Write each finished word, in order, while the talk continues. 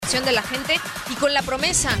reacción de la gente y con la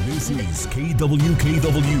promesa. This is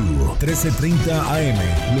KWKW 1330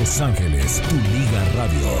 AM, Los Ángeles, tu Liga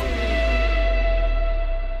Radio.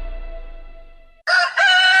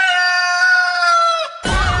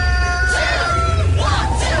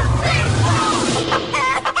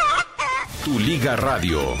 Tu Liga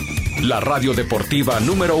Radio, la radio deportiva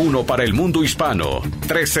número 1 para el mundo hispano.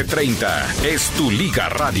 1330 es Tu Liga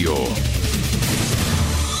Radio.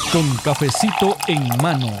 Con cafecito en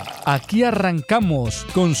mano, aquí arrancamos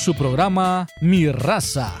con su programa Mi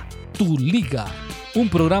Raza, Tu Liga. Un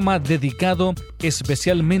programa dedicado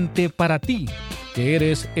especialmente para ti, que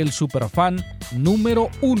eres el superfan número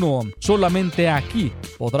 1. Solamente aquí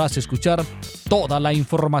podrás escuchar toda la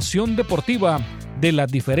información deportiva de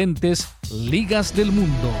las diferentes ligas del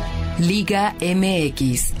mundo. Liga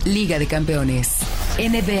MX, Liga de Campeones,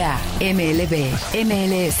 NBA, MLB,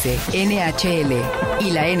 MLS, NHL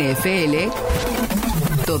y la NFL.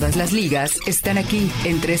 Todas las ligas están aquí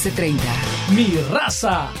en 1330. Mi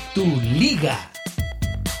Raza, Tu Liga.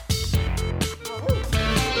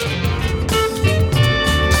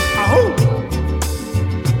 ¡Ajú!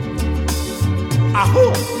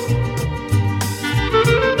 ¡Ajú!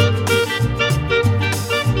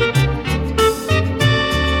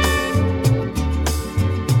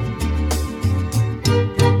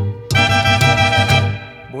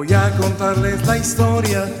 Voy a contarles la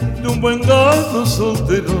historia de un buen gato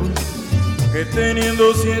soltero que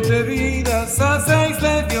teniendo 7 vidas a 6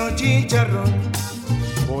 le dio chicharrón.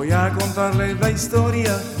 Voy a contarles la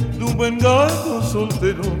historia de un buen gato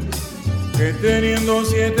soltero que teniendo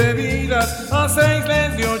 7 vidas a 6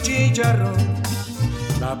 le dio chicharrón.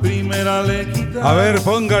 La primera le quitaron. A ver,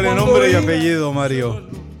 póngale nombre y apellido, Mario.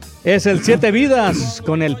 Es el 7 vidas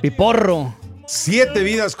con el piporro. 7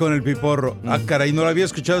 vidas con el piporro. Ah, caray, ¿no lo había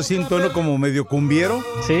escuchado así en tono como medio cumbiero?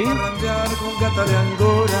 Sí. Con gata de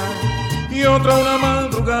Angora y otra una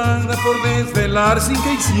madrugada por desvelar sin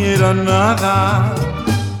que hiciera nada.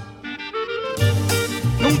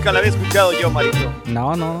 Nunca la había escuchado yo, Marito.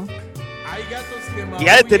 No. Hay gatos que Y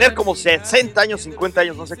ha de tener como 60 años, 50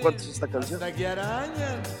 años, no sé cuánto es esta canción.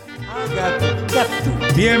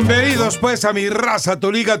 Bienvenidos pues a Mi Raza, Tu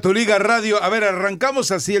Liga Radio. A ver,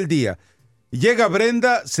 arrancamos así el día. Llega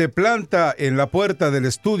Brenda, se planta en la puerta del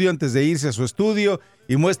estudio antes de irse a su estudio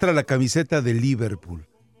y muestra la camiseta de Liverpool.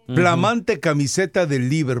 Flamante camiseta de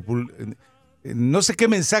Liverpool. No sé qué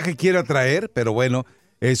mensaje quiera traer, pero bueno,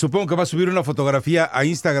 supongo que va a subir una fotografía a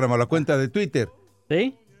Instagram, a la cuenta de Twitter.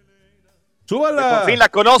 ¿Sí? ¡Súbala! Que por fin la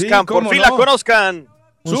conozcan, Sí, la conozcan.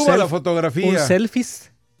 Suba la fotografía. ¿Un selfies?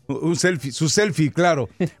 Un selfie, su selfie, claro.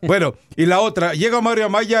 Bueno, y la otra, llega Mario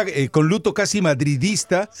Amaya con luto casi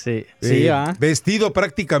madridista. Sí, vestido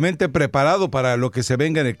prácticamente preparado para lo que se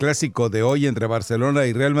venga en el clásico de hoy entre Barcelona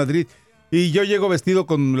y Real Madrid. Y yo llego vestido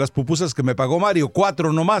con las pupusas que me pagó Mario,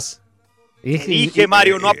 4 nomás. Dije,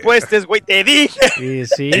 Mario, no apuestes, güey, te dije.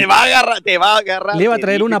 Sí. Te va a agarrar. Le iba a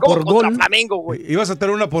traer una por gol. Flamengo, güey. ¿Ibas a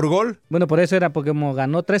traer una por gol? Bueno, por eso era, porque como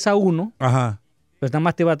ganó 3-1. Ajá. Pues nada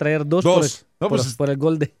más te iba a traer 2 por el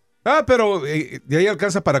gol de... Ah, pero de ahí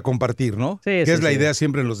alcanza para compartir, ¿no? Sí, que es la idea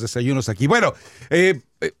siempre en los desayunos aquí. Bueno,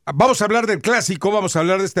 vamos a hablar del clásico, vamos a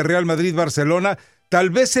hablar de este Real Madrid-Barcelona.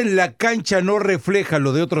 Tal vez en la cancha no refleja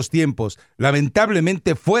lo de otros tiempos,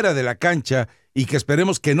 lamentablemente fuera de la cancha, y que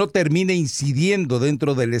esperemos que no termine incidiendo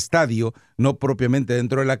dentro del estadio, no propiamente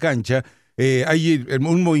dentro de la cancha. Hay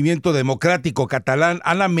un movimiento democrático catalán,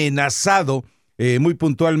 han amenazado muy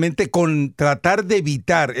puntualmente con tratar de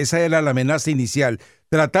evitar, esa era la amenaza inicial,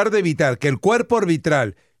 tratar de evitar que el cuerpo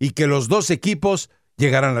arbitral y que los dos equipos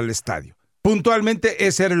llegaran al estadio. Puntualmente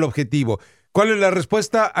ese era el objetivo. ¿Cuál es la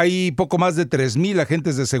respuesta? Hay poco más de 3,000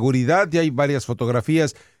 agentes de seguridad, ya hay varias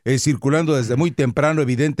fotografías circulando desde muy temprano,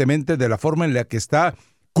 evidentemente, de la forma en la que está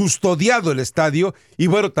custodiado el estadio. Y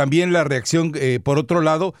bueno, también la reacción, por otro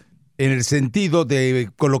lado, en el sentido de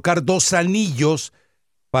colocar 2 anillos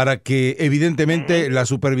para que evidentemente la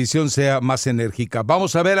supervisión sea más enérgica.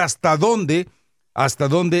 Vamos a ver hasta dónde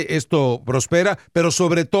esto prospera, pero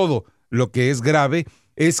sobre todo lo que es grave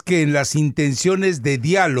es que en las intenciones de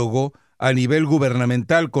diálogo a nivel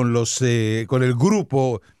gubernamental con el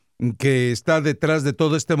grupo que está detrás de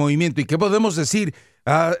todo este movimiento y que podemos decir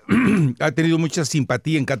ha tenido mucha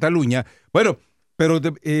simpatía en Cataluña. Bueno, pero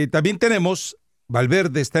también tenemos,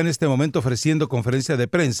 Valverde está en este momento ofreciendo conferencia de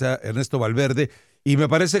prensa, Ernesto Valverde, y me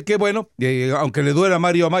parece que, bueno, aunque le duela a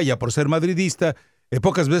Mario Amaya por ser madridista,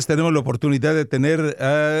 pocas veces tenemos la oportunidad de tener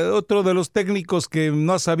a otro de los técnicos que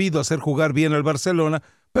no ha sabido hacer jugar bien al Barcelona,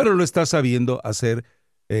 pero lo está sabiendo hacer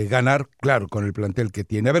ganar, claro, con el plantel que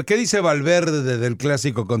tiene. A ver, ¿qué dice Valverde del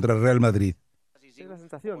clásico contra el Real Madrid?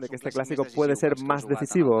 sensación de que este clásico puede ser más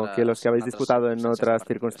decisivo que los que habéis disputado en otras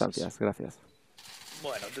circunstancias? Gracias.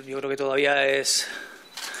 Bueno, yo creo que todavía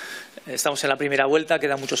estamos en la primera vuelta,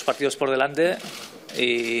 quedan muchos partidos por delante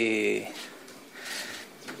y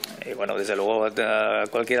bueno, desde luego a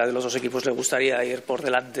cualquiera de los dos equipos le gustaría ir por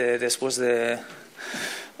delante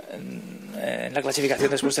en la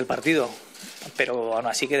clasificación después del partido, pero aún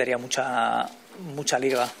así quedaría mucha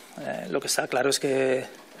liga. Lo que está claro es que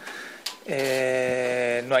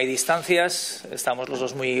no hay distancias, estamos los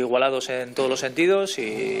dos muy igualados en todos los sentidos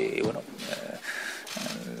y bueno,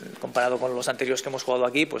 comparado con los anteriores que hemos jugado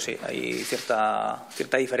aquí, pues sí, hay cierta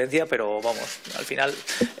diferencia, pero vamos, al final,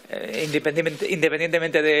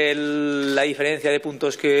 independientemente de la diferencia de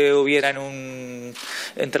puntos que hubiera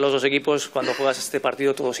entre los dos equipos, cuando juegas este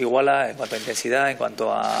partido todo se iguala en cuanto a intensidad, en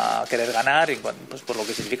cuanto a querer ganar, pues por lo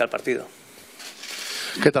que significa el partido.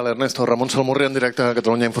 Què tal, Ernesto? Ramon Salmurri, en directe a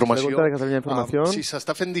Catalunya Informació. Pregunta de Catalunya Información. Si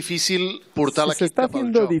s'està fent difícil portar si se está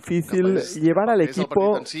haciendo difícil llevar al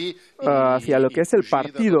equipo hacia lo que es el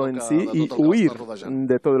partido en sí y huir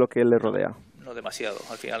de todo lo que le rodea. No demasiado.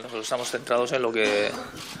 Al final nosotros estamos centrados en lo que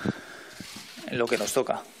nos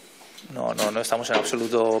toca. No estamos en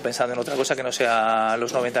absoluto pensando en otra cosa que no sea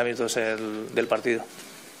los 90 minutos del partido.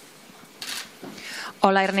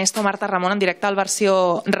 Hola Ernesto, Marta Ramón en directe al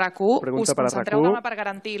versió RAC1. Pregunta ¿Us para concentreu RAC1. demà per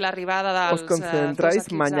garantir l'arribada dels ¿Os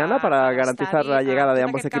concentráis mañana para garantizar la llegada de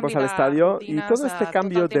ambos equipos al estadio? Y todo este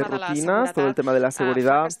cambio de rutinas, todo el tema de la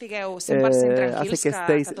seguridad, hace que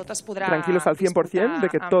estéis tranquilos al 100% de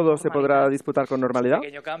que todo se podrá disputar con normalidad. Un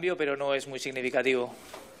pequeño cambio, pero no es muy significativo.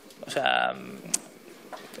 O sea,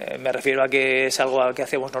 me refiero a que es algo que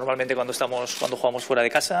hacemos normalmente cuando jugamos fuera de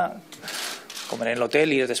casa. Comer en el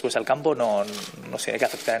hotel y ir después al campo no se tiene que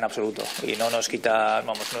afectar en absoluto y no nos quita,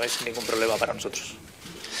 no es ningún problema para nosotros.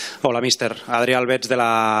 Hola, mister. Adrià Albets de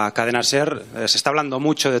la cadena SER. Se está hablando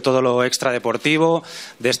mucho de todo lo extradeportivo,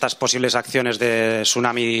 de estas posibles acciones de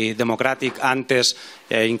Tsunami Democratic antes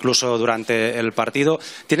e incluso durante el partido.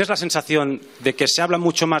 ¿Tienes la sensación de que se habla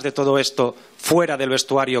mucho más de todo esto fuera del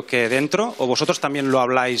vestuario que dentro? ¿O vosotros también lo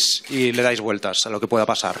habláis y le dais vueltas a lo que pueda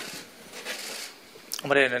pasar?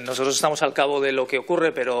 Hombre, nosotros estamos al cabo de lo que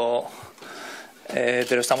ocurre, pero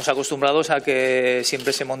estamos acostumbrados a que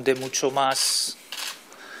siempre se monte mucho más,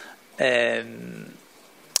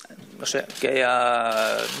 no sé, que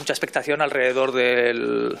haya mucha expectación alrededor de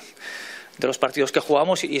los partidos que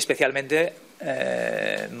jugamos y especialmente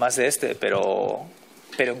más de este, pero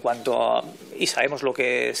en cuanto a... y sabemos lo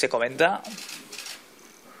que se comenta,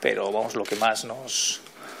 pero vamos, lo que más nos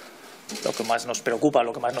preocupa,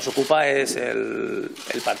 lo que más nos ocupa es el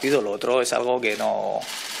partido. Lo otro es algo que no,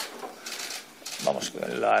 vamos,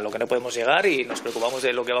 a lo que no podemos llegar y nos preocupamos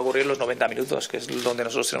de lo que va a ocurrir en los 90 minutos, que es donde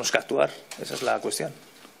nosotros tenemos que actuar. Esa es la cuestión.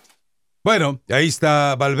 Bueno, ahí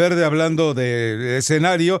está Valverde hablando del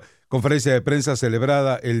escenario, conferencia de prensa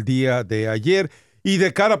celebrada el día de ayer y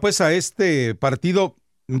de cara pues a este partido,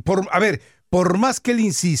 por más que él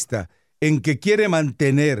insista en que quiere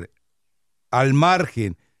mantener al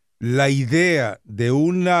margen la idea de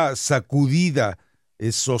una sacudida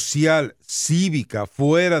social, cívica,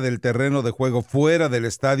 fuera del terreno de juego, fuera del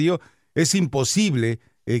estadio, es imposible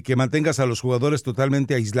que mantengas a los jugadores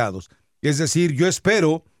totalmente aislados. Es decir, yo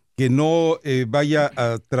espero que no vaya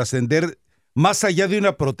a trascender más allá de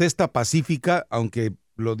una protesta pacífica, aunque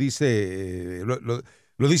lo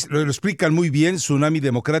explican muy bien. Tsunami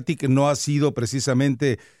Democratic no ha sido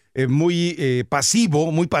precisamente muy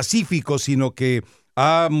pasivo, muy pacífico, sino que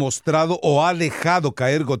ha mostrado o ha dejado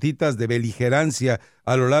caer gotitas de beligerancia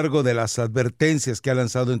a lo largo de las advertencias que ha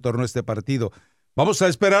lanzado en torno a este partido. Vamos a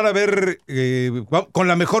esperar a ver con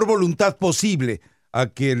la mejor voluntad posible a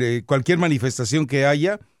que cualquier manifestación que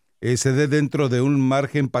haya se dé dentro de un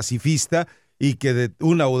margen pacifista y que de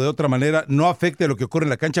una o de otra manera no afecte lo que ocurre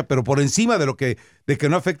en la cancha, pero por encima de que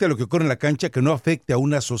no afecte lo que ocurre en la cancha, que no afecte a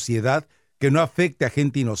una sociedad, que no afecte a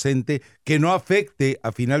gente inocente, que no afecte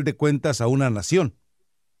a final de cuentas a una nación.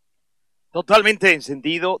 Totalmente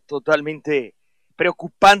encendido, totalmente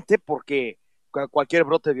preocupante porque cualquier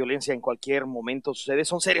brote de violencia en cualquier momento sucede.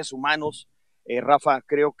 Son seres humanos, Rafa,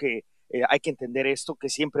 creo que hay que entender esto, que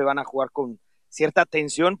siempre van a jugar con cierta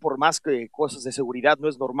tensión por más que cosas de seguridad. No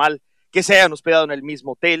es normal que se hayan hospedado en el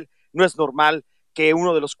mismo hotel, no es normal que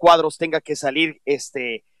uno de los cuadros tenga que salir,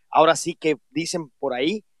 ahora sí que dicen por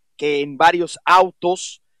ahí que en varios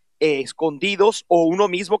autos escondidos o uno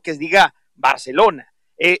mismo que diga Barcelona.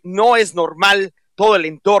 No es normal todo el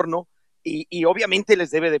entorno y obviamente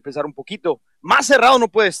les debe de pesar un poquito. Más cerrado no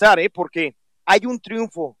puede estar, porque hay un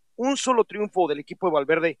solo triunfo del equipo de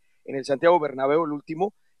Valverde en el Santiago Bernabéu, el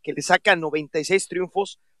último, que le saca 96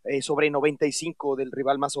 triunfos sobre 95 del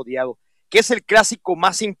rival más odiado, que es el clásico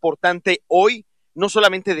más importante hoy, no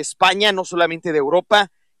solamente de España, no solamente de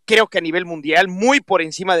Europa, creo que a nivel mundial, muy por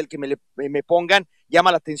encima del que me pongan,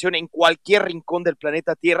 llama la atención en cualquier rincón del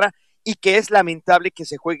planeta Tierra, y que es lamentable que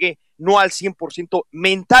se juegue no al 100%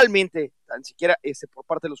 mentalmente, tan siquiera por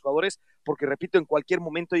parte de los jugadores, porque repito, en cualquier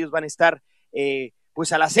momento ellos van a estar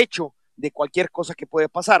pues al acecho de cualquier cosa que puede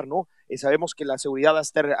pasar, ¿no? Sabemos que la seguridad va a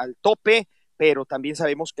estar al tope, pero también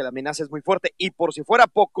sabemos que la amenaza es muy fuerte, y por si fuera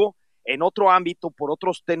poco, en otro ámbito, por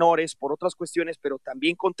otros tenores, por otras cuestiones, pero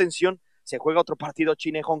también con tensión, se juega otro partido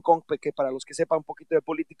China y Hong Kong, que para los que sepan un poquito de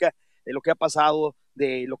política, de lo que ha pasado,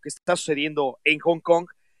 de lo que está sucediendo en Hong Kong,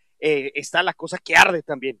 está la cosa que arde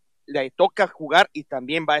también. Le toca jugar y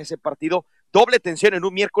también va ese partido, doble tensión en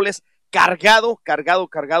un miércoles cargado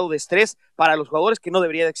de estrés para los jugadores, que no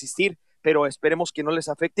debería de existir, pero esperemos que no les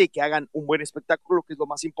afecte y que hagan un buen espectáculo, que es lo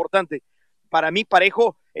más importante. Para mí,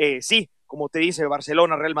 parejo, sí, como te dice,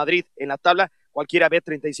 Barcelona, Real Madrid, en la tabla, cualquiera ve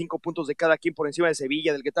 35 puntos de cada quien por encima de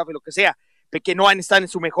Sevilla, del Getafe, lo que sea, que no están en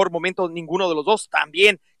su mejor momento ninguno de los dos,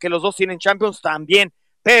 también, que los dos tienen Champions, también,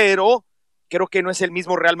 pero creo que no es el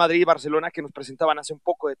mismo Real Madrid y Barcelona que nos presentaban hace un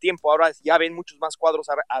poco de tiempo. Ahora ya ven muchos más cuadros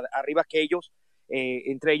arriba que ellos,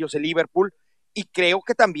 entre ellos el Liverpool, y creo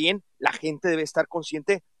que también la gente debe estar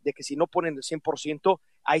consciente de que si no ponen el 100%,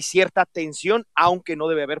 hay cierta tensión, aunque no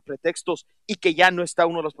debe haber pretextos, y que ya no está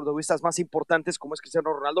uno de los protagonistas más importantes como es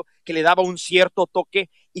Cristiano Ronaldo, que le daba un cierto toque,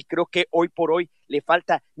 y creo que hoy por hoy le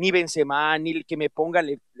falta ni Benzema, ni el que me ponga,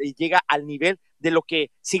 le llega al nivel de lo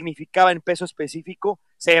que significaba en peso específico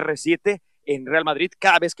CR7 en Real Madrid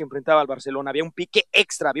cada vez que enfrentaba al Barcelona. Había un pique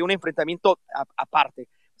extra, había un enfrentamiento aparte.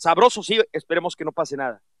 Sabroso, sí, esperemos que no pase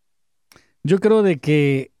nada. Yo creo de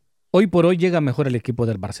que hoy por hoy llega mejor el equipo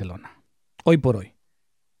del Barcelona. Hoy por hoy.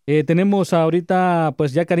 Tenemos ahorita,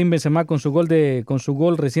 pues ya Karim Benzema con su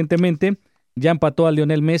gol recientemente, ya empató a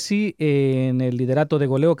Lionel Messi en el liderato de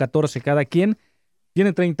goleo, 14 cada quien.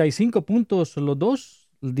 Tiene 35 puntos los dos.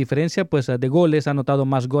 Diferencia, pues, de goles, ha anotado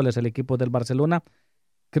más goles el equipo del Barcelona.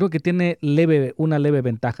 Creo que tiene una leve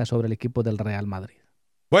ventaja sobre el equipo del Real Madrid.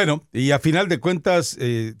 Bueno, y a final de cuentas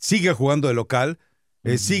sigue jugando de local,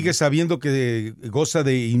 sigue sabiendo que goza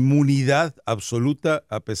de inmunidad absoluta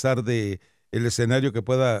a pesar de el escenario que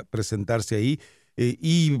pueda presentarse ahí.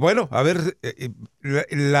 Y bueno, a ver,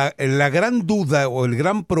 la gran duda o el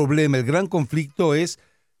gran problema, el gran conflicto es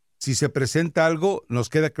si se presenta algo, nos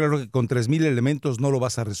queda claro que con 3,000 elementos no lo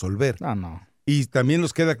vas a resolver. No. Y también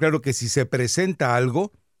nos queda claro que si se presenta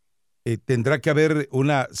algo, tendrá que haber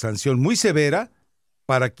una sanción muy severa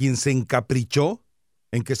para quien se encaprichó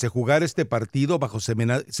en que se jugara este partido bajo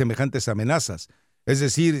semejantes amenazas. Es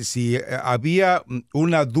decir, si había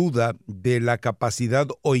una duda de la capacidad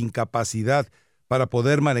o incapacidad para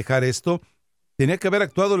poder manejar esto, tenía que haber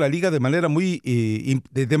actuado la Liga de manera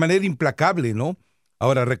de manera implacable, ¿no?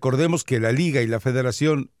 Ahora, recordemos que la Liga y la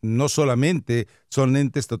Federación no solamente son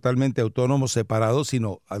entes totalmente autónomos, separados,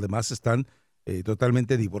 sino además están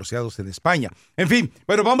totalmente divorciados en España. En fin,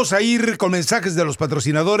 bueno, vamos a ir con mensajes de los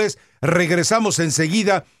patrocinadores. Regresamos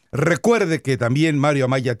enseguida. Recuerde que también Mario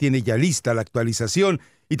Amaya tiene ya lista la actualización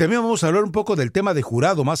y también vamos a hablar un poco del tema de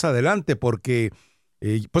Jurado más adelante porque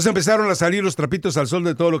pues empezaron a salir los trapitos al sol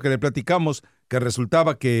de todo lo que le platicamos, que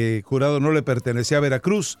resultaba que Jurado no le pertenecía a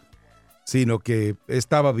Veracruz, sino que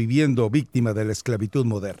estaba viviendo víctima de la esclavitud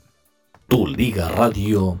moderna. Tu Liga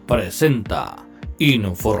Radio presenta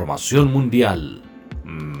Información Mundial,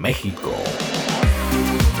 México.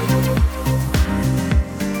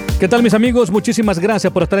 ¿Qué tal, mis amigos? Muchísimas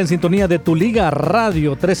gracias por estar en sintonía de Tu Liga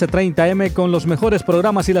Radio 1330 AM con los mejores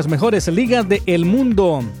programas y las mejores ligas del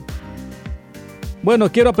mundo.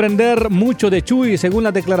 Bueno, quiero aprender mucho de Chuy, según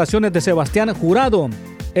las declaraciones de Sebastián Jurado.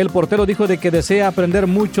 El portero dijo de que desea aprender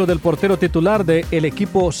mucho del portero titular del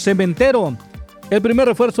equipo cementero. El primer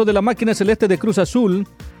refuerzo de la máquina celeste de Cruz Azul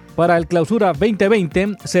para el Clausura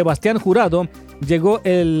 2020, Sebastián Jurado, llegó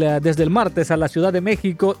desde el martes a la Ciudad de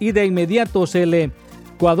México y de inmediato se le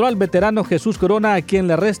cuadró al veterano Jesús Corona, a quien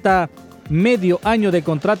le resta medio año de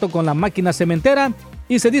contrato con la máquina cementera,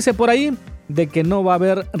 y se dice por ahí de que no va a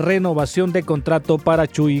haber renovación de contrato para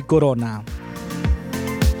Chuy Corona.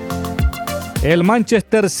 El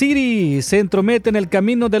Manchester City se entromete en el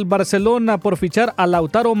camino del Barcelona por fichar a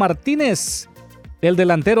Lautaro Martínez. El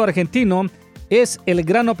delantero argentino es el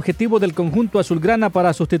gran objetivo del conjunto azulgrana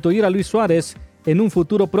para sustituir a Luis Suárez en un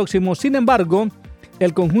futuro próximo. Sin embargo,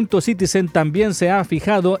 el conjunto Citizen también se ha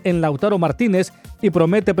fijado en Lautaro Martínez y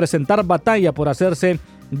promete presentar batalla por hacerse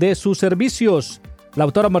de sus servicios.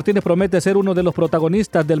 Lautaro Martínez promete ser uno de los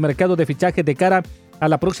protagonistas del mercado de fichaje de cara a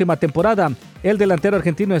la próxima temporada. El delantero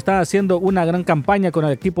argentino está haciendo una gran campaña con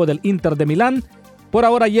el equipo del Inter de Milán. Por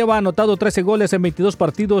ahora lleva anotado 13 goles en 22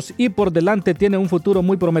 partidos y por delante tiene un futuro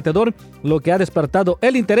muy prometedor, lo que ha despertado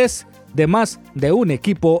el interés de más de un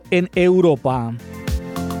equipo en Europa.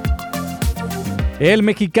 El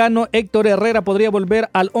mexicano Héctor Herrera podría volver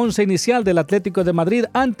al once inicial del Atlético de Madrid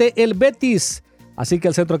ante el Betis. Así que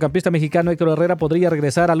el centrocampista mexicano Héctor Herrera podría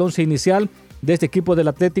regresar al once inicial de este equipo del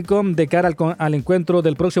Atlético de cara al encuentro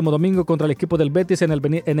del próximo domingo contra el equipo del Betis en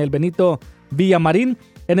el Benito Villamarín,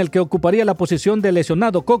 en el que ocuparía la posición de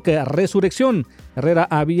lesionado Coque Resurrección. Herrera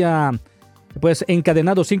había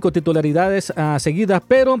encadenado 5 titularidades seguidas,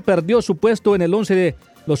 pero perdió su puesto en el once de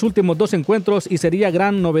los últimos 2 encuentros y sería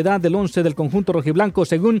gran novedad del once del conjunto rojiblanco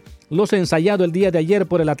según los ensayado el día de ayer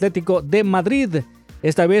por el Atlético de Madrid.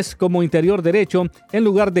 Esta vez como interior derecho en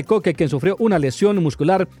lugar de Coque, quien sufrió una lesión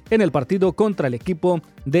muscular en el partido contra el equipo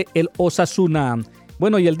de el Osasuna.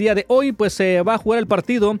 Bueno, y el día de hoy se va a jugar el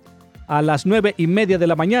partido a las 9:30 de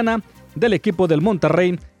la mañana del equipo del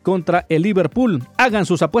Monterrey contra el Liverpool. Hagan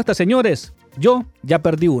sus apuestas, señores. Yo ya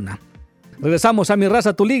perdí una. Regresamos a Mi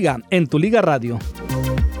Raza, Tu Liga, en Tu Liga Radio.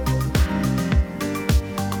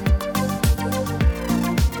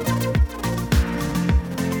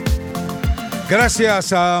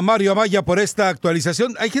 Gracias a Mario Amaya por esta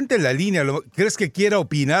actualización. Hay gente en la línea, ¿crees que quiera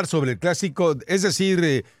opinar sobre el clásico? Es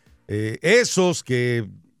decir, esos que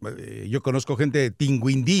yo conozco gente de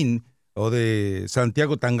Tinguindín o de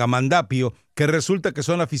Santiago Tangamandapio, que resulta que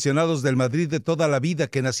son aficionados del Madrid de toda la vida,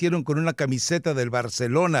 que nacieron con una camiseta del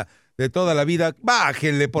Barcelona de toda la vida.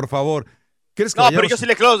 Bájenle, por favor. No, pero yo sí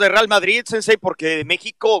le creo los de Real Madrid, Sensei, porque de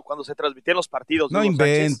México, cuando se transmitían los partidos... No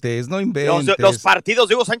inventes. Los partidos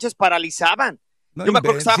de Hugo Sánchez paralizaban. Yo me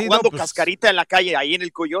acuerdo que estaba jugando cascarita en la calle, ahí en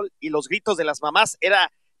el Coyol, y los gritos de las mamás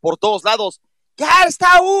era por todos lados. ¡Ya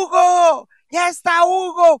está Hugo! ¡Ya está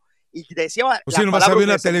Hugo! Y decía... Pues si nomás había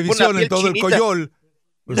una televisión en todo chinita. El Coyol.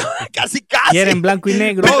 No, casi. Y era en blanco y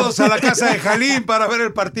negro. Todos a la casa de Jalín para ver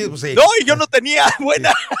el partido. Pues sí. No, y yo no tenía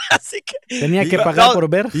buena, así que... Tenía que pagar por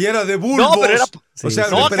ver. Y era de bulbos. No, pero era... O sea,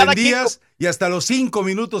 le prendías y hasta los 5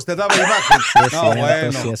 minutos te daba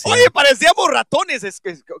imagen. Oye, parecíamos ratones.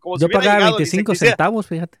 Como yo pagaba 25 centavos,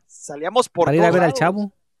 fíjate. Salíamos por para ir a ver al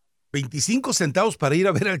Chavo. 25 centavos para ir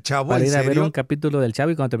a ver al Chavo. Para ir a ver un capítulo del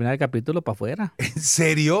Chavo y cuando terminara el capítulo para afuera. ¿En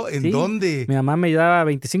serio? ¿En dónde? Mi mamá me daba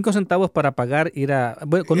 25 centavos para pagar ir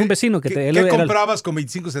con un vecino que ¿Qué comprabas con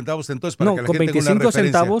 25 centavos entonces para que la gente tenga una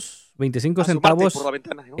referencia? 25 centavos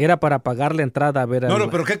ventana, ¿no? Era para pagar la entrada a ver. No,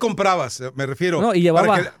 pero ¿qué comprabas? Me refiero. No, y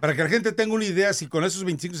llevaba para que la gente tenga una idea si con esos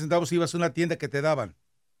 25 centavos ibas a una tienda que te daban.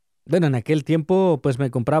 Bueno, en aquel tiempo me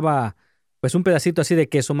compraba un pedacito así de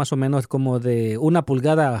queso, más o menos como de una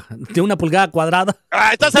pulgada cuadrada.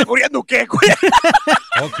 ¿Estás albureando qué, güey?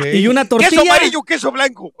 Okay. Y una tortilla. Queso amarillo, queso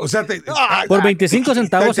blanco. O sea, por 25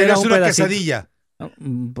 centavos era un una pedacito. Quesadilla.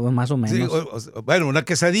 Pues más o menos. Sí, bueno, una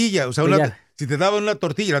quesadilla. O sea, si te daban una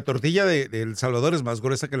tortilla, la tortilla de El Salvador es más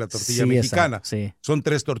gruesa que la tortilla mexicana. Sí. Son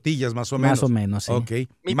 3 tortillas, más o menos. Más o menos, sí. Ok.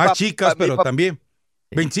 Más chicas, pero también.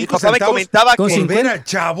 25 centavos me comentaba por ver al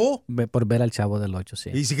Chavo. Por ver al Chavo del 8, sí.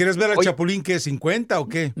 ¿Y si quieres ver al Chapulín, qué, 50 o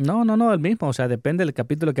qué? No, el mismo. O sea, depende del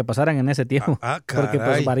capítulo que pasaran en ese tiempo. Porque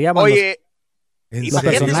variaban los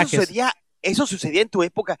personajes. Eso sucedía en tu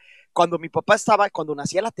época. Cuando mi papá cuando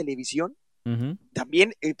nacía la televisión,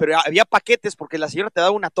 también, pero había paquetes porque la señora te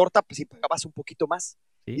daba una torta, pues si pagabas un poquito más.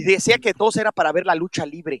 Sí. Y decía que todo era para ver la lucha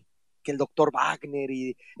libre, que el doctor Wagner,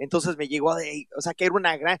 y entonces me llegó o sea, que era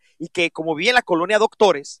una gran, y que como vivía en la colonia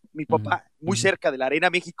Doctores, mi papá, muy cerca de la Arena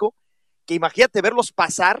México, que imagínate verlos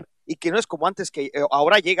pasar, y que no es como antes, que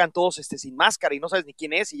ahora llegan todos sin máscara, y no sabes ni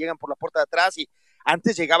quién es, y llegan por la puerta de atrás, y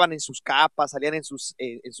antes llegaban en sus capas, salían en sus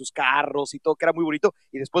carros, y todo, que era muy bonito,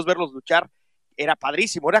 y después verlos luchar, era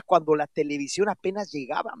padrísimo, era cuando la televisión apenas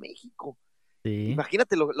llegaba a México. Sí.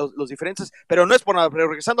 Imagínate los diferentes, pero no es por nada, pero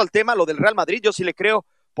regresando al tema, lo del Real Madrid, yo sí le creo,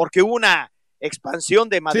 porque hubo una expansión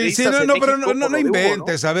de madridistas en México. Pero no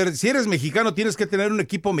inventes. A ver, si eres mexicano tienes que tener un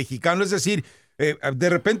equipo mexicano. Es decir, de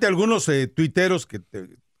repente algunos tuiteros que te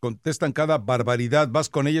contestan cada barbaridad, vas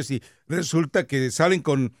con ellos y resulta que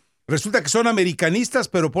son americanistas,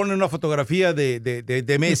 pero ponen una fotografía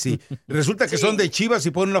de Messi. Resulta que son de Chivas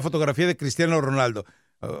y ponen una fotografía de Cristiano Ronaldo.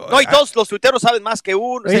 No, y todos los tuiteros saben más que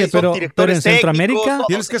uno. Oye, pero en Centroamérica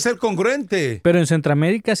tienes que ser congruente. Pero en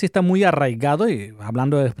Centroamérica sí está muy arraigado, y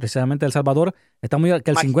hablando precisamente de El Salvador, está muy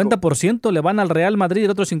que el mágico. 50% le van al Real Madrid y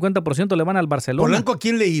el otro 50% le van al Barcelona. ¿Polanco a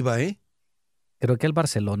quién le iba, Creo que al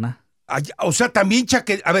Barcelona. O sea, también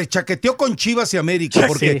chaqueteó con Chivas y América,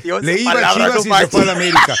 porque le iba a Chivas no y se fue a la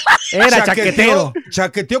América. Era chaquetero.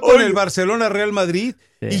 Chaqueteó con el Barcelona Real Madrid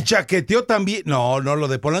y chaqueteó también. No, lo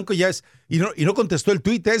de Polanco ya es. Y no contestó el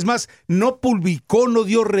tuit. Es más, no publicó, no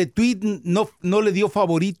dio retweet, no le dio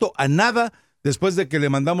favorito a nada después de que le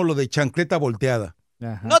mandamos lo de chancleta volteada.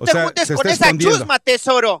 Ajá. No te juntes con esa chusma,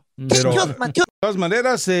 tesoro. Pero, de todas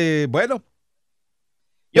maneras, bueno.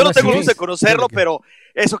 Yo no tengo luz de conocerlo, pero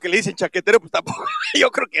eso que le dicen chaquetero, pues tampoco. Yo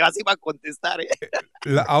creo que así va a contestar.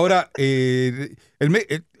 Ahora,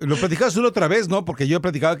 lo platicabas una otra vez, ¿no? Porque yo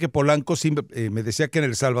platicaba que Polanco sí, me decía que en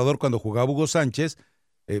El Salvador, cuando jugaba Hugo Sánchez,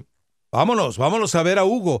 vámonos a ver a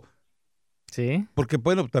Hugo. Sí. Porque,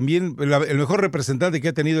 bueno, también el mejor representante que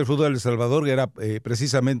ha tenido el fútbol de El Salvador era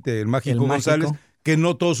precisamente el Mágico González, que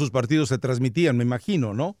no todos sus partidos se transmitían, me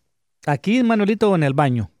imagino, ¿no? Aquí, Manuelito, en el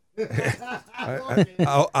baño.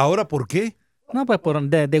 ¿Ahora por qué? No, pues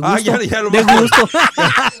de gusto. Ya de gusto.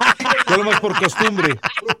 Ya lo más por costumbre.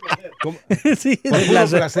 Sí, por puro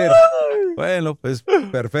placer. Bueno, pues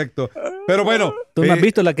perfecto. Pero bueno. ¿Tú no has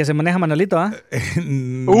visto la que se maneja Manuelito, ah?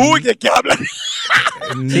 Uy, ¿de qué hablan?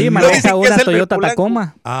 Sí, maneja una Toyota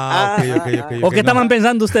Tacoma. Ok. ¿O qué estaban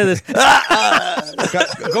pensando ustedes?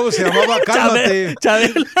 ¿Cómo se llamaba? Cálmate.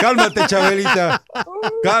 Chabel. Cálmate, Chabelita.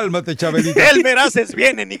 Cálmate, Chabelita. Elmer haces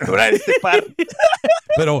bien en ignorar este par.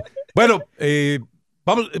 Pero, bueno,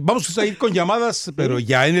 vamos a ir con llamadas, pero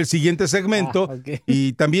ya en el siguiente segmento. Okay.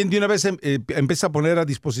 Y también de una vez empieza a poner a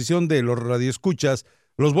disposición de los radioescuchas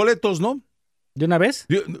los boletos, ¿no? ¿De una vez?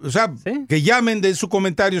 O sea, ¿sí? Que llamen, den su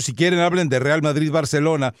comentario, si quieren hablen de Real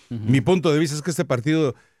Madrid-Barcelona. Mi punto de vista es que este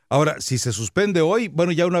partido, ahora, si se suspende hoy,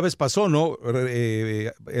 bueno, ya una vez pasó, ¿no?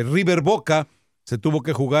 River-Boca se tuvo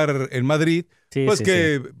que jugar en Madrid,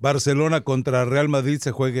 Barcelona contra Real Madrid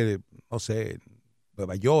se juegue, no sé, en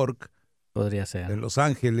Nueva York. Podría ser. En Los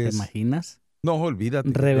Ángeles. ¿Te imaginas? No, olvídate.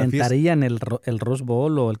 Reventarían el Rose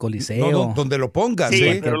Bowl o el Coliseo. No, donde lo pongas,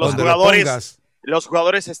 sí, pero los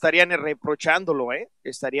jugadores estarían reprochándolo,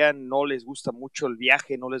 no les gusta mucho el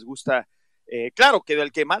viaje, no les gusta. Claro que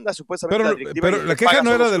el que manda supuestamente la directiva. Pero la queja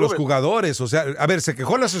no era de los jugadores, o sea, a ver, se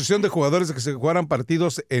quejó la asociación de jugadores de que se jugaran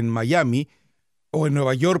partidos en Miami o en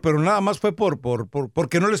Nueva York, pero nada más fue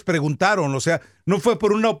porque no les preguntaron, o sea, no fue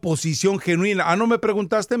por una oposición genuina. No me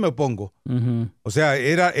preguntaste, me opongo. O sea,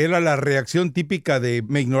 era la reacción típica de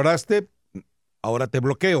me ignoraste, ahora te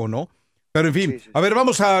bloqueo, ¿no? Pero en fin, a ver,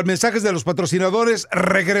 vamos a mensajes de los patrocinadores.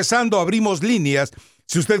 Regresando, abrimos líneas.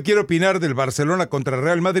 Si usted quiere opinar del Barcelona contra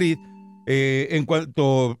Real Madrid, en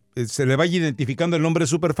cuanto se le vaya identificando el nombre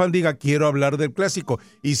superfan, diga quiero hablar del clásico.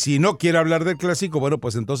 Y si no quiere hablar del clásico, bueno,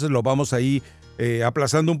 pues entonces lo vamos ahí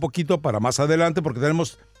aplazando un poquito para más adelante, porque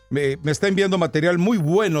me está enviando material muy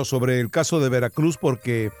bueno sobre el caso de Veracruz,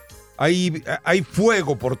 porque hay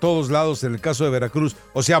fuego por todos lados en el caso de Veracruz.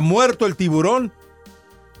 O sea, muerto el tiburón,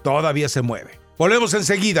 todavía se mueve. Volvemos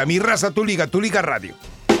enseguida. Mi raza, tu liga radio.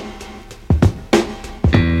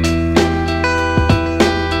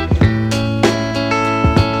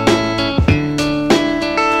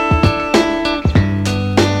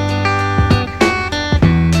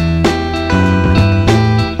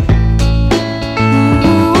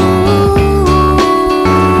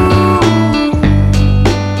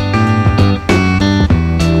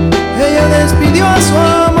 Ella despidió a su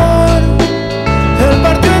amor, él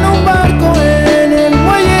partió en un barco en el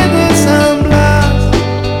muelle de San Blas.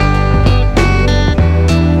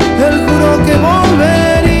 Él juró que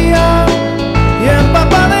volvería y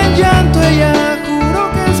empapada en llanto ella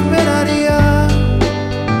juró que esperaría.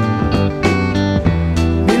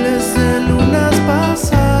 Miles de lunas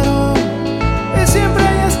pasaron y siempre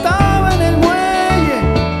ella estaba en el muelle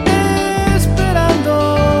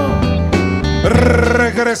esperando.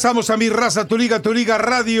 Regresamos a Mi Raza, tu liga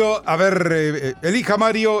radio. A ver, elija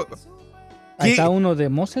Mario. Ahí está uno de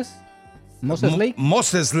Moses Lake.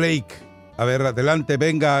 Moses Lake. A ver, adelante,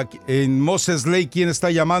 venga. En Moses Lake, ¿quién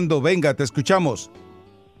está llamando? Venga, te escuchamos.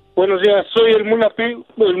 Buenos días, soy el Mula Prieta,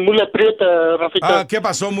 Rafita. ¿Qué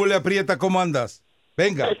pasó, Mula Prieta? ¿Cómo andas?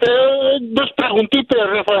 Venga. Dos preguntitas,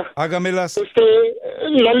 Rafa. Hágamelas.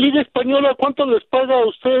 La Liga Española, ¿cuánto les paga a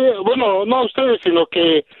ustedes? Bueno, no a ustedes, sino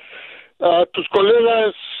que a tus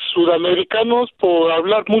colegas sudamericanos por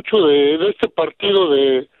hablar mucho de este partido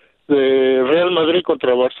de Real Madrid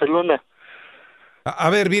contra Barcelona.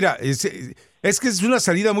 A ver, mira, es que es una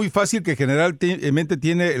salida muy fácil que generalmente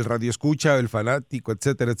tiene el radioescucha, el fanático,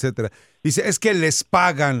 etcétera, etcétera. Dice, es que les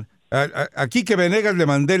pagan. Aquí que Venegas le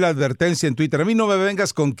mandé la advertencia en Twitter. A mí no me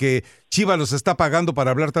vengas con que Chivas los está pagando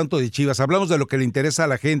para hablar tanto de Chivas. Hablamos de lo que le interesa a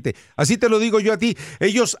la gente. Así te lo digo yo a ti.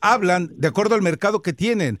 Ellos hablan de acuerdo al mercado que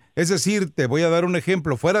tienen. Es decir, te voy a dar un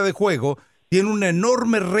ejemplo. Fuera de juego, tiene un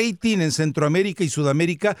enorme rating en Centroamérica y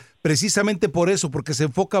Sudamérica precisamente por eso, porque se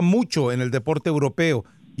enfoca mucho en el deporte europeo.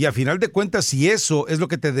 Y a final de cuentas, si eso es lo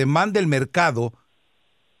que te demanda el mercado,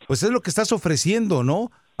 pues es lo que estás ofreciendo, ¿no?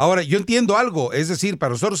 Ahora, yo entiendo algo, es decir,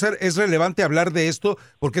 para nosotros es relevante hablar de esto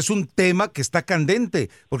porque es un tema que está candente,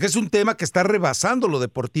 porque es un tema que está rebasando lo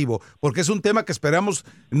deportivo, porque es un tema que esperamos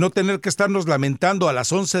no tener que estarnos lamentando a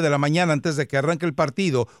las 11 de la mañana antes de que arranque el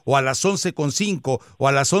partido, o a las 11:05, o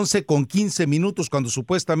a las 11:15 cuando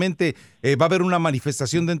supuestamente va a haber una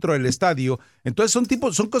manifestación dentro del estadio. Entonces son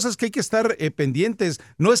cosas que hay que estar pendientes.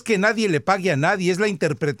 No es que nadie le pague a nadie, es la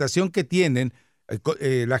interpretación que tienen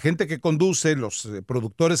la gente que conduce, los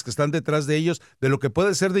productores que están detrás de ellos, de lo que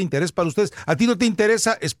puede ser de interés para ustedes. A ti no te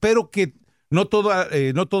interesa, espero que no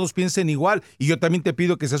todos piensen igual, y yo también te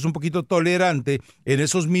pido que seas un poquito tolerante en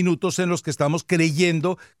esos minutos en los que estamos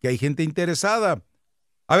creyendo que hay gente interesada.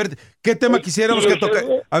 A ver, ¿qué tema quisiéramos que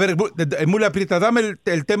toque? A ver, Mula Aprieta, dame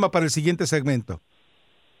el tema para el siguiente segmento.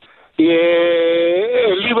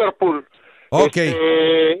 El Liverpool. Ok.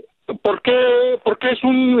 Porque es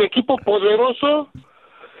un equipo poderoso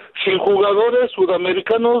sin jugadores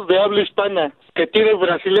sudamericanos de habla hispana, que tiene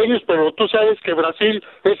brasileños, pero tú sabes que Brasil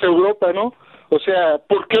es Europa, ¿no? O sea,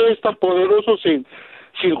 ¿por qué es tan poderoso sin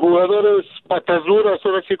jugadores patas duras,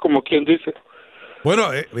 ahora sí como quien dice? Bueno,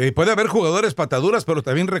 puede haber jugadores pataduras, pero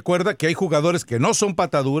también recuerda que hay jugadores que no son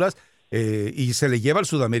pataduras y se le lleva al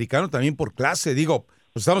sudamericano también por clase. Digo,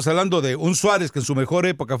 pues estamos hablando de un Suárez que en su mejor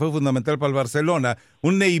época fue fundamental para el Barcelona,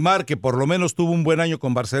 un Neymar que por lo menos tuvo un buen año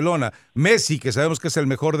con Barcelona, Messi que sabemos que es el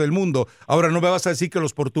mejor del mundo. Ahora no me vas a decir que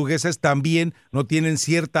los portugueses también no tienen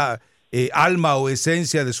cierta alma o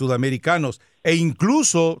esencia de sudamericanos. E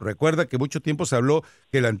incluso, recuerda que mucho tiempo se habló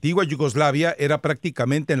que la antigua Yugoslavia era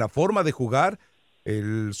prácticamente en la forma de jugar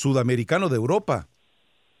el sudamericano de Europa.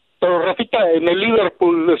 Pero Rafita, en el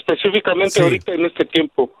Liverpool específicamente sí. Ahorita en este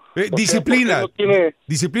tiempo. Disciplina,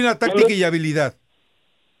 disciplina táctica y habilidad.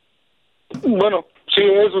 Bueno, sí,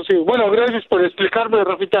 eso sí. Bueno, gracias por explicarme,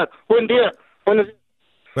 Rafita. Buen día. Buenos días.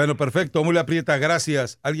 Bueno, perfecto, muy aprieta,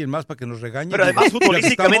 gracias. ¿Alguien más para que nos regañe? Pero además,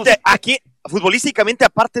 futbolísticamente,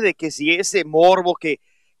 aparte de que si ese morbo, que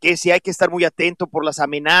si hay que estar muy atento por las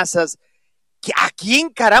amenazas, ¿a quién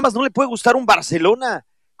carambas no le puede gustar un Barcelona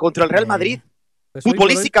contra el Real Madrid? Pues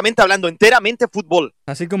futbolísticamente hablando, enteramente fútbol.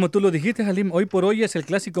 Así como tú lo dijiste, Halim, hoy por hoy es el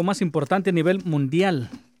clásico más importante a nivel mundial.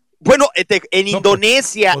 Bueno, en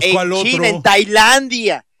Indonesia, en China, en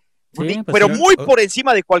Tailandia. Sí, pero muy por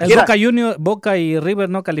encima de cualquiera. Boca y River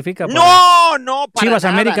no califica. No, para Chivas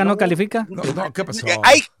nada, América no califica. No, ¿qué pasó?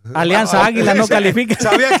 Alianza Águila no califica.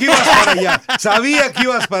 Sabía que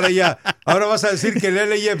ibas para allá. Ahora vas a decir que el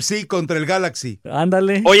LAFC contra el Galaxy.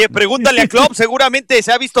 Ándale. Oye, pregúntale a Klopp, seguramente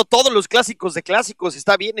se ha visto todos los clásicos de clásicos,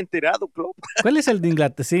 está bien enterado, Klopp. ¿Cuál es el de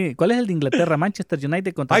Inglaterra? Sí, ¿cuál es el de Inglaterra? Manchester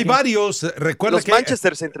United contra Hay varios, recuerda los que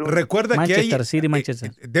Manchesters entre recuerda Manchester que hay City,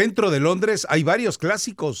 Manchester. Dentro de Londres hay varios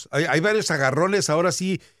clásicos, hay varios agarrones. Ahora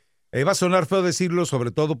sí, va a sonar feo decirlo,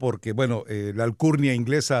 sobre todo porque, bueno, la alcurnia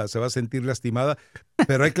inglesa se va a sentir lastimada,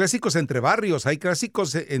 pero hay clásicos entre barrios, hay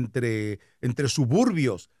clásicos entre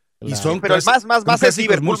suburbios. Claro. Y son pero el más es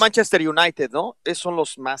Liverpool, Manchester United, ¿no? Esos son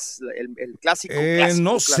los más, el clásico.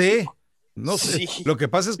 No sé. Sí. Lo que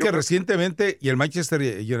pasa es que recientemente, y el Manchester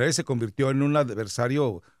United se convirtió en un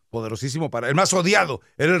adversario poderosísimo el más odiado,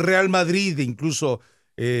 era el Real Madrid, incluso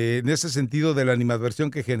en ese sentido de la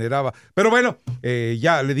animadversión que generaba. Pero bueno,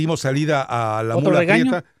 ya le dimos salida a la mula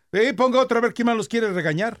prieta. Ponga otra, a ver quién más los quiere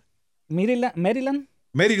regañar. Maryland.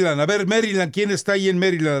 A ver, Maryland, ¿quién está ahí en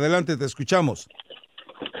Maryland? Adelante, te escuchamos.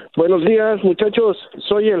 Buenos días, muchachos.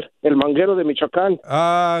 Soy el manguero de Michoacán.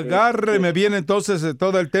 Agárreme bien entonces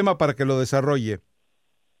todo el tema para que lo desarrolle.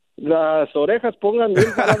 Las orejas pongan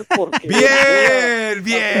bien jaladas porque...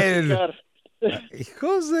 ¡Bien!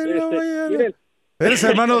 Hijos de la mañana. ¿Eres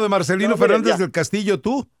hermano de Marcelino Fernández del Castillo,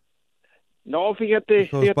 tú? No, fíjate.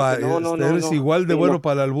 No. Eres igual de bueno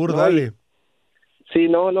para el albur, dale. Sí,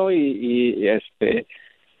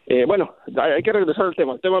 bueno, hay que regresar al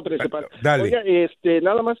tema principal. Dale. Oiga,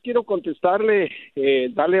 nada más quiero contestarle,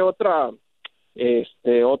 darle otro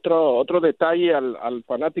detalle al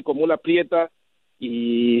fanático Mula Prieta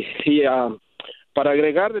y para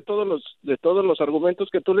agregar de todos los argumentos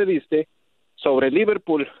que tú le diste sobre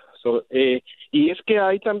Liverpool. Y es que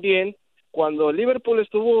hay también, cuando Liverpool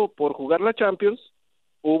estuvo por jugar la Champions,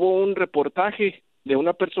 hubo un reportaje de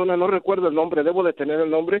una persona, no recuerdo el nombre, debo de tener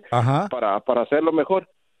el nombre para hacerlo mejor,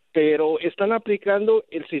 pero están aplicando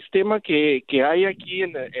el sistema que hay aquí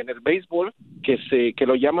en el béisbol, que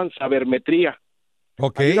lo llaman sabermetría.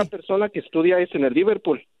 Okay. Hay una persona que estudia eso en el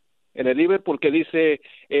Liverpool, que dice,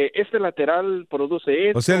 este lateral produce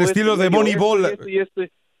esto. O sea, el estilo de Moneyball.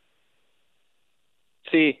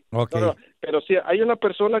 Sí, okay. No, pero sí, hay una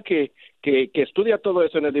persona que estudia todo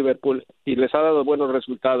eso en el Liverpool y les ha dado buenos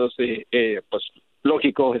resultados. Pues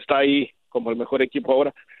lógico, está ahí como el mejor equipo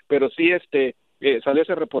ahora, pero sí, salió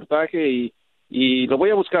ese reportaje y lo voy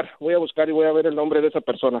a buscar y voy a ver el nombre de esa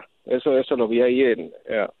persona. Eso lo vi ahí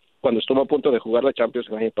cuando estuvo a punto de jugar la Champions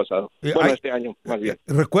el año pasado. Este año, más bien.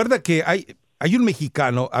 Recuerda que hay un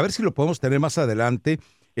mexicano, a ver si lo podemos tener más adelante.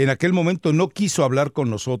 En aquel momento no quiso hablar con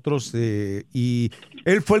nosotros y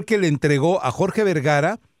él fue el que le entregó a Jorge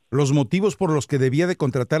Vergara los motivos por los que debía de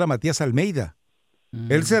contratar a Matías Almeida.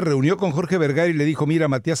 Él se reunió con Jorge Vergara y le dijo, mira,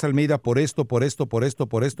 Matías Almeida, por esto.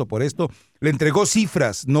 Le entregó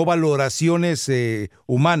cifras, no valoraciones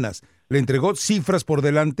humanas. Le entregó cifras por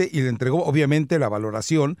delante y le entregó, obviamente, la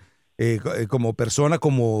valoración como persona,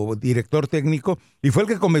 como director técnico, y fue el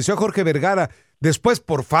que convenció a Jorge Vergara. Después,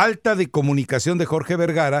 por falta de comunicación de Jorge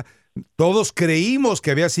Vergara, todos creímos que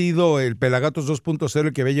había sido el Pelagatos 2.0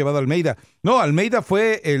 el que había llevado a Almeida. No, Almeida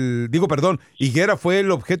fue Higuera fue el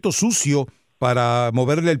objeto sucio para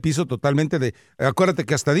moverle el piso totalmente acuérdate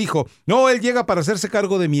que hasta dijo, no, él llega para hacerse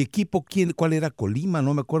cargo de mi equipo. ¿Cuál era? Colima,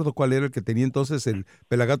 no me acuerdo cuál era el que tenía entonces el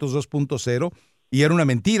Pelagatos 2.0, y era una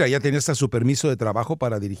mentira, ya tenía hasta su permiso de trabajo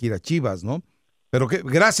para dirigir a Chivas, ¿no? Pero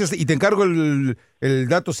gracias, y te encargo el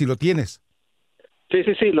dato si lo tienes.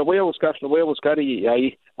 Sí, lo voy a buscar y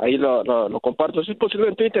ahí lo comparto. Si es posible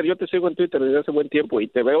en Twitter, yo te sigo en Twitter desde hace buen tiempo y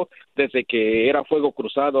te veo desde que era Fuego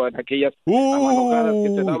Cruzado, en aquellas amanojadas que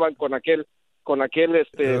se daban con aquel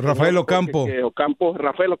Rafael Ocampo.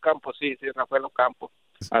 Rafael Ocampo, sí, Rafael Ocampo.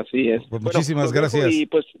 Así es. Pues muchísimas gracias. Y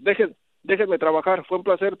pues déjenme trabajar, fue un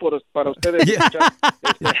placer para ustedes.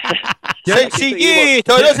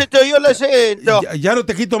 Sencillito, no se te oyó el acento. Ya no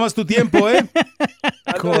te quito más tu tiempo, ¿eh?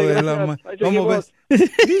 Joder, ¿cómo ves?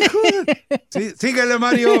 Sí, síguele,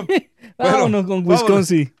 Mario. Vámonos con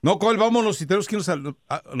Wisconsin. Vámonos, si tenemos que irnos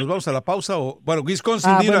nos vamos a la pausa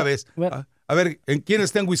Wisconsin de una vez. Bueno. A ver, ¿quién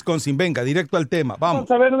está en Wisconsin? Venga, directo al tema, vamos.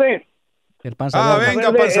 Panza Verde. El Panza Verde.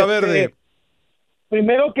 Venga, Panza Verde.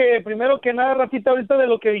 Primero que nada, Rafita, ahorita de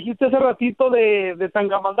lo que dijiste hace ratito de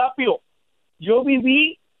Tangamandapio. Yo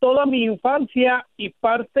viví toda mi infancia y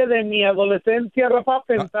parte de mi adolescencia, Rafa,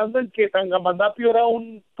 pensando en que Tangamandapio era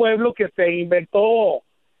un pueblo que se inventó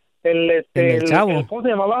el Chavo. ¿cómo se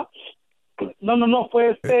llamaba? No,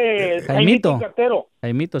 fue Jaimito Cartero.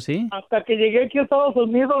 Jaimito, sí. Hasta que llegué aquí a Estados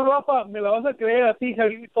Unidos, Rafa, me la vas a creer así,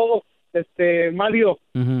 Jaime y todo, Mario,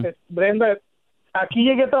 Brenda. Aquí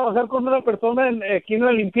llegué a trabajar con una persona aquí en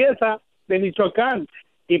la limpieza de Michoacán,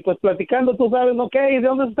 y pues platicando, tú sabes, ¿no? ¿Qué? ¿Y de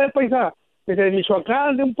dónde está el paisa? Dice, de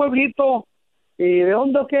Michoacán, de un pueblito. ¿Y de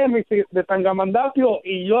dónde o qué? Me dice, de Tangamandapio.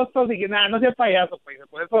 Y yo hasta dije, no sea payaso, paisa,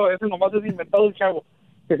 por eso ese nomás es inventado el chavo.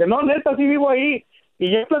 Dice, no, neta, sí vivo ahí.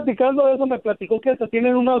 Y ya platicando de eso, me platicó que hasta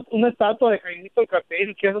tienen una estatua de Jaimito el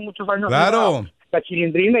Cartel, que hace muchos años. Claro. La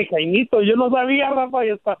Chilindrina y Jaimito. Yo no sabía, Rafa, y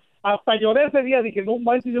hasta lloré ese día. Dije, no,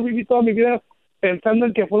 manches, yo viví toda mi vida pensando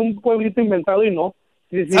en que fue un pueblito inventado y no.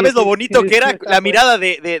 ¿Sabes lo bonito que era la mirada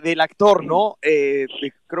del actor, no?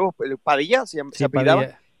 Creo, Padilla se apellidaba.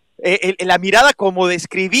 La mirada como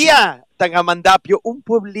describía Tangamandapio, un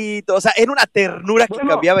pueblito, o sea, era una ternura que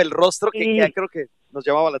cambiaba el rostro que creo que nos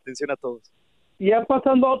llamaba la atención a todos. Ya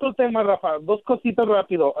pasando a otro tema, Rafa, dos cositas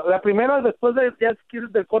rápido. La primera, después de ya si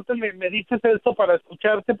quieres del corte, me dices esto para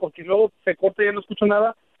escucharte, porque luego se corta y ya no escucho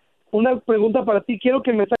nada. Una pregunta para ti, quiero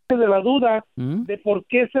que me saques de la duda de por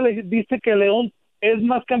qué se le dice que León es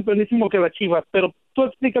más campeonísimo que las Chivas, pero tú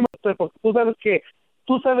explícame, porque tú sabes que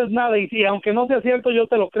tú sabes nada, y si aunque no sea cierto, yo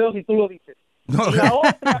te lo creo si tú lo dices. No. Y la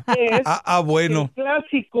otra es bueno.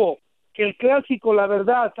 que el clásico, la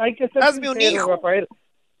verdad, hay que ser sincero, un hijo. Rafael.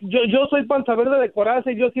 Yo soy Panza Verde de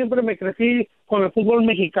coraza y yo siempre me crecí con el fútbol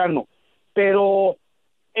mexicano, pero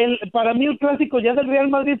para mí el clásico ya del Real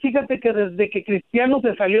Madrid, fíjate que desde que Cristiano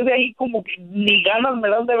se salió de ahí, como que ni ganas me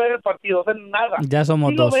dan de ver el partido, o sea, nada. Ya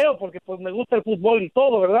somos dos. Sí lo veo porque pues me gusta el fútbol y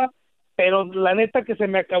todo, ¿verdad? Pero la neta que se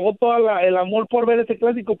me acabó todo el amor por ver ese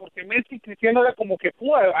clásico, porque Messi y Cristiano era como que,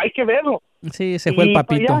 hay que verlo. Sí, se fue el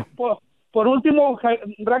papito. Allá, por último,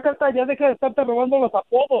 Rácata, ya deja de estarte robando los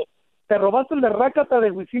apodos. Te robaste el de Rácata,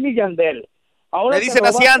 de Wisin y Yandel. Ahora me dicen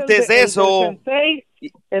así antes de eso.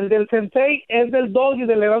 El del Sensei es del Dog y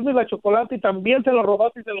del Erasmo y la Chocolate, y también se lo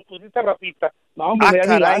robaste y se lo pusiste a Rafita. No, hombre,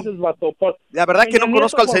 ya ni lo haces, vato. La verdad que no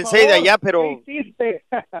conozco al Sensei de allá, pero...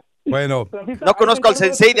 Bueno. No conozco al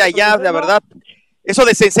Sensei de allá, la verdad. Eso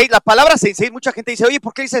de sensei, la palabra sensei, mucha gente dice, oye,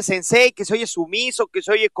 ¿por qué dice sensei? Que se oye sumiso, que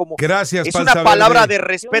se oye como... Gracias, es panza una palabra verde. de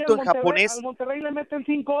respeto en japonés. Al Monterrey le meten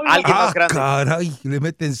 5 Alguien más grande. Caray, le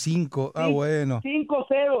meten 5. Ah, bueno.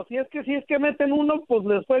 5-0. Si es que meten uno, pues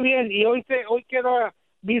les fue bien. Y hoy queda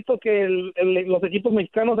visto que los equipos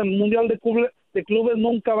mexicanos en el Mundial de Clubes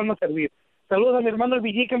nunca van a servir. Saludos a mi hermano el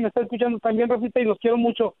Villica, que me está escuchando también, Rafita, y los quiero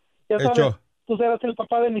mucho. Ya sabes, tú serás el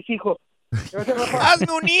papá de mis hijos. Gracias, Rafa.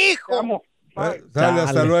 ¡Hazme un hijo! Te amo. Dale,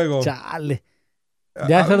 hasta luego. Chale.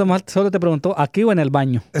 Ya solo te preguntó, ¿aquí o en el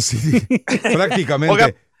baño? Sí, prácticamente.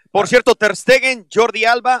 Oiga, por cierto, Ter Stegen, Jordi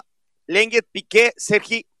Alba, Lenglet, Piqué,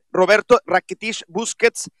 Sergi Roberto, Rakitic,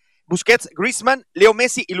 Busquets, Griezmann, Leo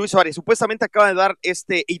Messi y Luis Suárez. Supuestamente acaba de dar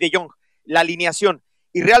y De Jong la alineación.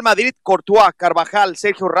 Y Real Madrid, Courtois, Carvajal,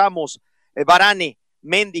 Sergio Ramos, Varane,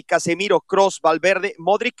 Mendy, Casemiro, Kroos, Valverde,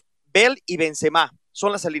 Modric, Bell y Benzema.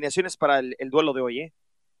 Son las alineaciones para el duelo de hoy,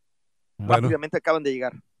 Bueno, rápidamente acaban de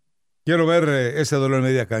llegar. Quiero ver ese duelo en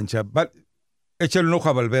media cancha. Échale un ojo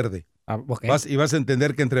a Valverde. Okay. Vas a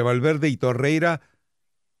entender que entre Valverde y Torreira,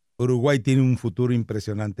 Uruguay tiene un futuro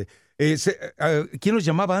impresionante. ¿Quién nos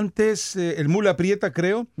llamaba antes? El Mula Prieta,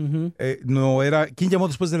 creo. Uh-huh. No era. ¿Quién llamó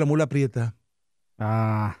después de la Mula Prieta?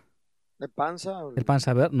 ¿El Panza? El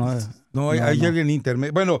Panza, a ver, no. No, hay alguien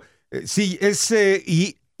intermedio. Bueno, sí, es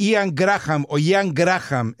Ian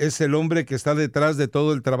Graham es el hombre que está detrás de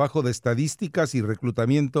todo el trabajo de estadísticas y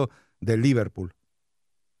reclutamiento de Liverpool.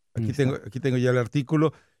 Aquí tengo ya el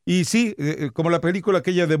artículo. Y sí, como la película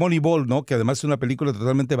aquella de Moneyball, ¿no? Que además es una película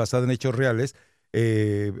totalmente basada en hechos reales,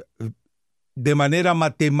 de manera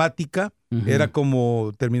matemática, era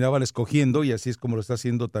como terminaban escogiendo, y así es como lo está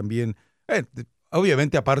haciendo también,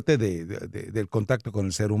 obviamente aparte del contacto con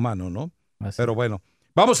el ser humano, ¿no? Así. Pero bueno,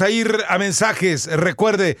 vamos a ir a mensajes.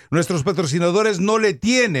 Recuerde, nuestros patrocinadores no le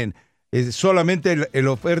tienen solamente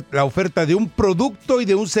la oferta de un producto y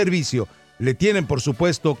de un servicio. Le tienen, por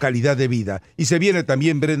supuesto, calidad de vida. Y se viene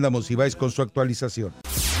también Brenda Monsiváis con su actualización.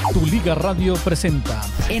 Tu Liga Radio presenta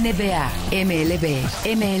NBA, MLB,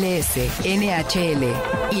 MLS, NHL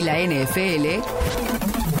y la NFL.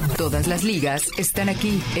 Todas las ligas están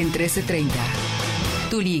aquí en 1330.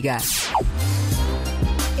 Tu Liga.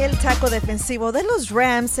 El tackle defensivo de los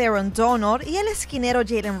Rams, Aaron Donald, y el esquinero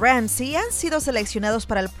Jalen Ramsey han sido seleccionados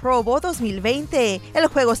para el Pro Bowl 2020. El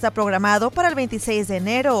juego está programado para el 26 de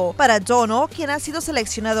enero. Para Donald, quien ha sido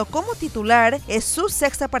seleccionado como titular, es su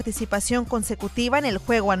sexta participación consecutiva en el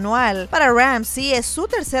juego anual. Para Ramsey, es su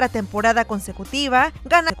tercera temporada consecutiva,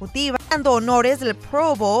 ganando honores del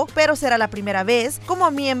Pro Bowl, pero será la primera vez como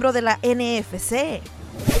miembro de la NFC.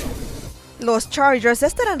 Los Chargers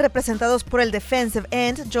estarán representados por el defensive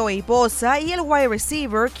end Joey Bosa y el wide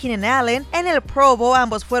receiver Keenan Allen en el Pro Bowl.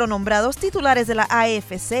 Ambos fueron nombrados titulares de la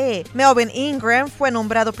AFC. Melvin Ingram fue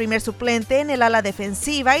nombrado primer suplente en el ala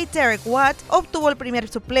defensiva y Derek Watt obtuvo el primer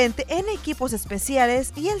suplente en equipos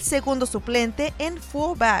especiales y el segundo suplente en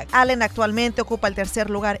fullback. Allen actualmente ocupa el tercer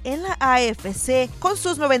lugar en la AFC con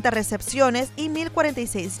sus 90 recepciones y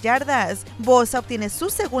 1,046 yardas. Bosa obtiene su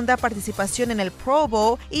segunda participación en el Pro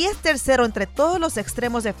Bowl y es tercero entre todos los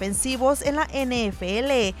extremos defensivos en la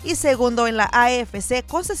NFL y segundo en la AFC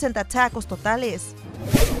con 60 tackles totales.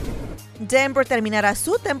 Denver terminará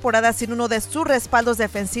su temporada sin uno de sus respaldos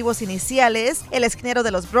defensivos iniciales. El esquinero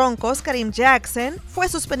de los Broncos, Kareem Jackson, fue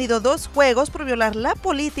suspendido 2 juegos por violar la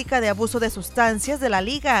política de abuso de sustancias de la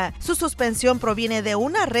liga. Su suspensión proviene de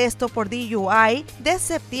un arresto por DUI de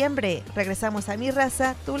septiembre. Regresamos a Mi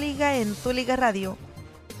Raza, Tu Liga en Tu Liga Radio.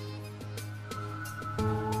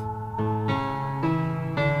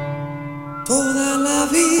 Toda la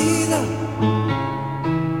vida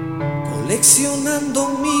coleccionando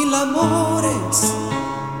 1000 amores,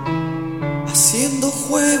 haciendo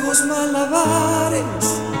juegos malabares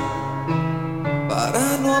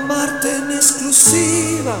para no amarte en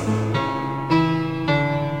exclusiva.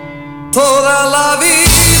 Toda la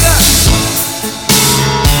vida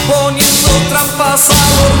poniendo trampas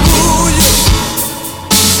al orgullo,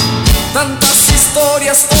 tantas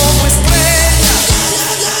historias como estrellas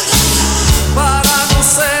para no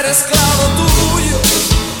ser esclavo tuyo,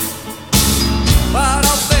 para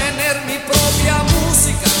obtener mi propia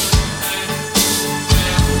música.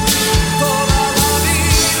 Toda la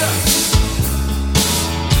vida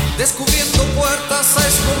descubriendo puertas a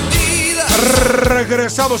escondidas.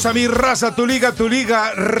 Regresamos a Mi Raza, Tu Liga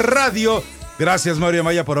Radio. Gracias, Mario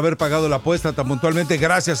Amaya, por haber pagado la apuesta tan puntualmente.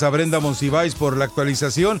 Gracias a Brenda Monsiváis por la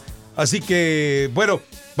actualización. Así que, bueno,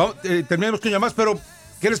 terminamos con llamadas, pero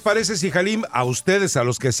 ¿qué les parece si, Halim, a ustedes, a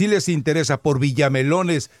los que sí les interesa por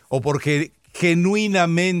Villamelones o porque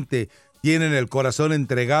genuinamente tienen el corazón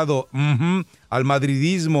entregado al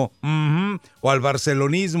madridismo o al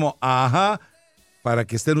barcelonismo, para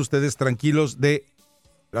que estén ustedes tranquilos de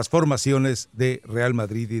las formaciones de Real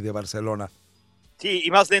Madrid y de Barcelona. Sí,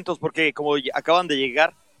 y más lentos porque como acaban de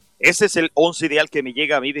llegar, ese es el 11 ideal que me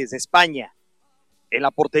llega a mí desde España. En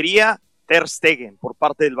la portería, Ter Stegen por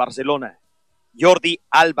parte del Barcelona, Jordi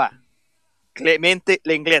Alba, Clement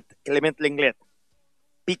Lenglet,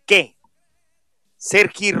 Piqué,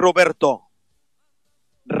 Sergi Roberto,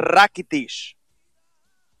 Rakitic,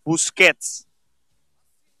 Busquets,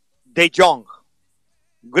 De Jong,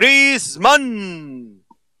 Griezmann,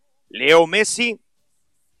 Leo Messi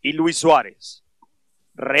y Luis Suárez.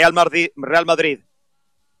 Real Madrid.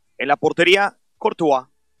 En la portería, Courtois,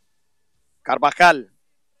 Carvajal,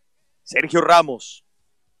 Sergio Ramos,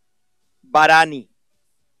 Varane,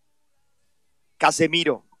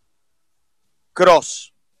 Casemiro,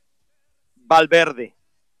 Kroos, Valverde,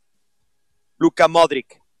 Luka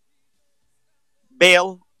Modric,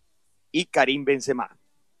 Bale y Karim Benzema.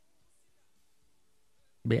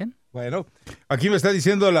 Bien. Bueno, aquí me está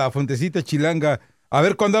diciendo la fuentecita chilanga, a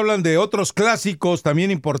ver cuando hablan de otros clásicos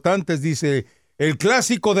también importantes, dice, el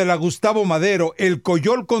clásico de la Gustavo Madero, el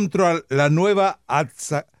Coyol contra la Nueva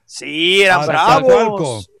Sí, eran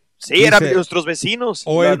bravos. Sí, dice, eran nuestros vecinos.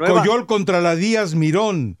 O el nueva. Coyol contra la Díaz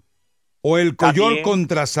Mirón, o el Coyol también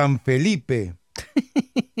contra San Felipe.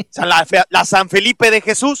 O sea, la San Felipe de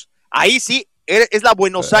Jesús, ahí sí, es la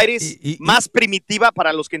Buenos Aires más primitiva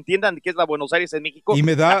para los que entiendan qué es la Buenos Aires en México, y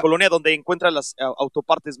me da, la colonia donde encuentran las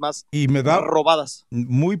autopartes más robadas.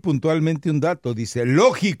 Muy puntualmente un dato, dice,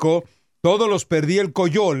 lógico, todos los perdí el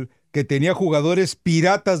Coyol, que tenía jugadores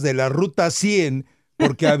piratas de la Ruta 100,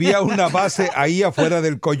 porque había una base ahí afuera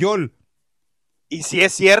del Coyol. Y sí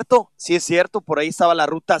es cierto, por ahí estaba la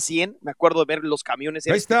Ruta 100, me acuerdo de ver los camiones.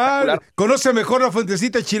 Ahí está, conoce mejor la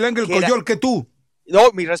fuentecita chilanga el Coyol que tú.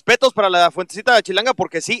 No, mis respetos para la fuentecita de chilanga,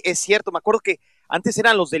 porque sí, es cierto, me acuerdo que antes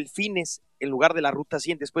eran los delfines en lugar de la Ruta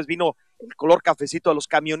 100, después vino el color cafecito a los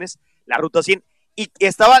camiones, la Ruta 100, y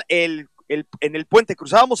estaba en el puente,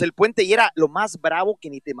 cruzábamos el puente y era lo más bravo que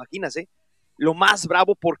ni te imaginas, lo más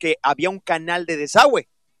bravo porque había un canal de desagüe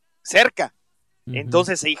cerca,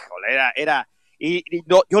 entonces, híjole, era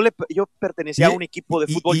yo pertenecía a un equipo de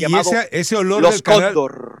fútbol llamado ese olor Los del canal,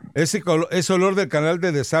 Cóndor. Ese olor del canal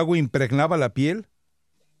de desagüe impregnaba la piel.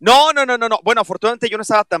 No. Bueno, afortunadamente yo no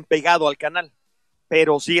estaba tan pegado al canal,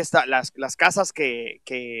 pero sí las casas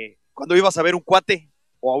que cuando ibas a ver un cuate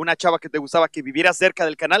o a una chava que te gustaba que viviera cerca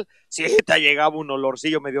del canal, sí te llegaba un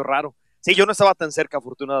olorcillo medio raro. Sí, yo no estaba tan cerca,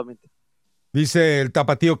 afortunadamente. Dice el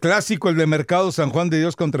tapatío clásico, el de Mercado San Juan de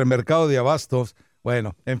Dios contra el Mercado de Abastos.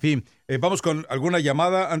 Bueno, en fin, vamos con alguna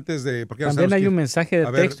llamada antes de... Porque también hay un mensaje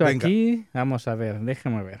de texto aquí. Vamos a ver,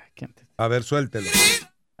 déjame ver. A ver, suéltelo.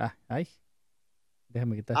 Ay.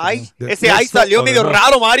 Déjame quitar. Ese ahí salió medio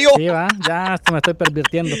raro, Mario. Sí, va, ya me estoy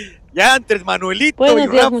pervirtiendo. Ya entre Manuelito.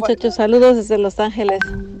 Buenos días, muchachos, saludos desde Los Ángeles.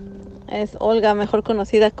 Es Olga, mejor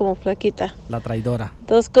conocida como Flaquita. La traidora.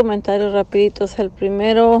 2 comentarios rapiditos. El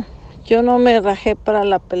primero, yo no me rajé para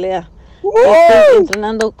la pelea. Estoy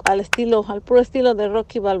entrenando al puro estilo de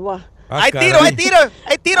Rocky Balboa. ¡Hay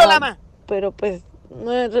tiro, Lama! Pero pues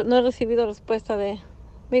no he recibido respuesta de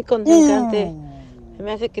mi contrincante.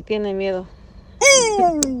 Me hace que tiene miedo.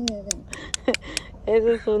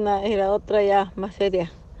 Esa es una, y la otra ya más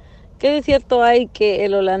seria. ¿Qué de cierto hay que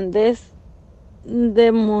el holandés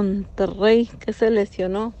de Monterrey que se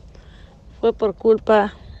lesionó fue por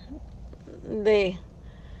culpa de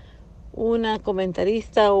una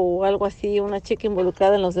comentarista o algo así, una chica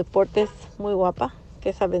involucrada en los deportes muy guapa?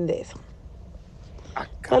 ¿Qué saben de eso?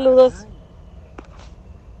 Saludos.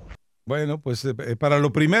 Bueno, pues para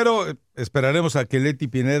lo primero esperaremos a que Leti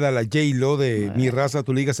Pineda, la J-Lo de Mi Raza,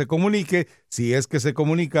 Tu Liga, se comunique, si es que se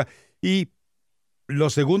comunica. Y lo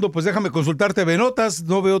segundo, pues déjame consultarte Benotas,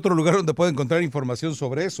 no veo otro lugar donde pueda encontrar información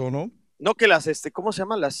sobre eso, ¿no? No que las, ¿cómo se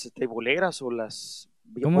llaman? Las teboleras o las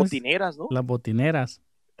botineras, ¿no? Las botineras.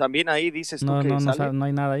 También ahí dices tú que sale. No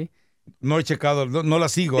hay nada ahí. No he checado, no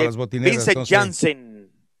las sigo a las botineras. Vincent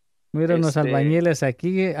Janssen. Mira, unos albañiles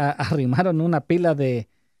aquí arrimaron una pila de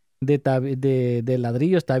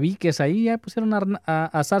ladrillos, tabiques ahí, ya pusieron a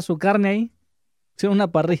asar su carne ahí. Hicieron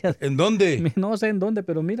una parrilla. ¿En dónde? No sé en dónde,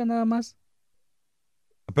 pero mira nada más.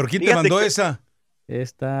 ¿Pero quién te mandó esa?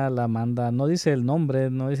 Esta la manda, no dice el nombre,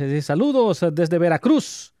 no dice saludos desde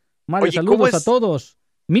Veracruz. Mario, saludos a todos.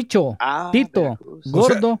 Micho, Tito, Veracruz.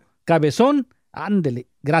 Gordo, Cabezón, ándele,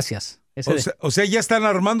 gracias. O sea, ya están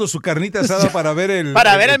armando su carnita asada para ver el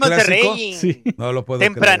Monterrey. Sí. No lo puedo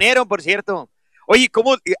Tempranero, creer. Por cierto. Oye,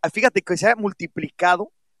 fíjate que se ha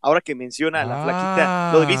multiplicado ahora que menciona la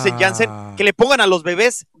flaquita, lo de Vincent Janssen, que le pongan a los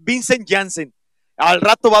bebés Vincent Janssen. Al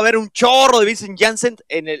rato va a haber un chorro de Vincent Janssen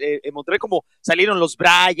en Monterrey, como salieron los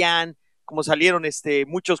Bryan, como salieron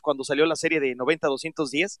muchos cuando salió la serie de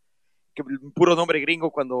 90-210, que puro nombre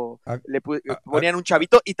gringo cuando le ponían un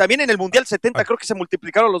chavito. Y también en el Mundial 70 creo que se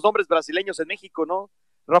multiplicaron los nombres brasileños en México, ¿no,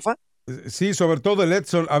 Rafa? Sí, sobre todo el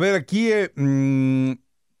Edson. A ver, aquí,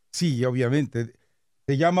 sí, obviamente,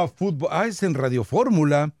 se llama fútbol. Es en Radio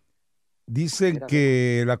Fórmula. Dicen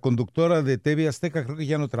que la conductora de TV Azteca, creo que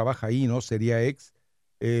ya no trabaja ahí, ¿no? Sería ex.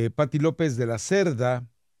 Pati López de la Cerda.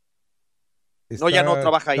 No, ya no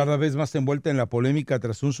trabaja ahí. Cada vez más envuelta en la polémica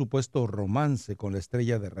tras un supuesto romance con la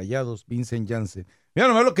estrella de Rayados, Vincent Janssen. Mira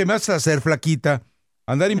nomás lo que me hace hacer, flaquita,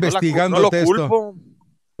 andar investigando no lo esto. Culpo.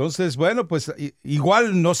 Entonces, bueno, pues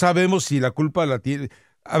igual no sabemos si la culpa la tiene.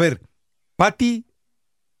 A ver, Pati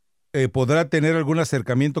podrá tener algún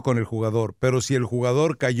acercamiento con el jugador, pero si el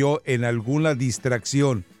jugador cayó en alguna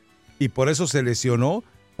distracción y por eso se lesionó,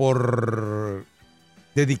 por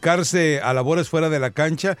dedicarse a labores fuera de la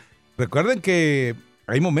cancha, recuerden que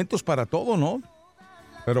hay momentos para todo, ¿no?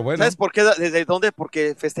 Pero bueno. ¿Sabes por qué? ¿Desde dónde?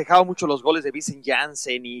 Porque festejaba mucho los goles de Vincent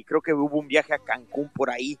Janssen y creo que hubo un viaje a Cancún por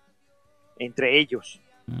ahí, entre ellos.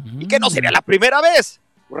 Y que no sería la primera vez.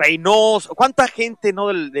 Reynoso, ¿cuánta gente, no,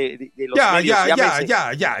 de los medios,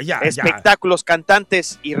 espectáculos,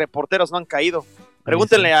 cantantes y reporteros no han caído?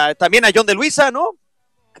 Pregúntenle también a John de Luisa, ¿no?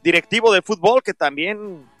 Directivo de fútbol, que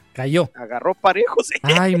también cayó. Agarró parejos.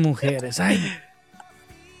 Ay, mujeres, ay.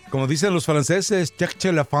 Como dicen los franceses,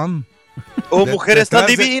 cherche la femme. Oh, mujeres tan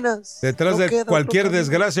divinas. Detrás de cualquier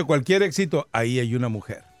desgracia, cualquier éxito, ahí hay una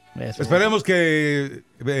mujer. Eso. Esperemos que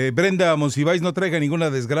Brenda Monsiváis no traiga ninguna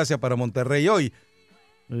desgracia para Monterrey hoy.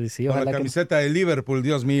 Sí, con la camiseta de Liverpool,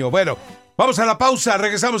 Dios mío. Bueno, vamos a la pausa,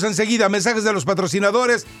 regresamos enseguida. Mensajes de los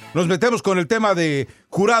patrocinadores. Nos metemos con el tema de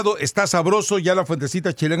Jurado. Está sabroso, ya la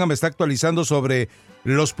fuentecita chilena me está actualizando sobre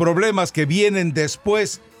los problemas que vienen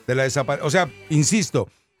después de la desaparición. O sea, insisto,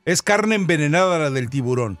 es carne envenenada la del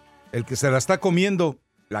tiburón. El que se la está comiendo,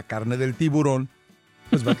 la carne del tiburón,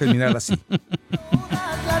 pues va a terminar así.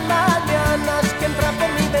 Las mañanas que entra por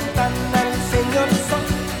mi ventana el señor sol.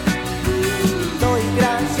 Doy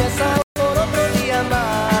gracias por otro día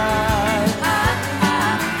más.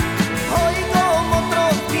 Hoy como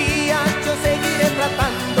otros días yo seguiré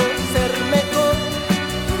tratando de ser mejor.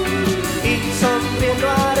 Y sonriendo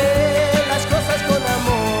haré las cosas con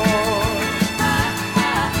amor.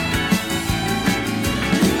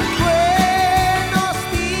 Buenos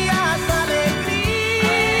días, alegría.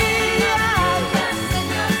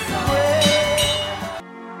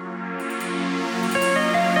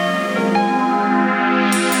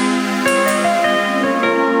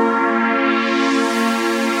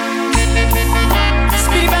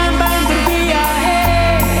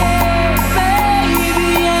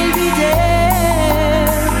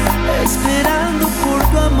 Esperando por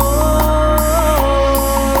tu amor.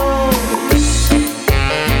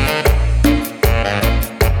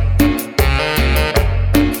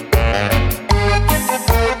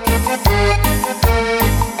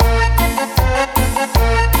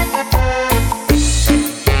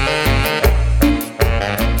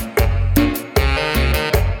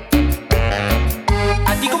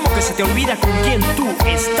 A ti como que se te olvida con quién tú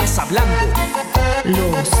estás hablando.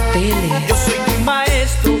 Los Teles. Yo soy tu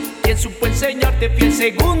maestro, quien supo enseñarte. Fui el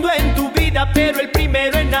segundo en tu vida, pero el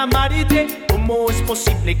primero en amarte. ¿Cómo es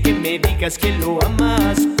posible que me digas que lo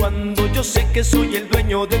amas cuando yo sé que soy el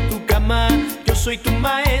dueño de tu cama? Yo soy tu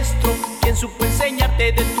maestro, quien supo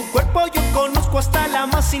enseñarte. De tu cuerpo yo conozco hasta la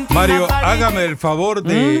más íntima Mario, pared. hágame el favor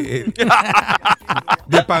de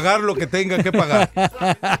pagar lo que tenga que pagar.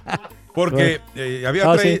 Porque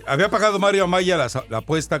había pagado Mario Amaya la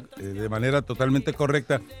apuesta de manera totalmente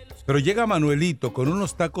correcta, pero llega Manuelito con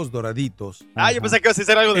unos tacos doraditos. Yo pensé que ibas a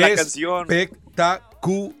hacer algo de la canción.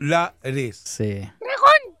 Espectaculares. Sí. Dragón.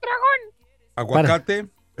 Aguacate,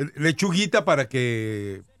 lechuguita para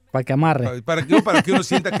que amarre. Para que uno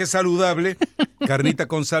sienta que es saludable, carnita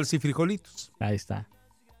con salsa y frijolitos. Ahí está.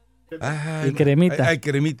 Y cremita. Hay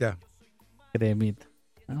cremita. Cremita.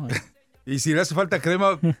 Y si le hace falta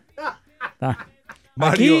crema...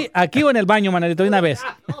 Aquí o en el baño, Manelito, de una vez.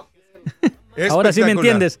 Ahora sí me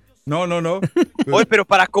entiendes. No. Oye, pero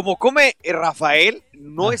para como come Rafael,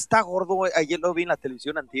 no está gordo. Ayer lo vi en la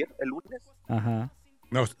televisión antier, el lunes. Ajá.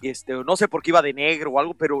 No sé por qué iba de negro o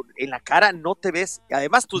algo, pero en la cara no te ves.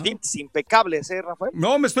 Además, tus dientes impecables, Rafael.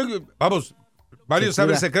 No, vamos, Mario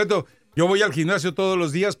sabe el secreto. Yo voy al gimnasio todos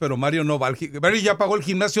los días, pero Mario no va al gimnasio. Mario ya pagó el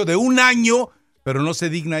gimnasio de un año, pero no se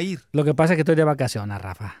digna ir. Lo que pasa es que estoy de vacaciones,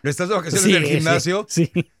 Rafa. ¿Estás de vacaciones del gimnasio?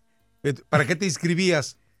 Sí. ¿Para qué te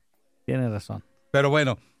inscribías? Tiene razón. Pero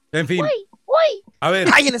bueno, en fin. A ver.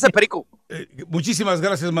 ¡Ay, en ese perico! Muchísimas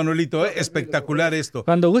gracias, Manuelito. Espectacular esto.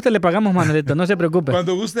 Cuando guste le pagamos, Manuelito, no se preocupe.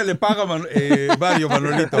 Cuando guste le paga Mario,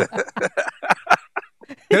 Manuelito.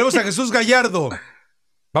 Tenemos a Jesús Gallardo.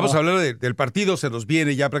 Vamos a hablar del partido, se nos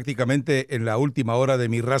viene ya prácticamente en la última hora de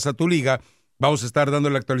Mi Raza, Tu Liga. Vamos a estar dando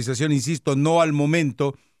la actualización, insisto, no al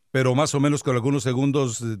momento, pero más o menos con algunos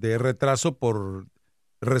segundos de retraso por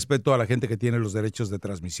respeto a la gente que tiene los derechos de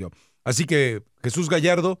transmisión. Así que Jesús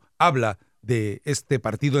Gallardo habla de este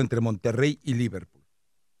partido entre Monterrey y Liverpool.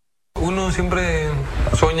 Uno siempre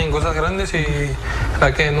sueña en cosas grandes y la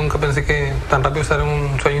verdad que nunca pensé que tan rápido estar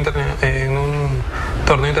en un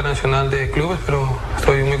torneo internacional de clubes, pero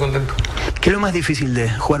estoy muy contento. ¿Qué es lo más difícil de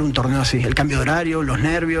jugar un torneo así? ¿El cambio de horario, los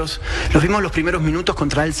nervios? Los vimos los primeros minutos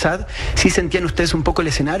contra el SAD. ¿Sí sentían ustedes un poco el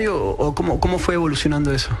escenario o cómo fue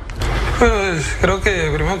evolucionando eso? Pues creo que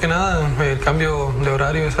primero que nada el cambio de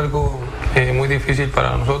horario es algo muy difícil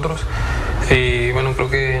para nosotros y bueno, creo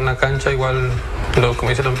que en la cancha igual, como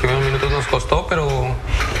dice, los primeros minutos nos costó, pero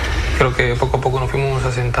creo que poco a poco nos fuimos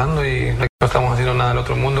asentando y no estamos haciendo nada del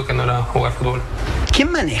otro mundo que no era jugar fútbol.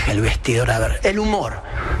 ¿Quién maneja el vestidor? A ver, el humor.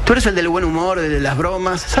 Tú eres el del buen humor, de las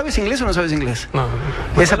bromas. ¿Sabes inglés o no sabes inglés? No.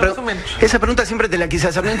 Esa pregunta siempre te la quise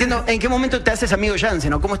hacer. No entiendo en qué momento te haces amigo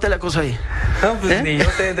Jansen o cómo está la cosa ahí. No, pues ni yo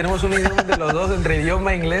sé, tenemos un idioma de los dos, entre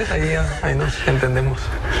idioma e inglés, ahí nos entendemos.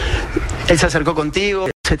 Él se acercó contigo,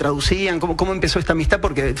 se traducían, ¿cómo empezó esta amistad?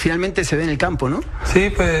 Porque finalmente se ve en el campo, ¿no? Sí,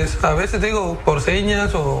 pues a veces digo por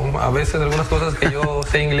señas o a veces algunas cosas que yo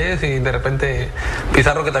sé inglés y de repente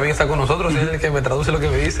Pizarro, que también está con nosotros, es el que me traduce lo que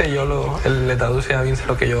me dice y él le traduce a Vince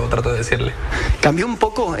lo que yo trato de decirle. Cambió un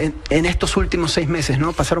poco en estos últimos 6 meses,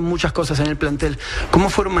 ¿no? Pasaron muchas cosas en el plantel. ¿Cómo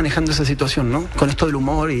fueron manejando esa situación, ¿no? Con esto del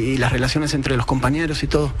humor y las relaciones entre los compañeros y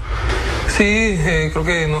todo. Sí, creo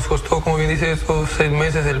que nos costó, como bien dice, estos 6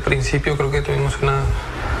 meses del principio. Creo que tuvimos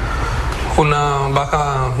una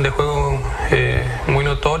baja de juego muy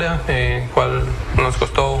notoria, cual nos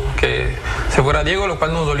costó que se fuera Diego, lo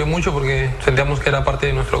cual nos dolió mucho porque sentíamos que era parte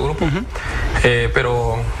de nuestro grupo.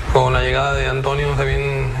 Pero con la llegada de Antonio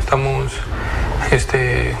también estamos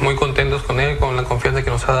muy contentos con él, con la confianza que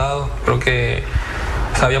nos ha dado. Creo que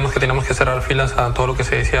sabíamos que teníamos que cerrar filas a todo lo que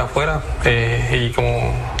se decía afuera y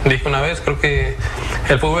como dije una vez, creo que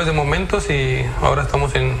el fútbol es de momentos y ahora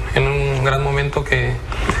estamos en un gran momento que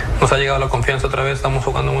nos ha llegado la confianza otra vez, estamos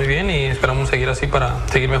jugando muy bien y esperamos seguir así para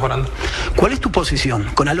seguir mejorando. ¿Cuál es tu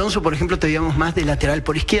posición? Con Alonso, por ejemplo, te veíamos más de lateral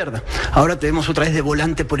por izquierda, ahora te vemos otra vez de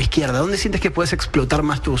volante por izquierda. ¿Dónde sientes que puedes explotar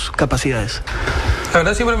más tus capacidades? La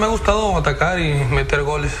verdad siempre me ha gustado atacar y meter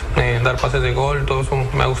goles, dar pases de gol, todo eso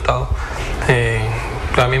me ha gustado.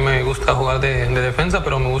 A mí me gusta jugar de defensa,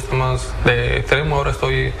 pero me gusta más de extremo. Ahora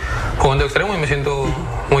estoy jugando de extremo y me siento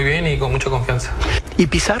muy bien y con mucha confianza. ¿Y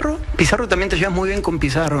Pizarro? Pizarro también te llevas muy bien con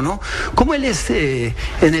Pizarro, ¿no? ¿Cómo él es en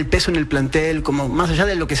el peso en el plantel, como más allá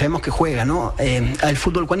de lo que sabemos que juega, ¿no? Al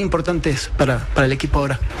fútbol, ¿cuán importante es para el equipo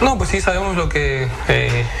ahora? No, pues sí, sabemos lo que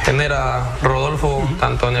genera Rodolfo,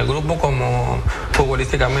 tanto en el grupo como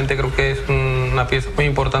futbolísticamente. Creo que es una pieza muy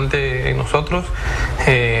importante en nosotros,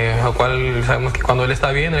 lo cual sabemos que cuando él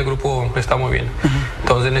está bien, el grupo está muy bien.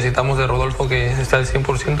 Entonces necesitamos de Rodolfo que esté al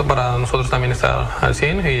 100% para nosotros también estar al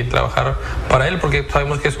 100% y trabajar para él, porque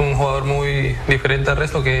sabemos que es un jugador muy diferente al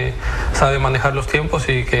resto, que sabe manejar los tiempos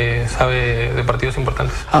y que sabe de partidos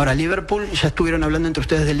importantes. Ahora, Liverpool, ya estuvieron hablando entre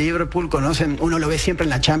ustedes de Liverpool, conocen, uno lo ve siempre en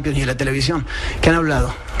la Champions y en la televisión. ¿Qué han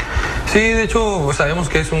hablado? Sí, de hecho, pues sabemos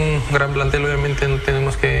que es un gran plantel, obviamente no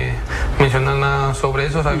tenemos que mencionar nada sobre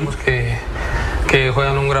eso, sabemos que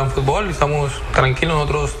juegan un gran fútbol, estamos tranquilos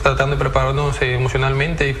nosotros tratando de prepararnos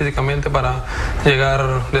emocionalmente y físicamente para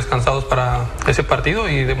llegar descansados para ese partido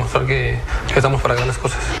y demostrar que estamos para grandes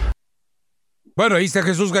cosas. Bueno, ahí está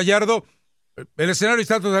Jesús Gallardo. El escenario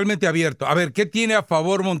está totalmente abierto. A ver, ¿qué tiene a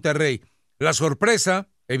favor Monterrey? La sorpresa,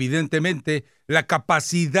 evidentemente, la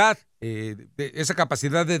capacidad, esa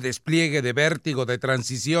capacidad de despliegue, de vértigo, de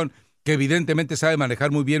transición, que evidentemente sabe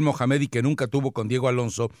manejar muy bien Mohamed y que nunca tuvo con Diego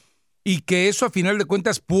Alonso, y que eso a final de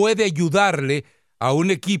cuentas puede ayudarle a un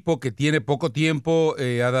equipo que tiene poco tiempo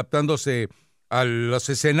adaptándose a los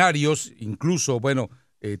escenarios, incluso, bueno,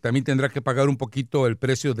 también tendrá que pagar un poquito el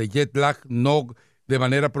precio de jet lag, no de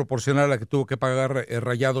manera proporcional a la que tuvo que pagar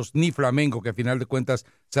Rayados ni Flamengo, que a final de cuentas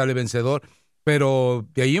sale vencedor, pero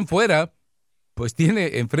de ahí en fuera, pues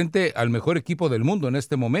tiene enfrente al mejor equipo del mundo en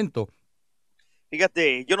este momento.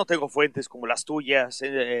 Fíjate, yo no tengo fuentes como las tuyas,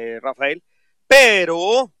 Rafael,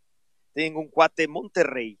 pero tengo un cuate en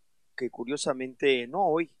Monterrey, que curiosamente, no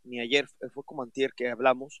hoy ni ayer, fue como antier que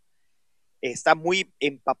hablamos, está muy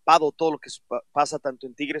empapado todo lo que pasa tanto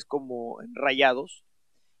en Tigres como en Rayados.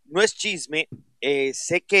 no es chisme,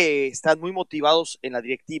 sé que están muy motivados en la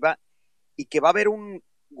directiva y que va a haber un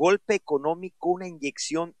golpe económico, una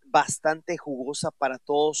inyección bastante jugosa para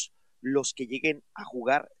todos los que lleguen a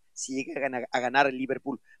jugar, si llegan a ganar el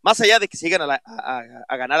Liverpool. Más allá de que se lleguen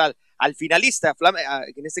a ganar al finalista,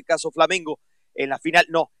 en este caso Flamengo, en la final,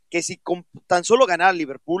 no, que si con tan solo ganar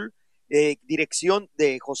Liverpool, dirección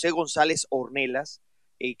de José González Ornelas,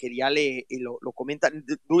 que ya lo comentan,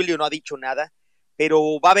 Duilio no ha dicho nada,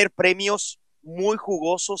 pero va a haber premios muy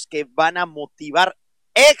jugosos que van a motivar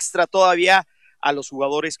extra todavía a los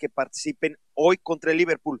jugadores que participen hoy contra el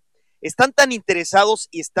Liverpool. Están tan interesados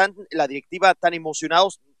y están la directiva tan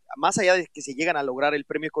emocionados, más allá de que se llegan a lograr el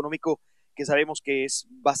premio económico, que sabemos que es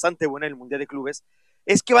bastante bueno en el Mundial de Clubes,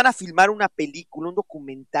 es que van a filmar una película, un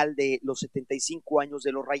documental de los 75 años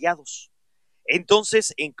de los Rayados.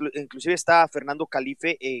 Entonces, inclusive está Fernando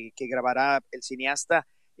Calife, que grabará el cineasta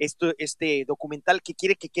este documental, que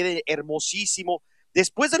quiere que quede hermosísimo,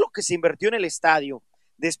 después de lo que se invirtió en el estadio,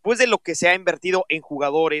 después de lo que se ha invertido en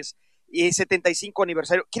jugadores, y 75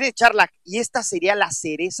 aniversario, quiere echarla, y esta sería la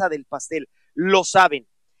cereza del pastel, lo saben.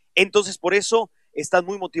 Entonces, por eso están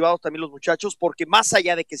muy motivados también los muchachos, porque más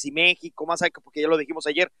allá de que si México, más allá, porque ya lo dijimos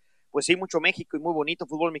ayer, pues sí, mucho México y muy bonito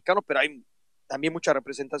fútbol mexicano, pero hay también mucha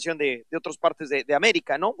representación de otras partes de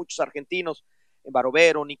América, ¿no? Muchos argentinos, en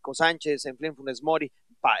Barovero, Nico Sánchez, en Funes Mori,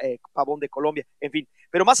 Pavón de Colombia, en fin.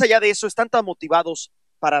 Pero más allá de eso, están tan motivados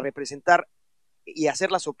para representar y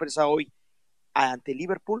hacer la sorpresa hoy ante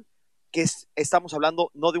Liverpool, que estamos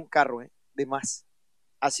hablando no de un carro, de más.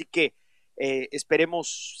 Así que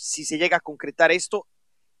esperemos si se llega a concretar esto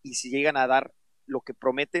y si llegan a dar lo que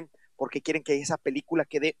prometen, porque quieren que esa película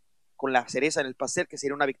quede con la cereza en el pastel, que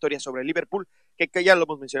sería una victoria sobre el Liverpool, que ya lo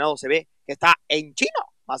hemos mencionado, se ve que está en chino,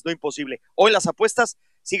 más no imposible. Hoy las apuestas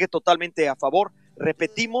sigue totalmente a favor,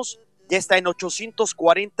 repetimos, ya está en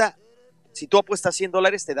 840, si tú apuestas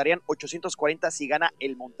 $100 te darían 840 si gana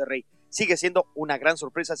el Monterrey. Sigue siendo una gran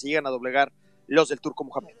sorpresa si llegan a doblegar los del Turco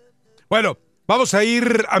Mohamed. Bueno, vamos a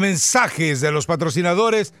ir a mensajes de los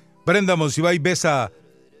patrocinadores. Brenda Monsiváis besa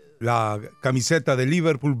la camiseta de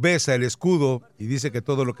Liverpool, besa el escudo y dice que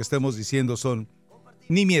todo lo que estemos diciendo son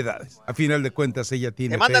nimiedades. A final de cuentas ella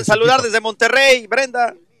tiene... Te mandan saludar desde Monterrey,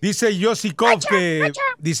 Brenda. Dice Yosikov que,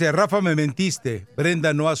 dice, Rafa, me mentiste.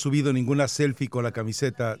 Brenda no ha subido ninguna selfie con la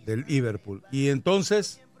camiseta del Liverpool. Y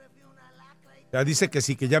entonces, ya dice que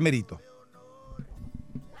sí, que ya merito.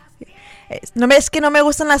 Es que no me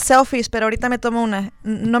gustan las selfies, pero ahorita me tomo una.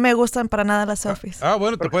 No me gustan para nada las selfies.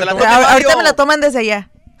 Bueno, te puedes tomar. Ahorita me la toman desde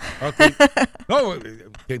allá. Okay. No,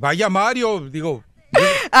 que vaya Mario, digo.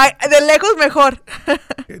 De lejos mejor.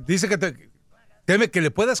 Dice que teme que le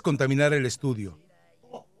puedas contaminar el estudio.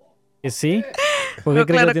 Sí. No,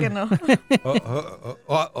 claro que no.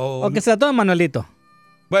 O que se la tome Manuelito.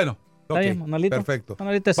 Bueno, okay, Manuelito. Perfecto.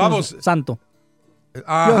 Manuelito es un santo.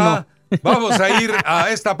 Ajá. No. Vamos a ir a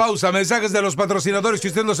esta pausa. Mensajes de los patrocinadores que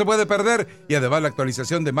usted no se puede perder. Y además la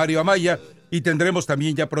actualización de Mario Amaya. Y tendremos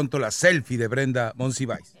también ya pronto la selfie de Brenda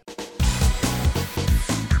Monsiváis.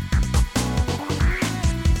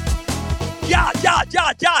 ¡Ya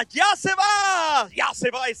se va! ¡Ya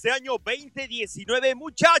se va este año 2019,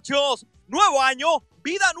 muchachos! Nuevo año,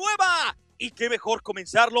 vida nueva. Y qué mejor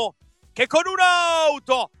comenzarlo que con un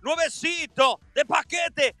auto nuevecito, de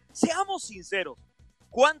paquete. Seamos sinceros.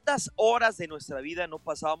 ¿Cuántas horas de nuestra vida no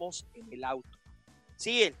pasamos en el auto?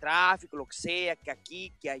 Sí, el tráfico, lo que sea, que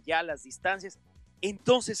aquí, que allá, las distancias.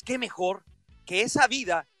 Entonces, ¿qué mejor que esa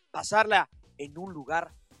vida pasarla en un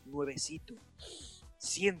lugar nuevecito?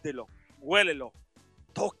 Siéntelo, huélelo,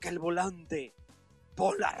 toca el volante,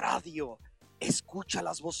 pon la radio, escucha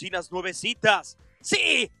las bocinas nuevecitas.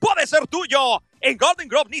 ¡Sí, puede ser tuyo! En Golden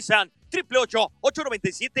Grove Nissan,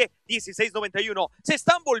 888-897-1691. Se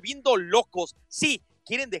están volviendo locos. Sí,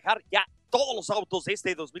 quieren dejar ya todos los autos de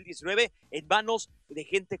este 2019 en manos de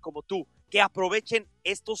gente como tú, que aprovechen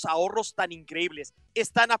estos ahorros tan increíbles.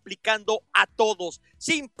 Están aplicando a todos,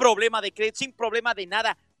 sin problema de crédito, sin problema de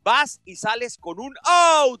nada. Vas y sales con un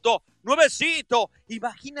auto nuevecito.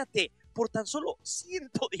 Imagínate, por tan solo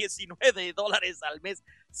 $119 al mes,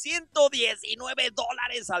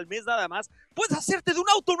 $119 al mes nada más, puedes hacerte de un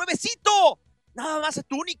auto nuevecito. Nada más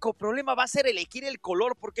tu único problema va a ser elegir el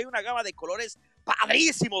color, porque hay una gama de colores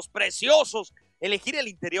padrísimos, preciosos. Elegir el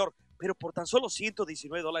interior, pero por tan solo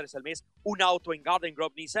 $119 al mes, un auto en Garden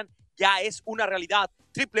Grove Nissan ya es una realidad.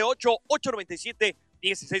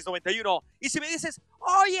 888-897-1691. Y si me dices,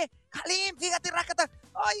 oye, Jalín, fíjate, Rácata,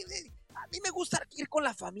 a mí me gusta ir con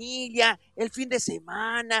la familia, el fin de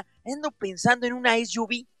semana, ando pensando en una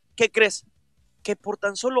SUV. ¿Qué crees? Que por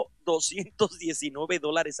tan solo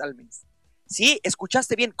 $219 al mes, Sí,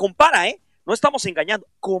 escuchaste bien, compara, no estamos engañando,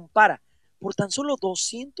 compara. Por tan solo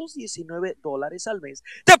 $219 al mes,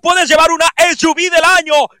 te puedes llevar una SUV del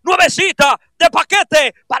año, nuevecita, de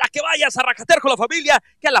paquete, para que vayas a racatear con la familia,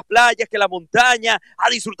 que a la playa, que a la montaña, a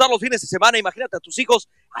disfrutar los fines de semana. Imagínate a tus hijos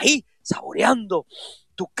ahí saboreando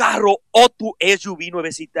tu carro o tu SUV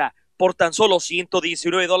nuevecita. Por tan solo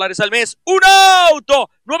 $119 al mes, un auto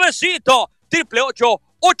nuevecito,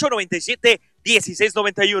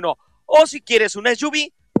 888-897-1691. O si quieres un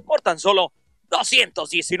SUV, por tan solo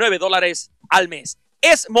 $219 al mes.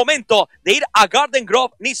 Es momento de ir a Garden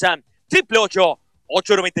Grove Nissan,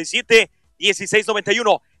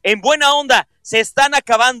 888-897-1691. En buena onda, se están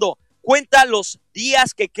acabando. Cuenta los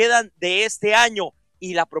días que quedan de este año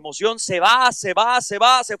y la promoción se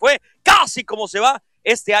fue, casi como se va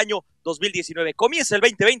este año 2019. Comienza el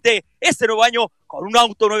 2020, este nuevo año, con un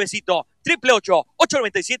auto nuevecito.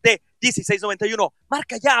 888-897-1691.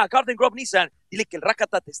 Marca ya a Garden Grove Nissan. Dile que el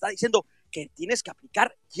Rakata te está diciendo que tienes que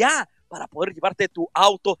aplicar ya para poder llevarte tu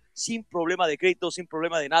auto sin problema de crédito, sin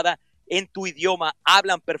problema de nada, en tu idioma.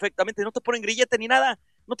 Hablan perfectamente, no te ponen grillete ni nada,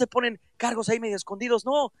 no te ponen cargos ahí medio escondidos,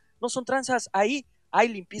 no son tranzas, ahí hay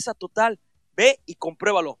limpieza total. Ve y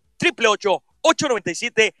compruébalo.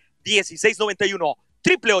 888-897-1691.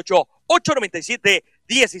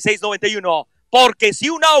 888-897-1691. Porque si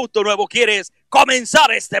un auto nuevo quieres comenzar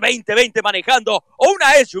este 2020 manejando, o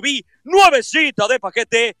una SUV nuevecita de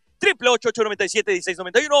paquete,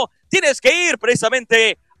 888-897-1691, tienes que ir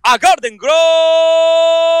precisamente a Garden Grove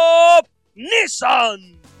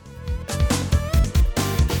Nissan.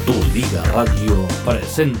 Tu Liga Radio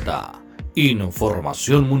presenta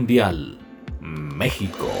Información Mundial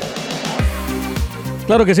México.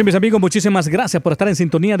 Claro que sí, mis amigos, muchísimas gracias por estar en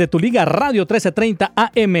sintonía de Tu Liga Radio 1330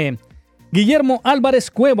 AM. Guillermo Álvarez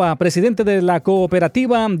Cueva, presidente de la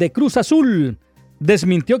cooperativa de Cruz Azul,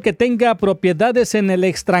 desmintió que tenga propiedades en el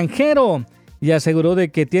extranjero y aseguró de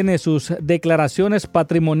que tiene sus declaraciones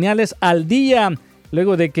patrimoniales al día,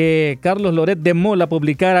 luego de que Carlos Loret de Mola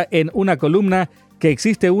publicara en una columna que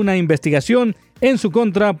existe una investigación en su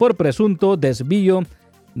contra por presunto desvío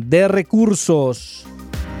de recursos.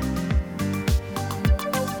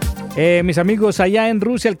 Mis amigos, allá en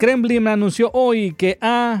Rusia, el Kremlin anunció hoy que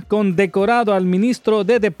ha condecorado al ministro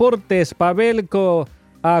de Deportes, Pavel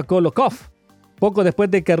Kolokov, poco después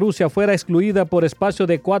de que Rusia fuera excluida por espacio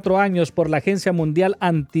de 4 años por la Agencia Mundial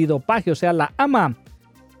Antidopaje, o sea, la AMA.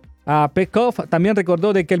 Pekov también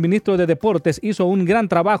recordó de que el ministro de Deportes hizo un gran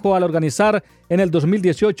trabajo al organizar en el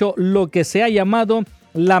 2018 lo que se ha llamado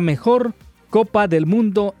la mejor Copa del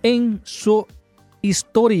Mundo en su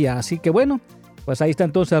historia. Así que bueno, pues ahí está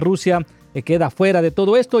entonces Rusia, queda fuera de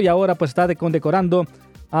todo esto y ahora pues está condecorando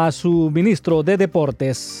a su ministro de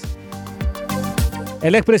Deportes.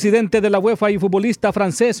 El expresidente de la UEFA y futbolista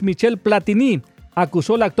francés Michel Platini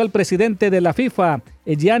acusó al actual presidente de la FIFA,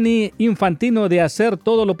 Gianni Infantino, de hacer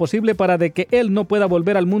todo lo posible para de que él no pueda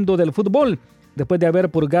volver al mundo del fútbol después de haber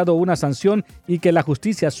purgado una sanción y que la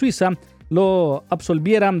justicia suiza lo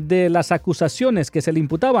absolviera de las acusaciones que se le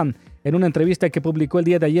imputaban. En una entrevista que publicó el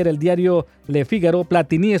día de ayer el diario Le Figaro,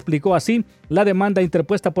 Platini explicó así la demanda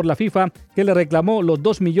interpuesta por la FIFA que le reclamó los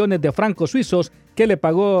 2 millones de francos suizos que le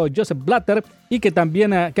pagó Joseph Blatter y que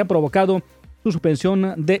también que ha provocado su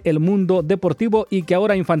suspensión del mundo deportivo y que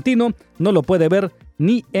ahora Infantino no lo puede ver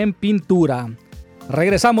ni en pintura.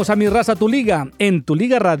 Regresamos a Mi Raza, Tu Liga, en Tu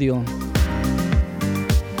Liga Radio.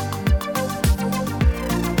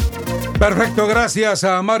 Perfecto, gracias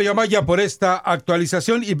a Mario Amaya por esta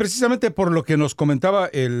actualización y precisamente por lo que nos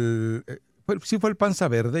comentaba sí fue el Panza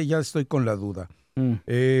Verde, ya estoy con la duda.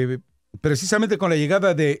 Precisamente con la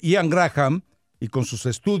llegada de Ian Graham y con sus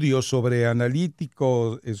estudios sobre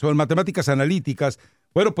sobre matemáticas analíticas,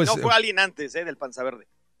 bueno, pues... No fue alguien antes del Panza Verde.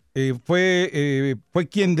 Fue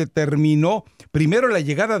quien determinó primero la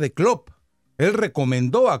llegada de Klopp. Él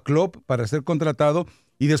recomendó a Klopp para ser contratado.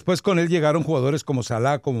 Y después con él llegaron jugadores como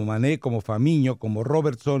Salah, como Mané, como Fabinho, como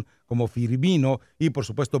Robertson, como Firmino y por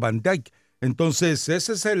supuesto Van Dijk. Entonces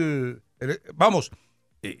ese es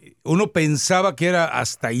uno pensaba que era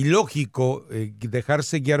hasta ilógico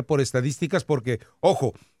dejarse guiar por estadísticas porque,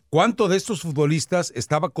 ojo, ¿cuánto de estos futbolistas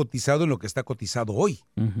estaba cotizado en lo que está cotizado hoy?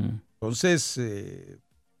 Uh-huh. Entonces,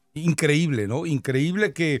 increíble, ¿no?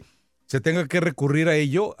 Increíble que se tenga que recurrir a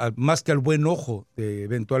ello, más que al buen ojo de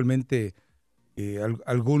eventualmente...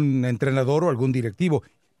 algún entrenador o algún directivo.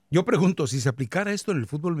 Yo pregunto, si se aplicara esto en el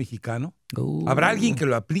fútbol mexicano, ¿habrá alguien que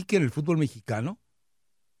lo aplique en el fútbol mexicano?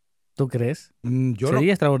 ¿Tú crees?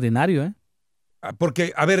 Sería extraordinario, ¿eh?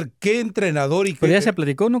 Porque, a ver, ¿qué entrenador y qué... Pero ya se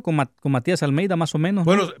platicó, ¿no? Con Matías Almeida, más o menos.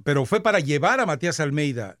 Bueno, ¿no? pero fue para llevar a Matías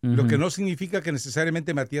Almeida, lo Ujú. que no significa que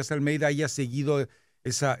necesariamente Matías Almeida haya seguido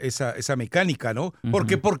esa mecánica, ¿no? ¿Por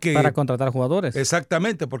qué? Porque... Para contratar jugadores.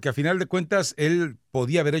 Exactamente, porque a final de cuentas él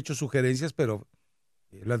podía haber hecho sugerencias, pero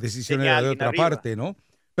la decisión Tenía era de alguien otra arriba. parte, ¿no?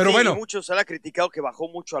 Pero Sí, bueno. y muchos se le ha criticado que bajó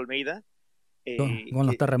mucho Almeida. Con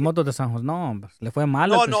los terremotos de San José. No, pues, le fue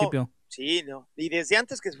mal al principio. Sí, no. Y desde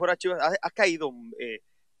antes que fuera Chivas ha caído,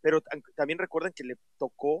 pero también recuerden que le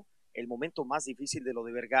tocó el momento más difícil de lo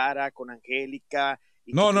de Vergara con Angélica.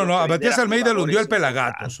 No, a Matías Almeida lo hundió el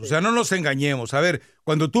Pelagatos, o sea, no nos engañemos. A ver,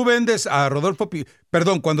 cuando tú vendes a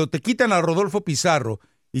cuando te quitan a Rodolfo Pizarro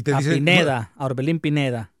y te dicen... Pineda, a Orbelín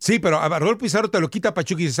Pineda. Sí, pero a Rodolfo Pizarro te lo quita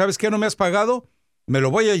Pachuca y dice, ¿sabes qué? ¿No me has pagado? Me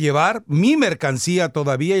lo voy a llevar, mi mercancía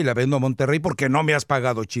todavía, y la vendo a Monterrey porque no me has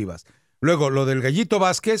pagado, Chivas. Luego, lo del Gallito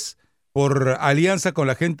Vázquez por alianza con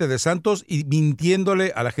la gente de Santos y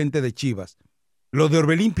mintiéndole a la gente de Chivas. Lo de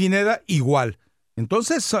Orbelín Pineda, igual.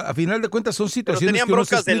 Entonces, a final de cuentas, son situaciones tenían que uno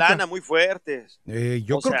se broncas de explica. lana muy fuertes.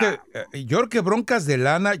 Yo creo que broncas de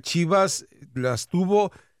lana Chivas las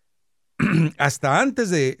tuvo hasta antes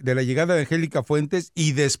de la llegada de Angélica Fuentes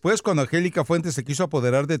y después cuando Angélica Fuentes se quiso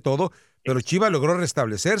apoderar de todo, pero Chivas logró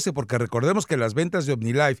restablecerse porque recordemos que las ventas de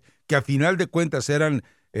OmniLife, que a final de cuentas eran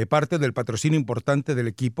parte del patrocinio importante del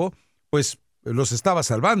equipo, pues los estaba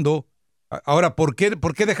salvando. Ahora, ¿por qué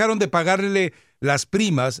dejaron de pagarle las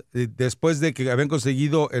primas después de que habían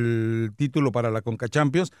conseguido el título para la Conca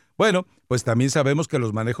Champions? Bueno, pues también sabemos que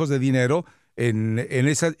los manejos de dinero en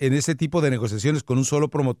ese tipo de negociaciones con un solo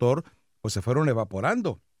promotor, pues se fueron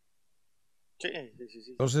evaporando. Sí.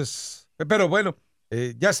 Entonces, pero bueno,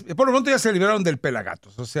 por lo pronto ya se libraron del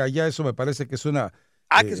Pelagatos. O sea, ya eso me parece que es una...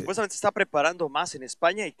 que supuestamente se está preparando más en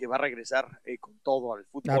España y que va a regresar con todo al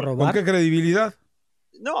fútbol. ¿Con qué credibilidad?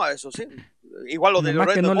 No, eso sí. Igual lo de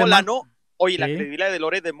Loret de Mola, ¿no? Oye, la credibilidad de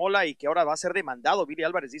Loret de Mola y que ahora va a ser demandado. Billy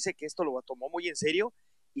Álvarez dice que esto lo tomó muy en serio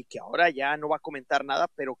y que ahora ya no va a comentar nada,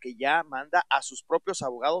 pero que ya manda a sus propios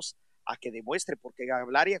abogados a que demuestre, porque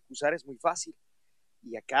hablar y acusar es muy fácil.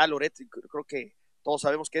 Y acá Loret, creo que todos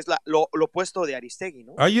sabemos que es lo opuesto de Aristegui,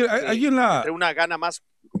 ¿no? Hay entre una gana más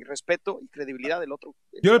respeto y credibilidad del otro.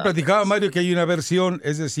 Yo le platicaba a Mario que hay una versión,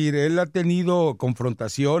 es decir, él ha tenido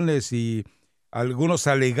confrontaciones y algunos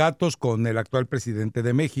alegatos con el actual presidente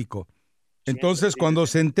de México. Entonces, cuando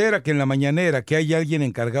se entera que en la mañanera que hay alguien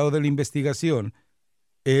encargado de la investigación,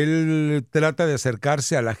 él trata de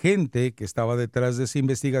acercarse a la gente que estaba detrás de esa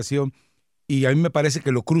investigación y a mí me parece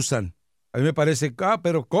que lo cruzan. A mí me parece,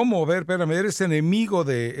 pero ¿cómo? A ver, espérame, eres enemigo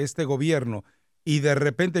de este gobierno y de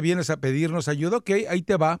repente vienes a pedirnos ayuda, ok, ahí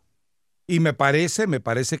te va. Y me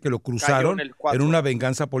parece que lo cruzaron en una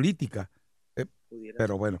venganza política.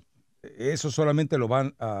 Pero bueno, eso solamente lo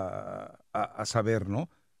van a saber, ¿no?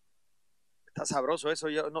 Está sabroso eso,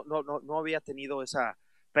 yo no había tenido esa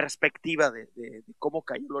perspectiva de cómo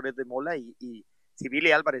cayó Loret de Mola y si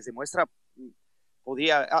Billy Álvarez demuestra,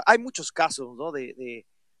 hay muchos casos, ¿no?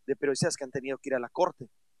 de periodistas que han tenido que ir a la corte.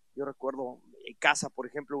 Yo recuerdo en Casa, por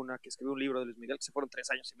ejemplo, una que escribió un libro de Luis Miguel, que se fueron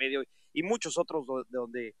 3 años y medio, y muchos otros de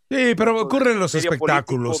donde... Sí, pero ocurren los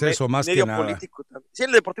espectáculos, político, eso, más que nada. Sí,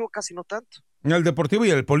 el deportivo casi no tanto. El deportivo y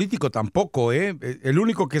el político tampoco, ¿eh?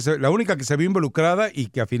 La única que se vio involucrada y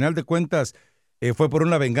que a final de cuentas fue por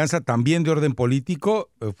una venganza también de orden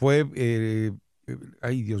político, fue...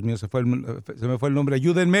 ay, Dios mío, se me fue el nombre,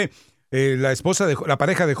 ayúdenme. La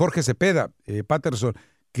pareja de Jorge Cepeda, Patterson,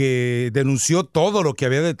 que denunció todo lo que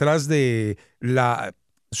había detrás de la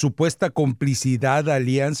supuesta complicidad,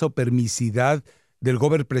 alianza o permisidad del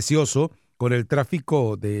Gober Precioso con el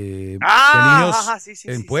tráfico de niños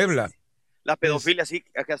en Puebla. Sí. La pedofilia, sí,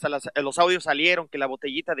 que hasta los audios salieron, que la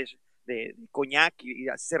botellita de coñac y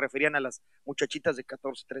así se referían a las muchachitas de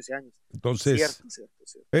 14, 13 años. Entonces,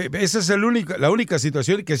 cierto. Esa es la única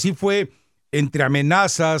situación que sí fue entre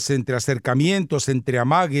amenazas, entre acercamientos, entre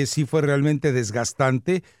amagues, sí fue realmente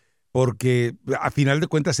desgastante, porque a final de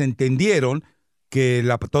cuentas entendieron que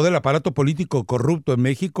todo el aparato político corrupto en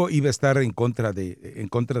México iba a estar en contra de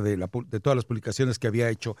todas las publicaciones que había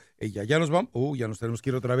hecho ella. Ya nos vamos, ya nos tenemos que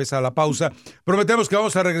ir otra vez a la pausa. Prometemos que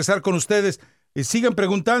vamos a regresar con ustedes. Sigan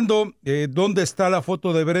preguntando dónde está la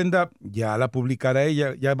foto de Brenda, ya la publicará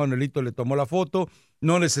ella, ya Manuelito le tomó la foto,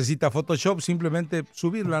 no necesita Photoshop, simplemente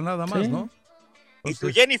subirla nada más, ¿no? ¿Y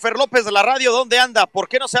tu Jennifer López de la radio dónde anda? ¿Por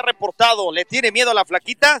qué no se ha reportado? ¿Le tiene miedo a la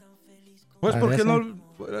flaquita? Pues porque no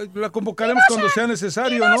la convocaremos cuando sea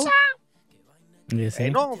necesario, ¿no?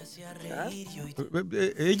 No.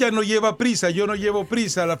 Ella no lleva prisa, yo no llevo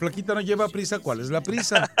prisa, la flaquita no lleva prisa, ¿cuál es la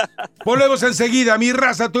prisa? Volvemos enseguida, Mi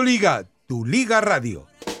Raza, Tu Liga Radio.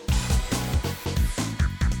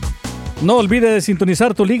 No olvides de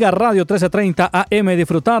sintonizar tu Liga Radio 1330 AM y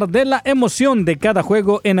disfrutar de la emoción de cada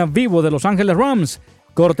juego en vivo de Los Ángeles Rams.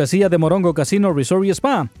 Cortesía de Morongo Casino Resort y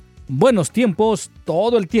Spa. Buenos tiempos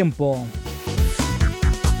todo el tiempo.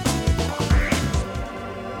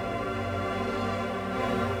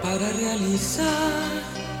 Para realizar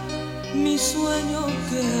mi sueño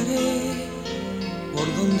que haré, por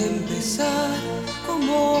dónde empezar,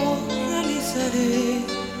 cómo realizaré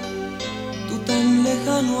tu tan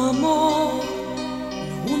lejano amor.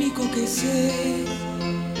 Lo único que sé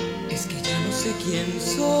es que ya no sé quién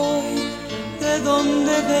soy, de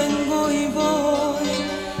dónde vengo y voy.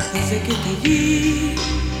 Desde que te vi,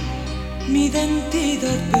 mi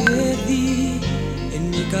identidad perdí. En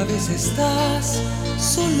mi cabeza estás,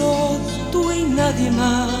 solo tú y nadie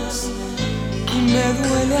más. Y me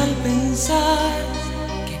duele al pensar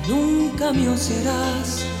que nunca mío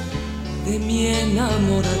serás. De mí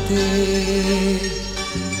enamórate.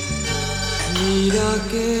 Mira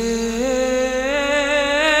que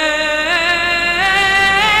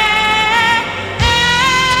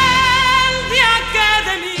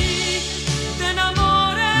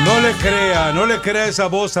No le crea esa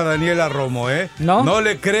voz a Daniela Romo, ¿eh? No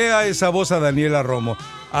le crea esa voz a Daniela Romo.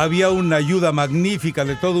 Había una ayuda magnífica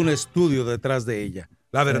de todo un estudio detrás de ella.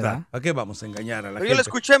 La verdad, ¿a qué vamos a engañar a la gente? Yo la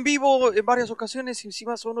escuché en vivo en varias ocasiones y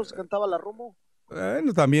encima solo cantaba la Romo.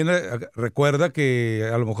 Bueno, también recuerda que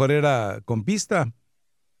a lo mejor era con pista.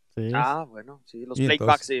 Sí. Ah, bueno, sí, los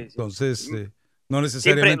playbacks. Entonces, no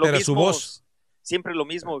necesariamente era su voz. Siempre lo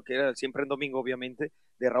mismo, que era siempre en domingo, obviamente,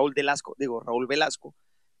 de Raúl Velasco.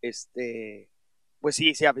 Pues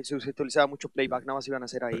sí, se utilizaba mucho playback, nada más iban a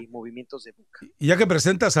hacer ahí movimientos de boca. Y ya que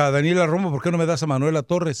presentas a Daniela Romo, ¿por qué no me das a Manuela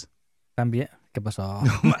Torres? También, ¿qué pasó?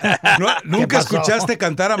 ¿Nunca escuchaste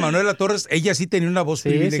cantar a Manuela Torres? Ella sí tenía una voz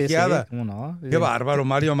privilegiada. Sí, ¿cómo no? Qué bárbaro,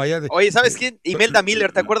 Mario Amaya. Oye, ¿sabes quién? Imelda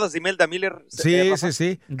Miller, ¿te acuerdas de Imelda Miller?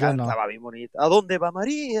 Sí. Cantaba bien bonita. ¿A dónde va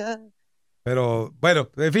María? Pero, bueno,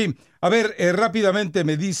 en fin. A ver, rápidamente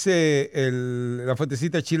me dice la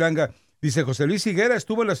fuentecita chilanga, dice José Luis Higuera,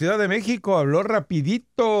 estuvo en la Ciudad de México, habló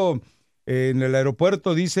rapidito en el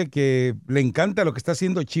aeropuerto, dice que le encanta lo que está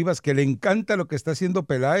haciendo Chivas, que le encanta lo que está haciendo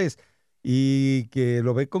Peláez y que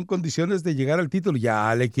lo ve con condiciones de llegar al título.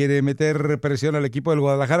 Ya le quiere meter presión al equipo del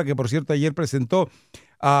Guadalajara, que por cierto ayer presentó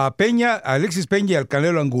a Alexis Peña y al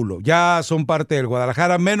Canelo Angulo. Ya son parte del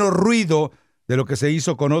Guadalajara, menos ruido de lo que se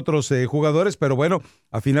hizo con otros jugadores, pero bueno,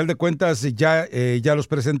 a final de cuentas ya los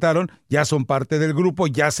presentaron, ya son parte del grupo,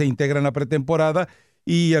 ya se integran a pretemporada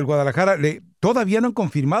y el Guadalajara todavía no han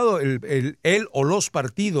confirmado él o los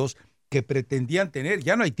partidos que pretendían tener.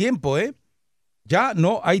 Ya no hay tiempo, ya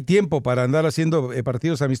no hay tiempo para andar haciendo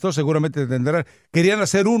partidos amistosos. Seguramente querían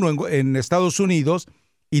hacer uno en Estados Unidos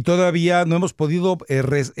y todavía no hemos podido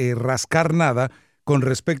rascar nada con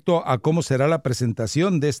respecto a cómo será la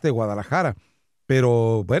presentación de este Guadalajara.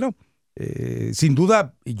 Pero bueno, sin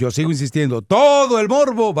duda, yo sigo insistiendo, todo el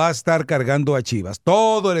morbo va a estar cargando a Chivas,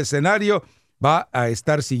 todo el escenario va a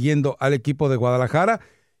estar siguiendo al equipo de Guadalajara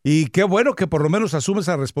y qué bueno que por lo menos asume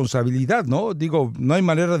esa responsabilidad, ¿no? Digo, no hay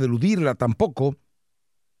manera de eludirla tampoco.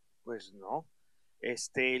 Pues no,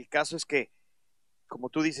 el caso es que, como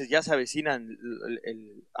tú dices, ya se avecinan,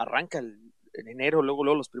 arranca en enero, luego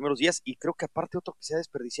los primeros días y creo que aparte otro que se ha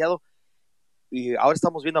desperdiciado. Y ahora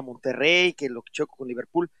estamos viendo a Monterrey, que lo chocó con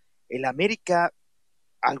Liverpool. El América,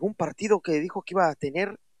 algún partido que dijo que iba a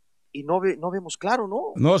tener y no vemos claro,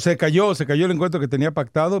 ¿no? No, se cayó el encuentro que tenía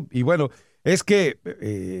pactado y bueno, es que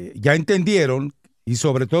ya entendieron y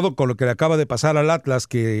sobre todo con lo que le acaba de pasar al Atlas,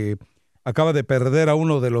 que acaba de perder a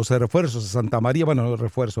uno de los refuerzos a Santa María,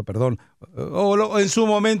 o en su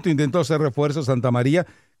momento intentó hacer refuerzos Santa María,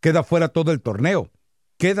 queda fuera todo el torneo.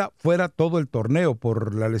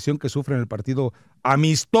 Por la lesión que sufre en el partido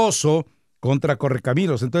amistoso contra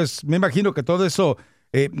Correcaminos. Entonces, me imagino que todo eso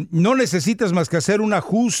no necesitas más que hacer un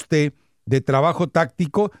ajuste de trabajo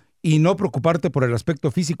táctico y no preocuparte por el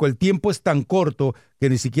aspecto físico. El tiempo es tan corto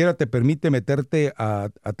que ni siquiera te permite meterte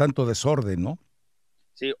a tanto desorden, ¿no?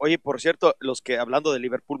 Sí, oye, por cierto, hablando de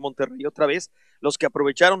Liverpool-Monterrey otra vez, los que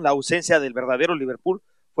aprovecharon la ausencia del verdadero Liverpool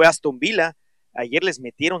fue Aston Villa. Ayer les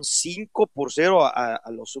metieron 5-0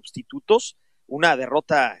 a los sustitutos, una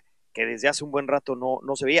derrota que desde hace un buen rato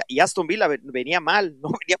no se veía, y Aston Villa venía mal,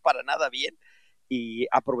 no venía para nada bien, y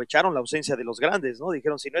aprovecharon la ausencia de los grandes, ¿no?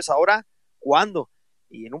 Dijeron, si no es ahora, ¿cuándo?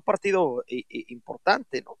 Y en un partido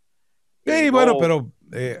importante, ¿no? Sí, bueno, pero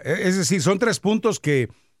es decir, son 3 puntos que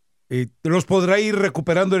los podrá ir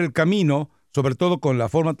recuperando en el camino, sobre todo con la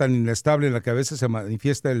forma tan inestable en la que a veces se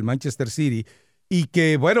manifiesta el Manchester City, y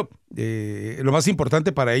que, bueno, lo más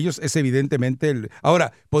importante para ellos es evidentemente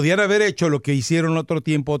Ahora, podían haber hecho lo que hicieron otro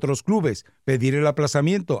tiempo otros clubes, pedir el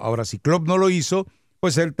aplazamiento. Ahora, si Klopp no lo hizo,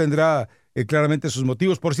 pues él tendrá claramente sus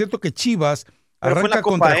motivos. Por cierto que Chivas arranca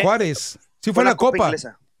contra Juárez. Sí, fue la Copa.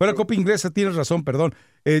 Inglesa. Fue la Copa Inglesa, tienes razón, perdón.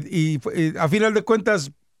 Y a final de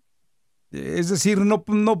cuentas, es decir, no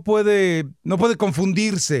puede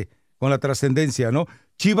confundirse con la trascendencia, ¿no?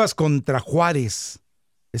 Chivas contra Juárez.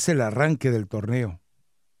 Es el arranque del torneo.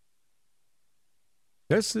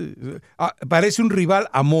 Parece un rival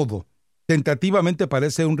a modo. Tentativamente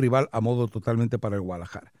parece un rival a modo totalmente para el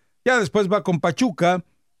Guadalajara. Ya después va con Pachuca,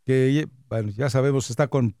 que bueno, ya sabemos está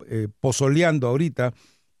pozoleando ahorita,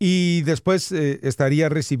 y después estaría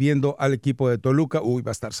recibiendo al equipo de Toluca. Uy,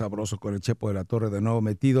 va a estar sabroso con el Chepo de la Torre de nuevo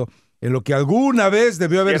metido en lo que alguna vez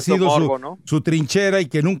debió haber sido morbo, ¿no? su trinchera y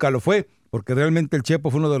que nunca lo fue, porque realmente el Chepo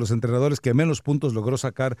fue uno de los entrenadores que menos puntos logró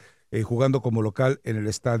sacar jugando como local en el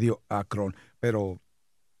estadio Akron. Pero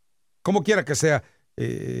como quiera que sea,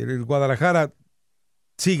 el Guadalajara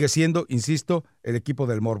sigue siendo, insisto, el equipo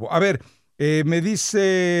del morbo. A ver, me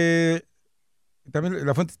dice también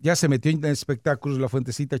la fuente, ya se metió en espectáculos la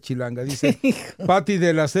fuentecita chilanga, dice Pati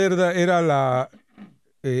de la Cerda era la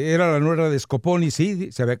nuera de Scoponi.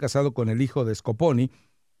 Sí, se había casado con el hijo de Scoponi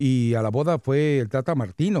y a la boda fue el Tata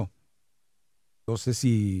Martino. Entonces,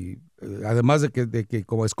 si además de que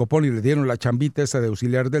como a Scoponi le dieron la chambita esa de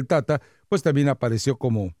auxiliar del Tata, pues también apareció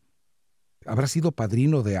como, ¿habrá sido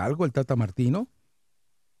padrino de algo el Tata Martino?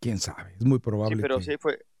 ¿Quién sabe? Es muy probable. Sí, pero sí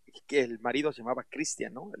fue que el marido se llamaba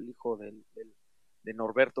Cristian, ¿no? El hijo de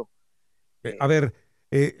Norberto. A ver,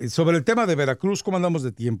 sobre el tema de Veracruz, ¿cómo andamos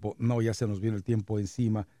de tiempo? No, ya se nos viene el tiempo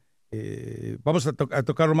encima. Vamos a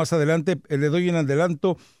tocarlo más adelante. Le doy un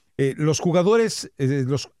adelanto. Los jugadores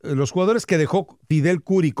que dejó Fidel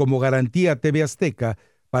Curi como garantía a TV Azteca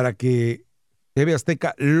para que TV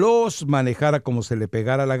Azteca los manejara como se le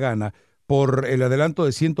pegara la gana por el adelanto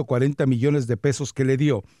de 140 millones de pesos que le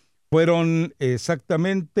dio, fueron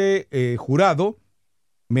exactamente Jurado,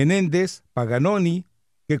 Menéndez, Paganoni,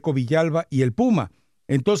 Queco Villalba y el Puma.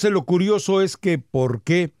 Entonces lo curioso es que por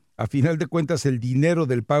qué, a final de cuentas, el dinero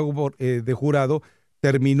del pago de Jurado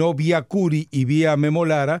terminó vía Curi y vía Memo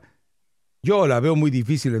Lara. Yo la veo muy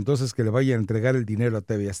difícil entonces que le vayan a entregar el dinero a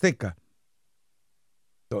TV Azteca.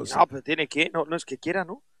 Entonces, no, pero tiene que, no es que quiera,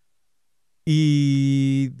 ¿no?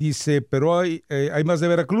 Y dice, pero hay más de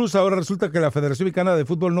Veracruz. Ahora resulta que la Federación Mexicana de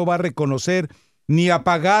Fútbol no va a reconocer ni a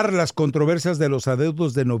pagar las controversias de los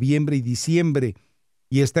adeudos de noviembre y diciembre,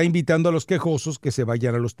 y está invitando a los quejosos que se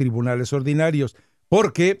vayan a los tribunales ordinarios,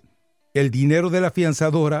 porque el dinero de la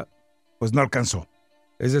afianzadora pues no alcanzó.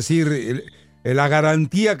 Es decir, la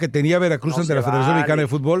garantía que tenía Veracruz ante la Federación Mexicana de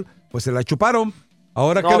Fútbol, pues se la chuparon.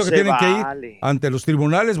 Ahora, ¿qué es lo que tienen que ir ante los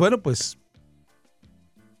tribunales? Bueno, pues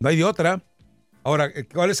no hay de otra. Ahora,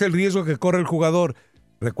 ¿cuál es el riesgo que corre el jugador?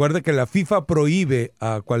 Recuerde que la FIFA prohíbe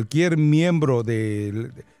a cualquier miembro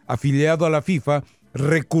afiliado a la FIFA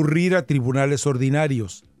recurrir a tribunales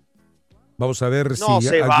ordinarios. Vamos a ver si... No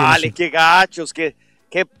se vale, qué gachos,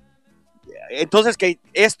 entonces que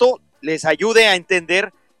esto les ayude a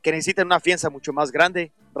entender que necesitan una fianza mucho más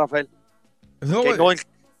grande, Rafael.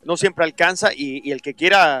 No siempre alcanza y el que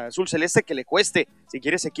quiera azul celeste que le cueste. Si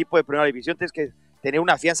quieres equipo de primera división tienes que tener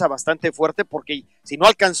una fianza bastante fuerte, porque si no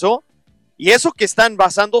alcanzó, y eso que están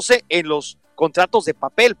basándose en los contratos de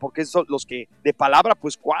papel, porque son los que de palabra,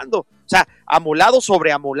 pues ¿cuándo? O sea, amolado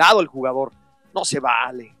sobre amolado el jugador. No se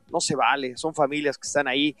vale, son familias que están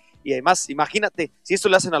ahí, y además, imagínate, si esto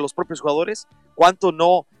le hacen a los propios jugadores, ¿cuánto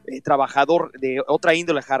no trabajador de otra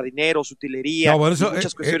índole, jardineros, utilería,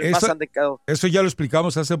 muchas cuestiones más han decado? Eso ya lo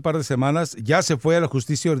explicamos hace un par de semanas, ya se fue a la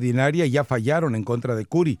justicia ordinaria y ya fallaron en contra de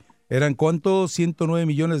Curi. ¿Eran cuánto? 109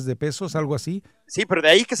 millones de pesos, algo así. Sí, pero de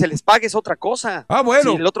ahí que se les pague es otra cosa. Ah,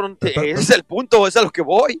 bueno. Sí, el otro, ese es el punto, es a lo que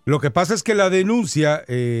voy. Lo que pasa es que la denuncia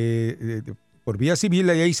por vía civil,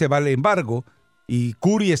 ahí se va el embargo, y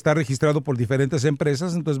Curi está registrado por diferentes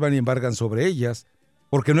empresas, entonces van y embargan sobre ellas,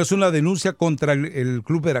 porque no es una denuncia contra el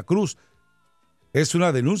Club Veracruz, es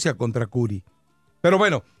una denuncia contra Curi. Pero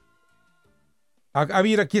bueno,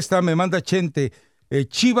 mira, aquí está, me manda Chente.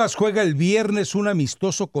 Chivas juega el viernes un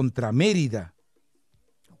amistoso contra Mérida.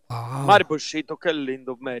 Wow. Mariposito, qué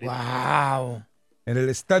lindo Mérida. Wow. En el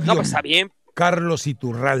estadio está bien. Carlos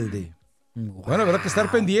Iturralde. Wow. Bueno, habrá que estar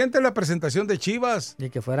pendiente en la presentación de Chivas. Y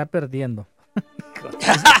que fuera perdiendo.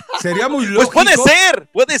 Sería muy lógico. Pues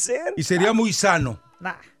puede ser. Y sería muy sano.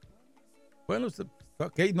 Nah. Bueno,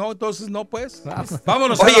 ok, no, entonces no, pues.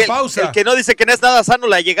 Vámonos a la pausa. El que no dice que no es nada sano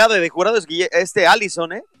la llegada de Jurado es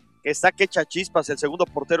Allison, que está que echa chispas, el segundo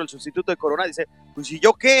portero, el sustituto de Corona, dice, pues ¿y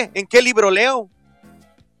yo qué? ¿En qué libro leo?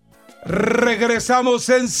 Regresamos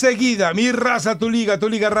enseguida. Mi Raza, tu Liga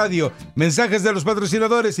Radio. Mensajes de los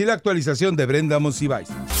patrocinadores y la actualización de Brenda Monsiváis.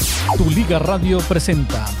 Tu Liga Radio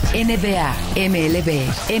presenta NBA, MLB,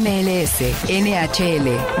 MLS, NHL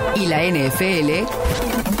y la NFL.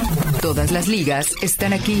 Todas las ligas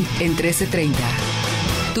están aquí en 1330.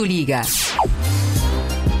 Tu Liga.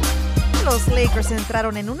 Los Lakers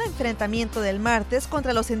entraron en un enfrentamiento del martes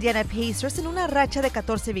contra los Indiana Pacers en una racha de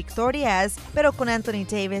 14 victorias, pero con Anthony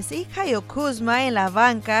Davis y Kyle Kuzma en la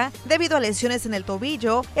banca, debido a lesiones en el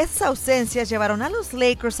tobillo, esas ausencias llevaron a los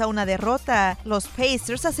Lakers a una derrota. Los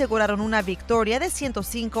Pacers aseguraron una victoria de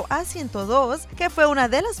 105-102, que fue una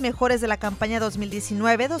de las mejores de la campaña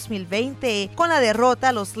 2019-2020. Con la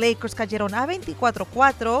derrota, los Lakers cayeron a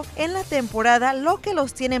 24-4 en la temporada, lo que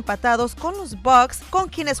los tiene empatados con los Bucks, con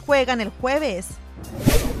quienes juegan el jueves.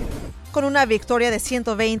 Con una victoria de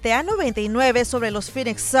 120-99 sobre los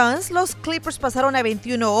Phoenix Suns, los Clippers pasaron a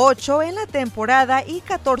 21-8 en la temporada y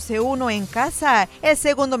 14-1 en casa, el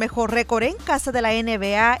segundo mejor récord en casa de la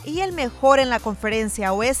NBA y el mejor en la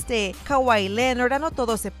conferencia oeste. Kawhi Leonard anotó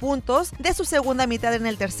 12 puntos de su segunda mitad en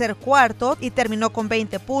el tercer cuarto y terminó con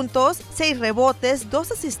 20 puntos, 6 rebotes,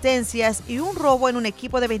 2 asistencias y un robo en un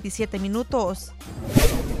equipo de 27 minutos.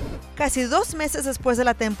 Casi 2 meses después de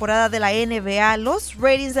la temporada de la NBA, los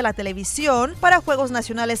ratings de la televisión para juegos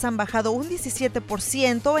nacionales han bajado un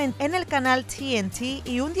 17% en el canal TNT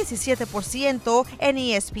y un 17% en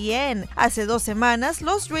ESPN. Hace 2 semanas,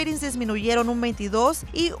 los ratings disminuyeron un 22%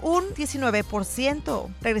 y un 19%.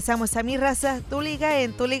 Regresamos a Mi Raza, tu liga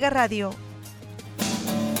en Tu Liga Radio.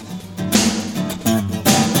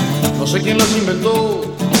 No sé quién las inventó.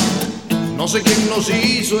 No sé quién nos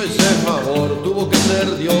hizo ese favor, tuvo que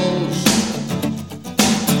ser Dios,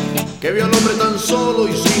 que vio al hombre tan solo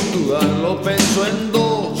y sin dudarlo pensó en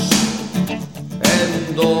dos.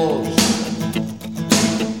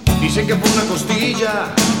 Dicen que por una costilla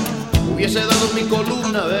hubiese dado mi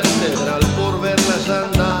columna vertebral por verlas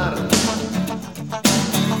andar.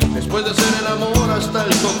 Después de hacer el amor hasta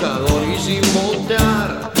el tocador y sin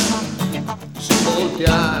voltear.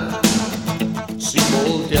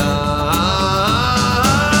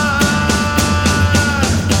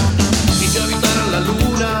 Si se habitara la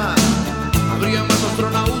luna, habría más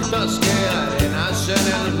astronautas que arenas en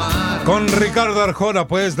el mar. Con Ricardo Arjona,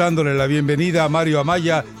 pues, dándole la bienvenida a Mario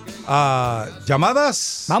Amaya a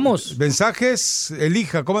llamadas. Vamos. Mensajes.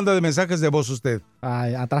 Elija, ¿cómo anda de mensajes de voz usted?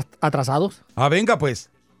 Atrasados. Venga, pues.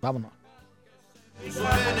 Vámonos.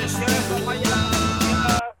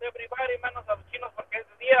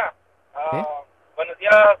 Buenos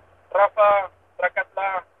días, Rafa,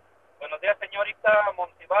 Tracatla. Buenos días, señorita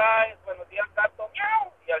Monsiváis. Buenos días, Gato,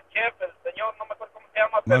 miau. Y al chef, el señor, no me acuerdo cómo se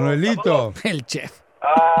llama. Manuelito. El chef.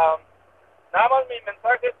 Nada más mi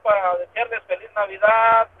mensaje es para desearles feliz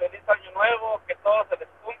Navidad, feliz Año Nuevo, que todo se les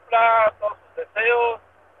cumpla, todos sus deseos,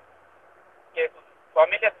 que sus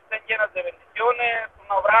familias estén llenas de bendiciones. Un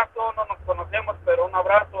abrazo, no nos conocemos, pero un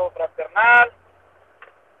abrazo fraternal.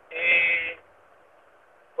 Y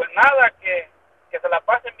pues nada, que se la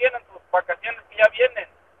pasen bien en sus vacaciones que ya vienen.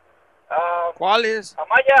 ¿Cuáles?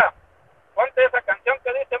 Amaya, ponte esa canción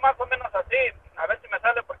que dice más o menos así, a ver si me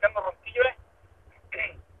sale porque ando ronquillo,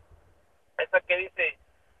 esa que dice: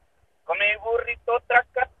 con mi burrito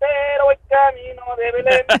tracatero voy camino de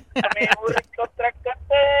Belén, con mi burrito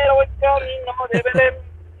tracatero voy camino de Belén,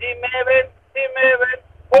 si me ven,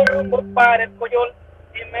 voy rumbo para el Coyol,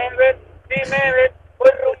 si me ven,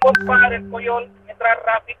 voy rumbo para el Coyol. Mientras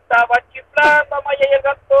Rafi estaba chiflando, Amaya y el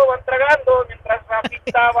gato van tragando. Mientras Rafi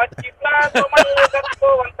estaba chiflando, Amaya y el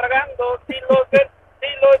gato van tragando. Si los ven,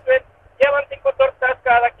 llevan 5 tortas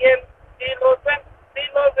cada quien. Si los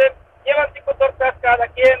ven, llevan 5 tortas cada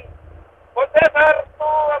quien. Pues César,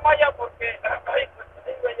 no, Amaya, porque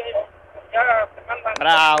ya se mandan.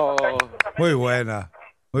 Bravo. Muy buena.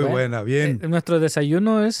 Muy buena, bien. Nuestro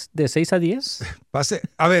desayuno es de 6 a 10. Pase.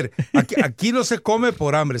 A ver, aquí no se come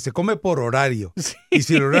por hambre, se come por horario. Sí. Y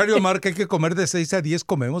si el horario marca hay que comer de 6 a 10,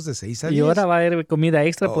 comemos de 6 a 10. Y ahora va a haber comida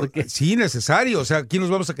extra porque... Sí, necesario. O sea, aquí nos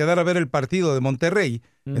vamos a quedar a ver el partido de Monterrey.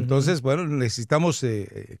 Uh-huh. Entonces, bueno, necesitamos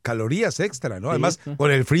calorías extra, ¿no? Sí. Además,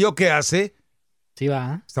 con el frío que hace... Sí,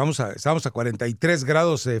 va. Estamos a 43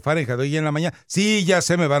 grados Fahrenheit hoy en la mañana. Sí, ya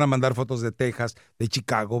sé, me van a mandar fotos de Texas, de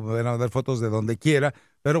Chicago, me van a mandar fotos de donde quiera.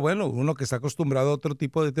 Pero bueno, uno que está acostumbrado a otro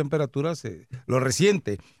tipo de temperaturas lo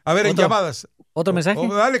resiente. A ver, en llamadas. ¿Otro mensaje?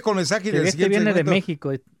 Dale con mensaje. Este viene de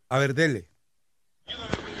México. A ver, dele.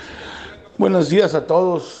 Buenos días a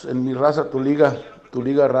todos en Mi Raza, tu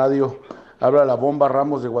Liga Radio. Habla la Bomba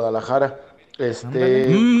Ramos de Guadalajara.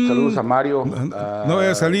 Saludos a Mario, a no voy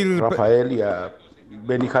a salir. Rafael y a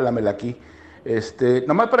Benny Jálamela aquí.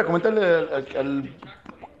 Nomás para comentarle al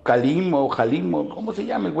Calim o Jalim, ¿cómo se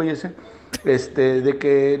llama el güey ese? De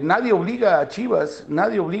que nadie obliga a Chivas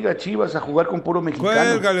a jugar con puro mexicano.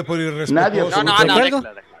 Cuélgale por irrespetuoso. Nadie, absolutamente. No,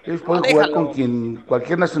 Ellos pueden jugar con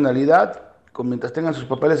cualquier nacionalidad, mientras tengan sus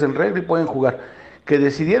papeles en regla y pueden jugar. Que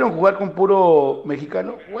decidieron jugar con puro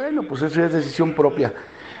mexicano, bueno, pues eso es decisión propia.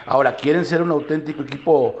 Ahora, quieren ser un auténtico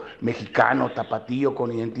equipo mexicano, tapatío,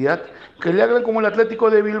 con identidad, que le hagan como el Atlético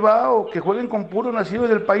de Bilbao, que jueguen con puro nacido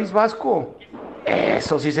del País Vasco.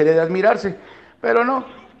 Eso sí sería de admirarse, pero no,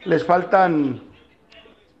 les faltan,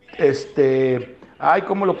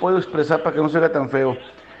 ¿cómo lo puedo expresar para que no se vea tan feo?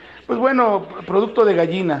 Pues bueno, producto de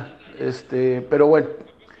gallina, pero bueno,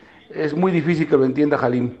 es muy difícil que lo entienda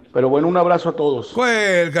Jalim, pero bueno, un abrazo a todos.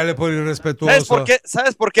 Cuélgale por irrespetuoso.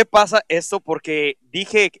 ¿Sabes por qué pasa esto? Porque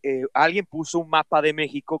dije, alguien puso un mapa de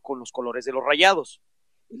México con los colores de los Rayados.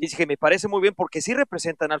 Y dije, me parece muy bien porque sí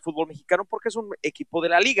representan al fútbol mexicano porque es un equipo de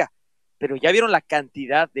la liga. Pero ya vieron la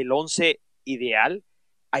cantidad del 11 ideal.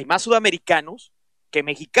 Hay más sudamericanos que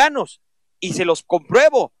mexicanos. Y se los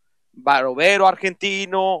compruebo. Barovero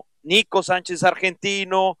argentino, Nico Sánchez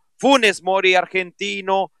argentino, Funes Mori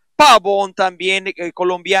argentino, Pavón también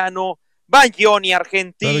colombiano, Baglioni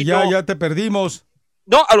argentino. Pero ya te perdimos.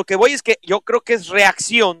 No, a lo que voy es que yo creo que es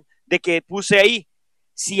reacción de que puse ahí.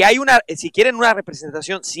 Si quieren una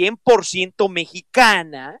representación 100%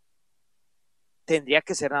 mexicana, tendría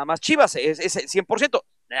que ser nada más Chivas, es 100%.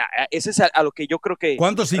 Ese es a lo que yo creo que...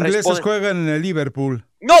 ¿Cuántos ingleses juegan en el Liverpool?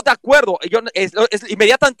 No, de acuerdo.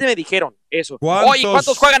 Inmediatamente me dijeron eso. Oye,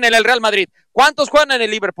 ¿cuántos juegan en el Real Madrid? ¿Cuántos juegan en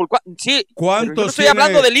el Liverpool? Sí, yo no estoy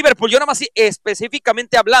hablando del Liverpool, yo nada más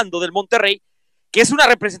específicamente hablando del Monterrey, que es una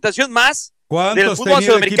representación más del fútbol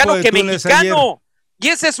sudamericano que mexicano.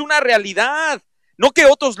 Ayer? Y esa es una realidad. No que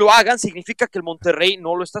otros lo hagan significa que el Monterrey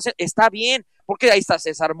no lo está haciendo. Está bien, porque ahí está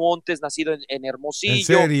César Montes, nacido en Hermosillo.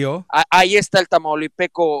 ¿En serio? Ahí está el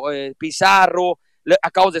tamaulipeco Pizarro.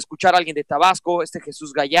 Acabo de escuchar a alguien de Tabasco,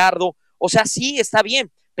 Jesús Gallardo. O sea, sí, está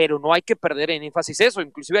bien, pero no hay que perder en énfasis eso.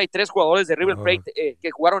 Inclusive hay 3 jugadores de River Plate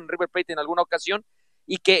que jugaron en River Plate en alguna ocasión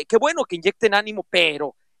y que bueno, que inyecten ánimo,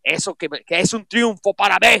 pero eso que es un triunfo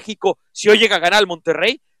para México si hoy llega a ganar el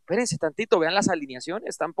Monterrey. Espérense tantito, vean las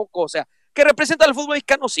alineaciones, tampoco, o sea, que representa al fútbol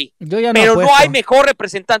mexicano, sí. Pero no hay mejor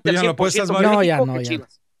representante al 100% no, que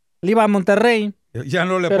Chivas. Le iba a Monterrey. Ya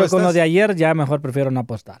no le pero apuestas. Con lo de ayer ya mejor prefiero no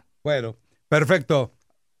apostar. Bueno, perfecto.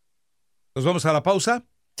 Nos vamos a la pausa.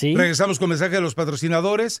 Sí. Regresamos con mensaje de los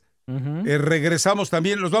patrocinadores. Regresamos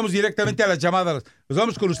también. Nos vamos directamente a las llamadas. Nos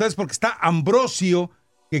vamos con ustedes porque está Ambrosio,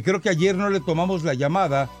 que creo que ayer no le tomamos la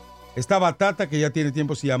llamada. Está Batata, que ya tiene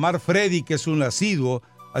tiempo sin llamar. Freddy, que es un asiduo.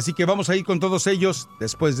 Así que vamos a ir con todos ellos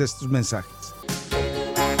después de estos mensajes.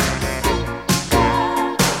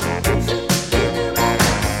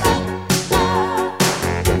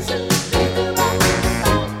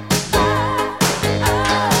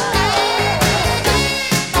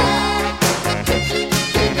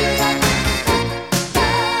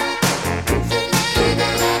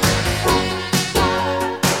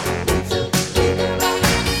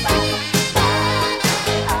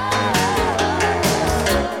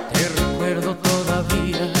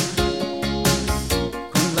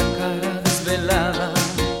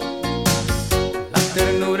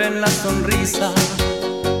 Sonrisa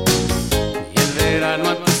y el verano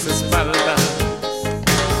a tus espaldas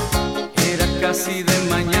era casi de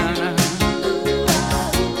mañana.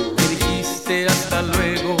 Me dijiste hasta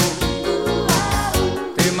luego,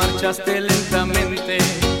 te marchaste lentamente,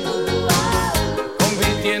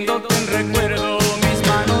 convirtiéndote en recuerdo. Mis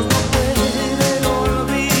manos no pueden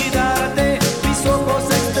olvidarte, mis ojos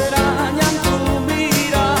extrañan tu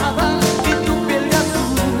mirada y tu piel de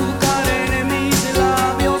azúcar en mis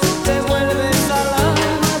labios.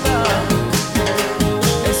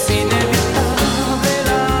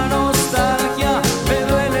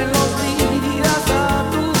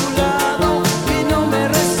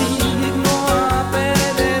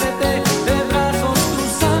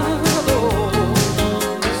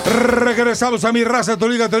 Regresamos a Mi Raza, tu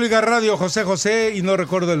Liga Radio, José, y no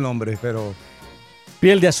recuerdo el nombre, pero...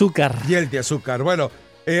 Piel de azúcar. Piel de azúcar. Bueno,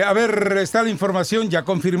 a ver, está la información ya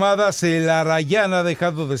confirmada. Celarayán ha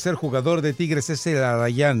dejado de ser jugador de Tigres. Es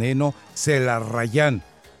Celarayán, no Celarayán.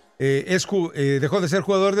 Dejó de ser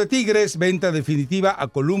jugador de Tigres. Venta definitiva a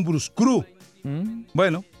Columbus Crew.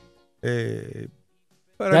 Bueno,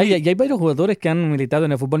 ya hay varios jugadores que han militado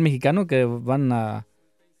en el fútbol mexicano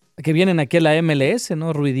que vienen aquí a la MLS,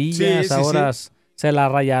 ¿no? Ruidillas, sí, ahora sí. Se la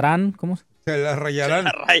rayarán, ¿cómo? Se la rayarán.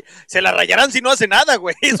 Se la rayarán si no hace nada,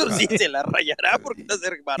 güey. Eso sí, se la rayará porque va a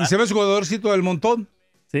ser barato. ¿Y se ve su jugadorcito del montón?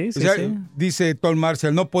 Sí. Dice Tom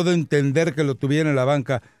Marshall, no puedo entender que lo tuviera en la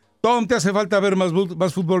banca. Tom, te hace falta ver más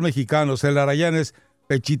fútbol mexicano. El Arayán es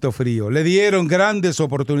pechito frío. Le dieron grandes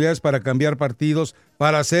oportunidades para cambiar partidos,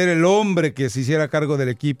 para ser el hombre que se hiciera cargo del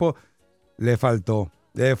equipo. Le faltó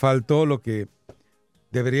lo que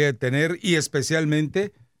debería de tener, y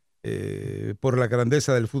especialmente por la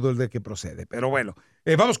grandeza del fútbol de que procede. Pero bueno,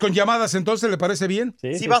 vamos con llamadas entonces, ¿le parece bien?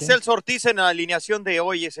 Sí, va Celso Ortiz en la alineación de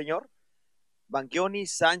hoy, señor. Banquioni,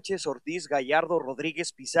 Sánchez, Ortiz, Gallardo,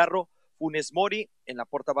 Rodríguez, Pizarro, Funes Mori en la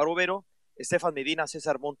Porta Barovero, Estefan Medina,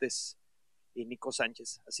 César Montes y Nico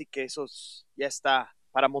Sánchez. Así que eso ya está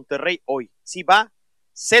para Monterrey hoy. Sí va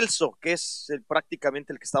Celso, que es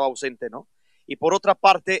prácticamente el que estaba ausente, ¿no? Y por otra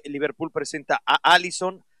parte, el Liverpool presenta a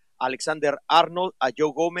Alisson, a Alexander Arnold, a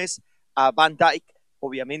Joe Gómez, a Van Dijk,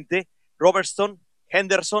 obviamente, Robertson,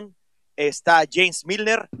 Henderson, está James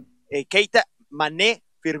Milner, Keita, Mané,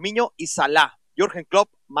 Firmino y Salah. Jürgen Klopp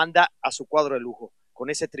manda a su cuadro de lujo con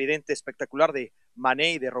ese tridente espectacular de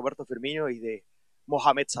Mané y de Roberto Firmino y de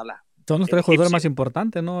Mohamed Salah. Son los tres jugadores más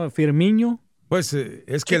importantes, ¿no? Firmino. Pues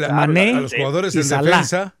es que Mané a los jugadores en Salah.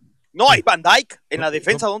 Defensa. No, hay Van Dijk en la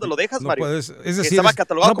defensa, ¿dónde lo dejas, Mario? Puedes, es decir, estaba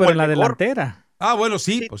catalogado como pero el en la mejor. delantera. Ah, bueno,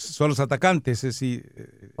 sí, pues son los atacantes. Sí.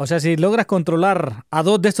 O sea, si logras controlar a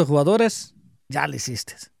dos de estos jugadores, ya lo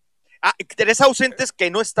hiciste. Tres ausentes que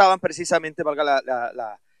no estaban precisamente, valga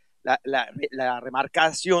la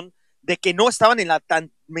remarcación, de que no estaban en la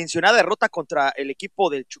tan mencionada derrota contra el equipo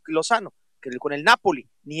del Chucky Lozano, con el Napoli.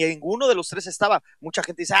 Ni ninguno de los tres estaba. Mucha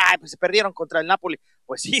gente dice, pues se perdieron contra el Napoli.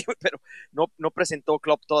 Pues sí, pero no presentó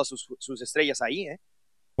Klopp todas sus estrellas ahí, ¿eh?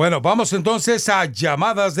 Bueno, vamos entonces a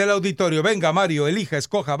llamadas del auditorio. Venga, Mario, elija,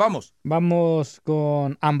 escoja, vamos. Vamos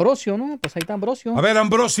con Ambrosio, ¿no? Pues ahí está Ambrosio. A ver,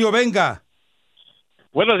 Ambrosio, venga.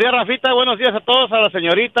 Buenos días, Rafita. Buenos días a todos, a la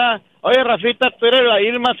señorita. Oye, Rafita, tú eres la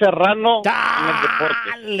Irma Serrano en el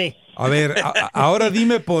deporte. A ver, ahora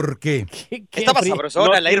dime por qué. Estaba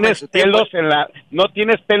sabrosona la Irma en su tiempo. No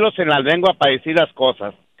tienes pelos en la lengua para decir las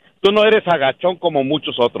cosas. Tú no eres agachón como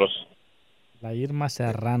muchos otros. La Irma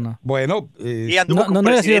Serrano. Bueno, ¿no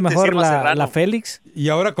había sido mejor la Félix? Y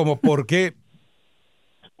ahora, ¿como por qué?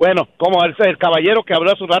 Bueno, como el caballero que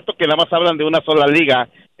habló hace un rato, que nada más hablan de una sola liga.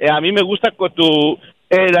 A mí me gusta con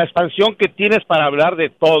la expansión que tienes para hablar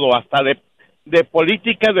de todo, hasta de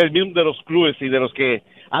política del mismo de los clubes y de los que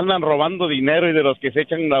andan robando dinero y de los que se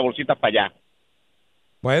echan una bolsita para allá.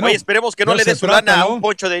 Bueno, oye, esperemos que no le dé su lana a un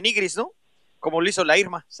Poncho de Nigris, ¿no? Como lo hizo la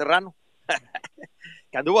Irma Serrano.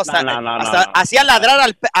 Que anduvo hasta hacía ladrar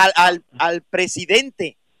al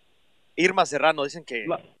presidente Irma Serrano, dicen que...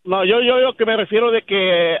 No, yo que me refiero de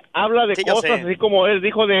que habla de cosas, así como él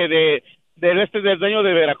dijo del dueño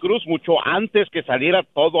de Veracruz, mucho antes que saliera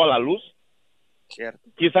todo a la luz. Cierto.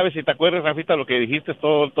 ¿Quién sabe si te acuerdas, Rafita, lo que dijiste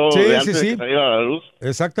todo de antes de que saliera a la luz?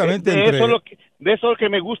 Exactamente. De eso es lo que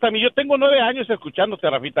me gusta a mí. Yo tengo 9 años escuchándote,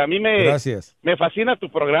 Rafita. A mí Gracias. Me fascina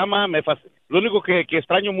tu programa. Lo único que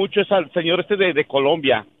extraño mucho es al señor de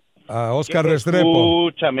Colombia. A Oscar Restrepo.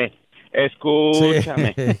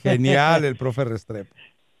 Escúchame. Sí, genial el profe Restrepo.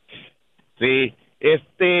 Sí.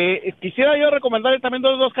 Quisiera yo recomendarle también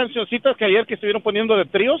dos cancioncitas que ayer que estuvieron poniendo de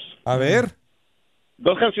tríos. A ver.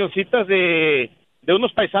 2 cancioncitas de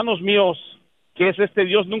unos paisanos míos, que es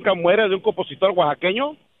Dios nunca muere, de un compositor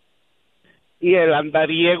oaxaqueño, y El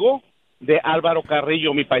Andariego de Álvaro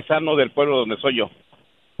Carrillo, mi paisano del pueblo donde soy yo.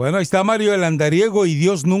 Bueno, ahí está Mario, El Andariego y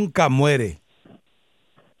Dios nunca muere.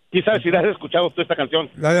 Quizás si la has escuchado tú esta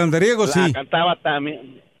canción. La de Andariego, sí. La cantaba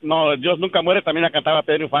también. No, Dios nunca muere también la cantaba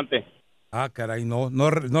Pedro Infante. Ah, caray, no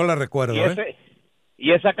la recuerdo.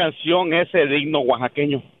 Y esa canción es el himno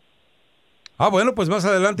oaxaqueño. Ah, bueno, pues más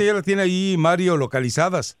adelante ya la tiene ahí Mario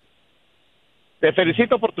localizadas. Te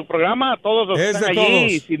felicito por tu programa, a todos los que están allí,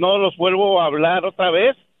 y si no los vuelvo a hablar otra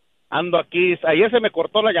vez, ando aquí. Ayer se me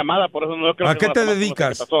cortó la llamada, por eso no creo que... ¿A qué te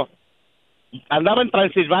dedicas? Andaba en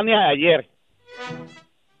Transilvania ayer.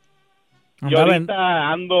 Y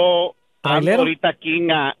ahorita ando ahorita aquí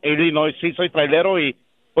en Illinois, sí, soy trailero y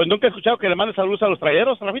pues nunca he escuchado que le mande saludos a los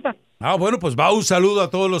traileros, Rafita. Ah, bueno, pues va un saludo a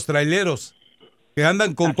todos los traileros que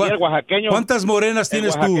andan con... ¿Cuántas morenas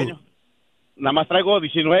tienes tú? Nada más traigo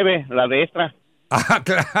 19, la de extra. Ah,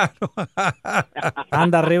 claro.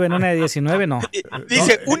 Anda arriba en una de 19, no.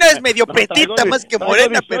 Dice, una es medio petita más que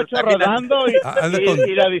morena, pero rodando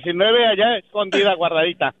y la 19 allá escondida,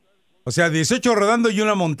 guardadita. O sea, 18 rodando y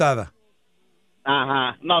una montada.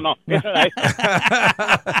 Ajá, no, esa es la extra.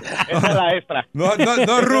 Esa es la extra. No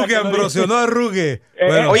arrugue, Ambrosio, no arrugue.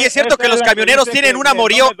 Bueno. Oye, ¿es cierto que los camioneros tienen un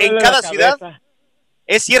amorío en cada ciudad?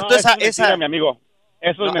 ¿Es cierto esa? Es mentira, mi amigo.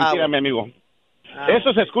 Eso es mentira, mi amigo.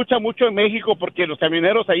 Eso se escucha mucho en México porque los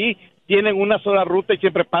camioneros ahí tienen una sola ruta y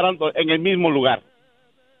siempre paran en el mismo lugar.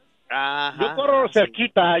 Ajá, yo corro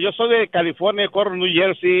cerquita, yo soy de California, corro New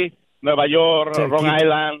Jersey, Nueva York, Rhode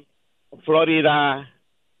Island, Florida,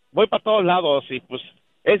 voy para todos lados y pues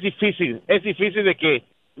es difícil de que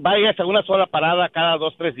vayas a una sola parada cada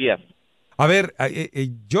 2-3 días. A ver,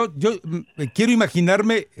 yo quiero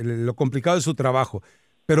imaginarme lo complicado de su trabajo,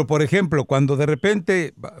 pero por ejemplo, cuando de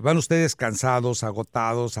repente van ustedes cansados,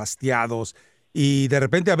 agotados, hastiados, y de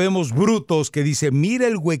repente vemos brutos que dicen, mira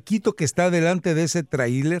el huequito que está delante de ese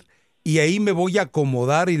tráiler y ahí me voy a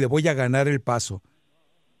acomodar y le voy a ganar el paso.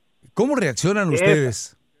 ¿Cómo reaccionan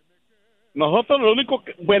ustedes? Nosotros lo único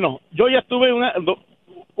que, bueno, yo ya tuve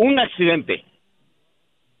un accidente.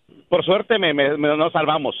 Por suerte nos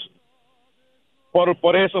salvamos.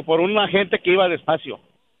 Por eso, por una gente que iba despacio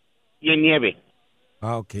y en nieve.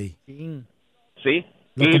 Ah, ok. Sí.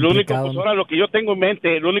 Y lo único, pues ahora lo que yo tengo en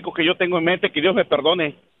mente, que Dios me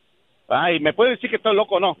perdone. Ay, me puede decir que estoy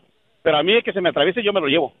loco o no, pero a mí es que se me atraviese yo me lo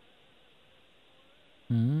llevo.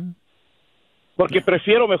 Porque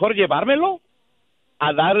prefiero mejor llevármelo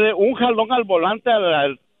a darle un jalón al volante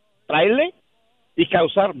al trailer y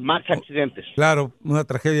causar más accidentes. Claro, una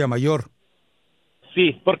tragedia mayor.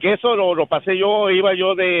 Sí, porque eso lo pasé yo, iba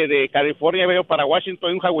yo de California, veo para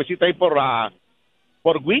Washington, un jagüecito ahí por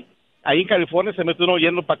Witt, ahí en California se mete uno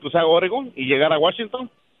yendo para cruzar Oregon y llegar a Washington,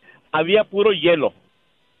 había puro hielo,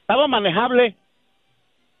 estaba manejable,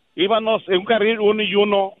 íbamos en un carril uno y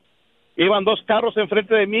uno, iban 2 carros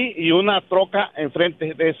enfrente de mí y una troca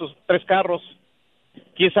enfrente de esos 3 carros.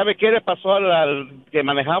 ¿Quién sabe qué le pasó al que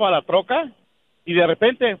manejaba la troca? Y de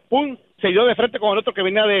repente, ¡pum!, se dio de frente con el otro que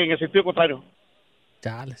venía en el sentido contrario.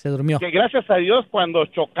 Chale, se durmió. Que gracias a Dios, cuando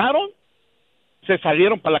chocaron, se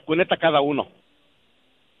salieron para la cuneta cada uno.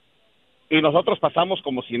 Y nosotros pasamos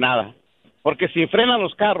como si nada. Porque si frenan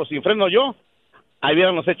los carros, si freno yo, ahí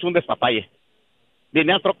hubiéramos hecho un despapalle.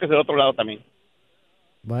 Venían troques del otro lado también.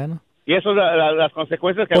 Bueno. Y eso es las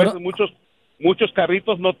consecuencias que a veces muchos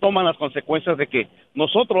carritos no toman las consecuencias de que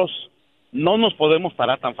nosotros no nos podemos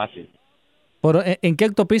parar tan fácil. ¿En qué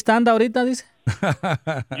autopista anda ahorita, dice?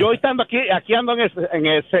 Yo ahorita ando aquí ando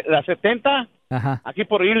en la 70, ajá, aquí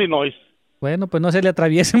por Illinois. Bueno, pues no se le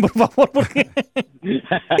atraviesen, por favor, porque...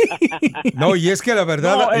 No, y es que la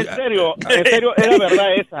verdad... No, en serio, es la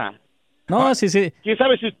verdad esa. No, sí. ¿Quién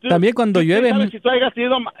sabe si tú... También cuando llueve... ¿Quién sabe si tú hayas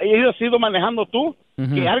ido manejando tú?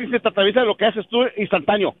 Que alguien se te atraviesa, lo que haces tú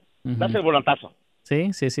instantáneo. Das el volantazo.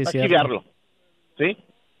 Sí, archivarlo. ¿Sí?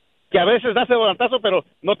 Que a veces das el volantazo, pero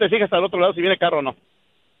no te fijas al otro lado si viene carro o no.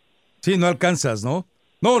 Sí, no alcanzas, ¿no?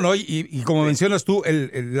 No, y como mencionas tú,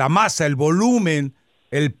 la masa, el volumen,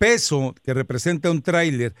 el peso que representa un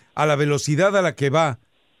tráiler, a la velocidad a la que va,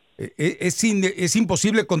 es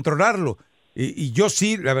imposible controlarlo. Y yo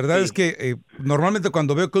sí, la verdad es que normalmente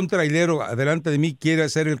cuando veo que un trailero adelante de mí quiere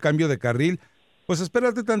hacer el cambio de carril, pues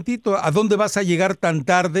espérate tantito, ¿a dónde vas a llegar tan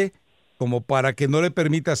tarde como para que no le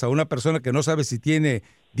permitas a una persona que no sabe si tiene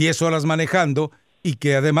 10 horas manejando y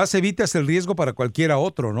que además evitas el riesgo para cualquiera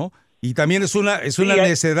otro, ¿no? Y también es una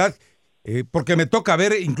necedad, porque me toca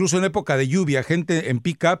ver incluso en época de lluvia, gente en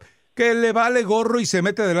pick-up que le vale gorro y se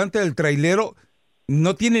mete delante del trailero,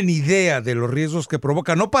 no tiene ni idea de los riesgos que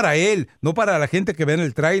provoca, no para él, no para la gente que ve en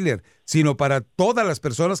el tráiler, sino para todas las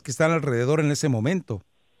personas que están alrededor en ese momento.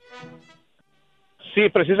 Sí,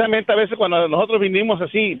 precisamente a veces cuando nosotros vinimos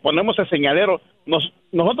así, ponemos el señalero,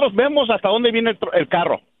 nosotros vemos hasta dónde viene el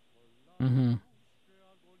carro.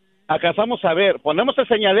 Alcanzamos a ver, ponemos el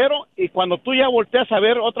señalero y cuando tú ya volteas a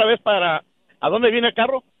ver otra vez para a dónde viene el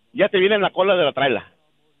carro, ya te viene en la cola de la trailer.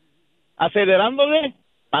 Acelerándole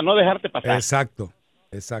para no dejarte pasar. Exacto,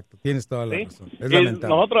 tienes toda la razón. Es y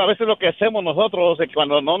lamentable. nosotros a veces lo que hacemos nosotros es que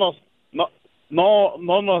cuando no nos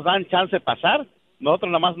dan chance de pasar,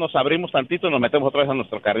 nosotros nada más nos abrimos tantito y nos metemos otra vez a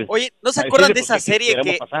nuestro carril. Oye, ¿no se acuerdan de esa serie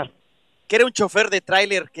que era un chofer de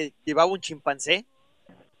tráiler que llevaba un chimpancé?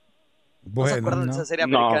 Bueno, ¿No se acuerdan de esa serie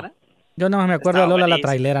americana? Yo nada más me acuerdo de Lola la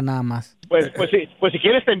trailera, nada más. Pues si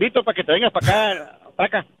quieres te invito para que te vengas para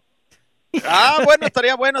acá. Bueno,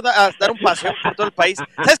 estaría bueno dar un paseo por todo el país.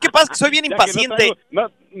 ¿Sabes qué pasa? Que soy bien impaciente.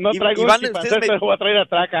 No traigo un chimpancé, te voy a traer a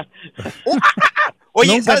traca.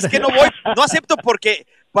 Oye, ¿sabes qué? No voy, no acepto porque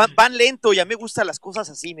van lento y a mí me gustan las cosas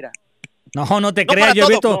así, mira. No te creas, yo he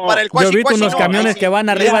visto unos camiones que van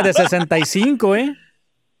arriba de 65, ¿eh?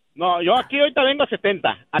 No, yo aquí ahorita vengo a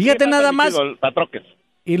 70. Aquí fíjate nada más. Patroques.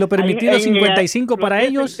 Y lo permitido 55 para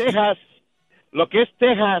ellos. Lo que es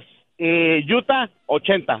Texas, Utah,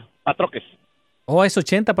 80 patroques. Oh, ¿es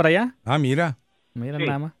 80 para allá? Ah, mira.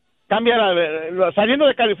 Nada más. Cambia saliendo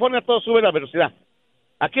de California todo sube la velocidad.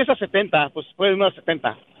 Aquí es a 70, pues puede uno a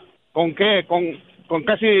 70. ¿Con qué? Con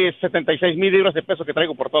casi 76,000 libras de peso que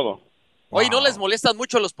traigo por todo. Oye, ¿no les molestan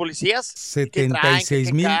mucho a los policías?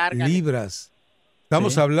 76,000 libras.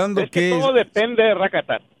 Estamos hablando que todo depende,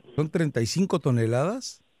 Racatar. ¿Son 35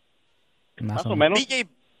 toneladas? Más o menos. DJ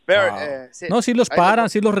Bear, No, sí los paran,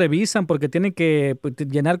 sí los revisan, porque tienen que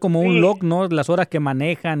llenar como un log, ¿no? Las horas que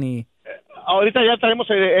manejan y... Ahorita ya traemos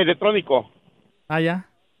el electrónico. Ah, ya.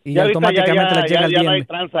 Y ya automáticamente les llega el ya bien. no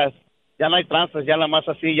hay tranzas, ya nada más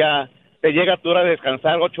así, ya te llega tu hora de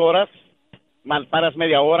descansar, 8 horas, paras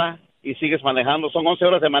media hora y sigues manejando. Son 11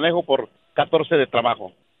 horas de manejo por 14 de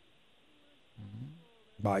trabajo.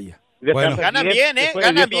 Vaya. Bueno. Ganan bien,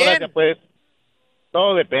 ganan bien. Después,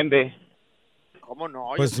 todo depende. ¿Cómo no?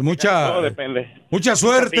 Pues todo depende. Mucha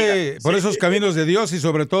suerte por esos caminos de Dios y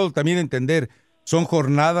sobre todo también entender, son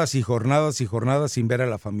jornadas y jornadas y jornadas sin ver a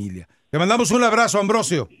la familia. Te mandamos un abrazo,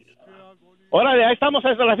 Ambrosio. Órale, ahí estamos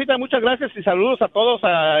hasta la cita. Muchas gracias y saludos a todos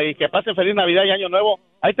y que pasen feliz Navidad y Año Nuevo.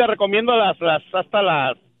 Ahí te recomiendo las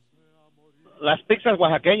pizzas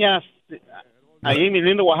oaxaqueñas. Ahí, mi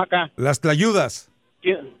lindo Oaxaca. Las tlayudas.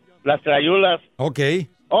 Las tlayudas. Ok.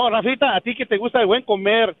 Oh, Rafita, a ti que te gusta el buen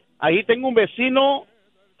comer. Ahí tengo un vecino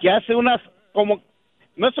que hace unas como...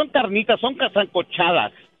 No son carnitas, son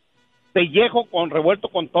sancochadas. Pellejo con revuelto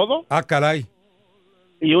con todo. Ah, caray.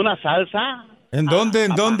 Y una salsa. ¿En dónde?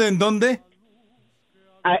 ¿En dónde?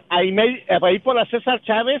 Ahí por la César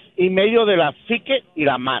Chávez y medio de la Fique y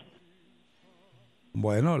la Mat.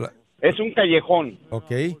 Bueno. Es un callejón.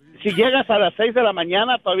 Ok. Si llegas a las 6 de la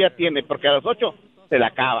mañana todavía tiene, porque a las 8 se la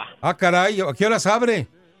acaba. Ah, caray. ¿A qué horas abre?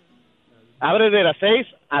 Abre de las 6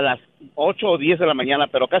 a las 8 o 10 de la mañana,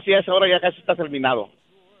 pero casi a esa hora ya casi está terminado.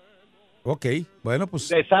 Ok, bueno, pues...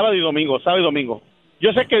 De sábado y domingo.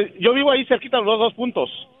 Yo sé que yo vivo ahí cerquita de los 2 puntos,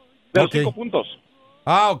 de los 5 puntos.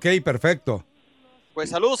 Ah, ok, perfecto. Pues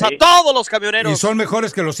saludos a todos los camioneros. Y son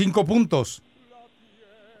mejores que los 5 puntos.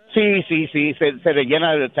 Sí, se le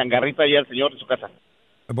llena el changarrito ahí al señor en su casa.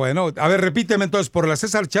 Bueno, a ver, repíteme entonces, por la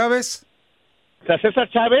César Chávez. La César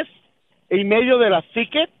Chávez, en medio de la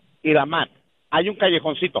Fique y la Mat. Hay un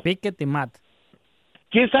callejoncito. Fique y Mat.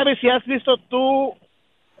 ¿Quién sabe si has visto tú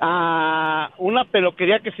una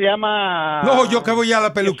peluquería que se llama... No, yo que voy a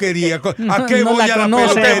la peluquería. ¿A qué voy a la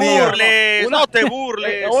peluquería? No te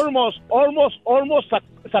burles. Olmos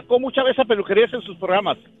sacó muchas veces peluquerías en sus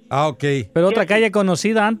programas. Ah, ok. Pero otra calle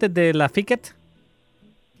conocida antes de la Fiquet.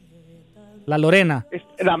 La Lorena.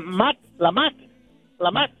 La Mat. La Mat.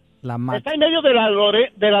 Está en medio de la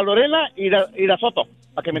Lorena y la Soto,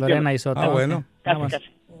 para que me Lorena entiendan. y Soto. Ah, bueno. Casi.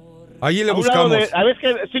 Allí le A un lado buscamos. a ver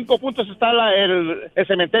que 5 puntos está el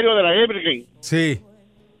cementerio de la Evergreen. Sí.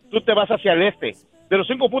 Tú te vas hacia el este. De los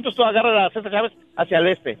 5 puntos tú agarras la César Chávez hacia el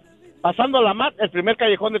este. Pasando a la Mat, el primer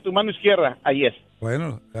callejón de tu mano izquierda, ahí es.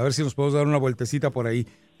 Bueno, a ver si nos podemos dar una vueltecita por ahí.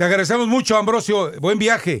 Te agradecemos mucho, Ambrosio. Buen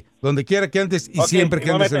viaje, donde quiera que andes y siempre que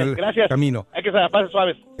andes en el camino. Hay que pasar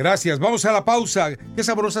suaves. Gracias. Vamos a la pausa. Qué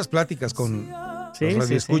sabrosas pláticas con los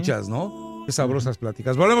radioescuchas, ¿no? Qué sabrosas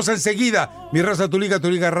pláticas. Volvemos enseguida. Mi Raza, tu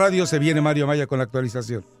Liga Radio. Se viene Mario Maya con la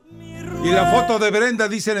actualización. Y la foto de Brenda,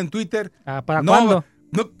 dicen en Twitter. ¿Para cuándo?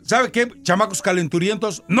 No, ¿sabe qué? Chamacos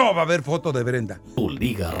calenturientos, no va a haber foto de Brenda. Tu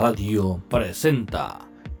Liga Radio presenta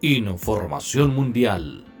Información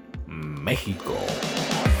Mundial México.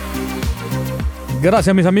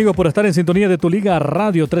 Gracias, mis amigos, por estar en sintonía de Tu Liga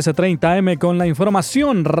Radio 1330 AM con la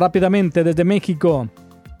información rápidamente desde México.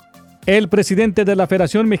 El presidente de la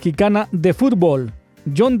Federación Mexicana de Fútbol,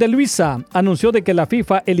 John de Luisa, anunció de que la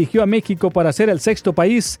FIFA eligió a México para ser el 6º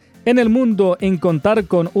país en el mundo en contar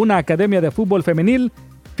con una academia de fútbol femenil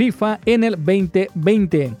FIFA en el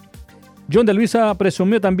 2020. John de Luisa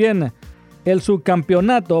presumió también el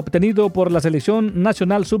subcampeonato obtenido por la Selección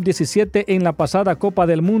Nacional Sub-17 en la pasada Copa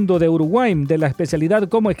del Mundo de Uruguay de la especialidad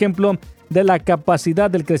como ejemplo de la capacidad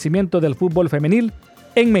del crecimiento del fútbol femenil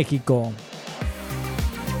en México.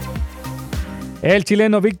 El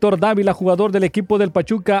chileno Víctor Dávila, jugador del equipo del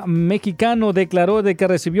Pachuca mexicano, declaró de que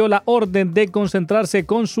recibió la orden de concentrarse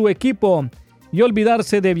con su equipo y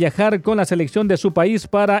olvidarse de viajar con la selección de su país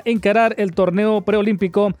para encarar el torneo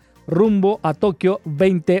preolímpico rumbo a Tokio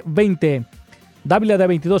 2020. Dávila, de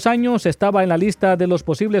 22 años, estaba en la lista de los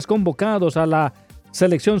posibles convocados a la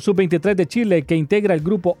selección sub-23 de Chile, que integra el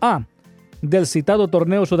grupo A del citado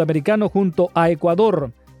torneo sudamericano junto a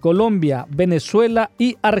Ecuador, Colombia, Venezuela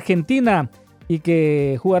y Argentina, y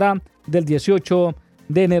que jugará del 18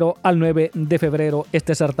 de enero al 9 de febrero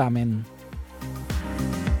este certamen.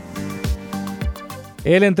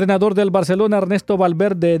 El entrenador del Barcelona, Ernesto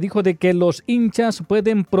Valverde, dijo de que los hinchas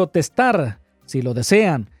pueden protestar si lo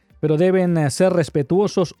desean, pero deben ser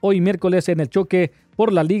respetuosos hoy miércoles en el choque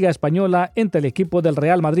por la Liga Española entre el equipo del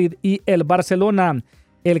Real Madrid y el Barcelona.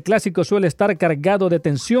 El clásico suele estar cargado de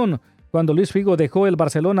tensión. Cuando Luis Figo dejó el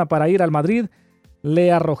Barcelona para ir al Madrid,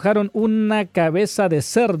 le arrojaron una cabeza de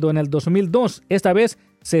cerdo en el 2002. Esta vez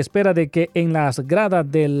se espera de que en las gradas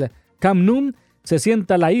del Camp Nou se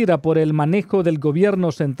sienta la ira por el manejo del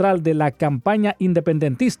gobierno central de la campaña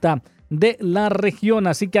independentista de la región.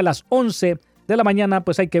 Así que a las 11 de la mañana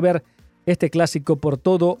pues hay que ver este clásico por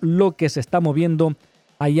todo lo que se está moviendo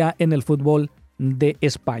allá en el fútbol de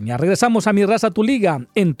España. Regresamos a Mi Raza, Tu Liga,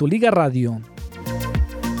 en Tu Liga Radio.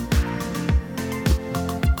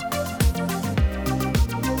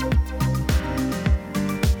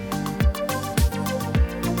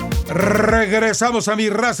 Regresamos a Mi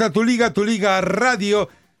Raza, Tu Liga Radio.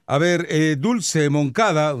 A ver, Dulce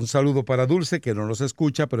Moncada, un saludo para Dulce, que no nos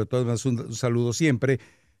escucha, pero de todas maneras un saludo siempre.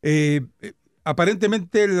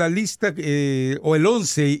 Aparentemente la lista o el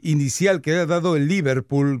 11 inicial que ha dado el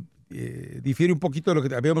Liverpool difiere un poquito de lo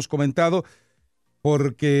que habíamos comentado,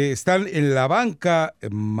 porque están en la banca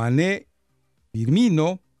Mané,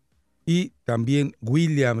 Firmino y también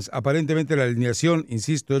Williams. Aparentemente la alineación,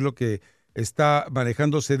 insisto, es lo que está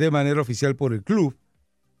manejándose de manera oficial por el club.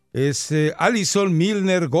 Es Alisson,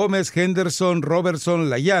 Milner, Gómez, Henderson, Robertson,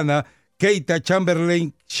 Layana, Keita,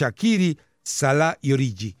 Chamberlain, Shaqiri, Salah y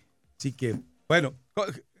Origi. Así que, bueno,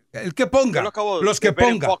 el que ponga, los que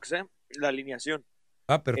ponga. Fox, la alineación.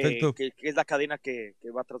 Ah, perfecto. Que es la cadena que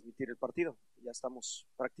va a transmitir el partido. Ya estamos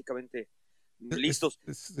prácticamente listos.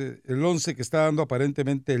 Es el 11 que está dando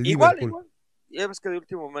aparentemente el Liverpool. Igual. Ya ves que de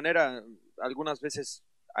última manera, algunas veces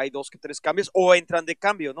hay 2 que 3 cambios, o entran de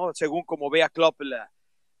cambio, ¿no? Según como vea Klopp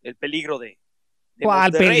el peligro de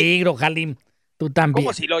 ¿Cuál Monterrey. peligro, Jalim? Tú también.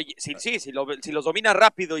 Como si los domina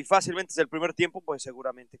rápido y fácilmente desde el primer tiempo, pues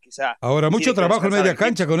seguramente quizá. Ahora, mucho trabajo en media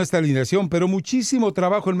cancha con esta alineación, pero muchísimo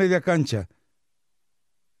trabajo en media cancha.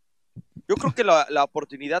 Yo creo que la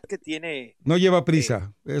oportunidad que tiene... No lleva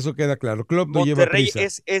prisa, eso queda claro. Klopp no lleva Monterrey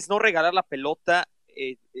prisa. es no regalar la pelota,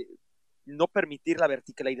 no permitir la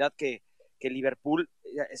verticalidad que Liverpool,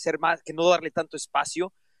 ser más, que no darle tanto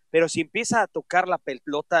espacio, pero si empieza a tocar la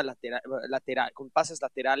pelota lateral, con pases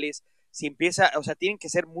laterales, si empieza, o sea, tienen que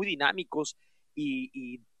ser muy dinámicos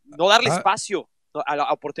y no darle espacio a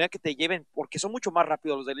la oportunidad que te lleven, porque son mucho más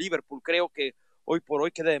rápidos los de Liverpool. Creo que hoy por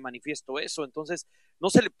hoy queda de manifiesto eso. Entonces, no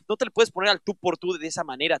te le puedes poner al tú por tú de esa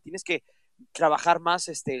manera. Tienes que trabajar más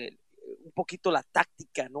un poquito la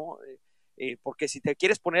táctica, ¿no? Porque si te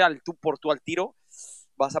quieres poner al tú por tú al tiro,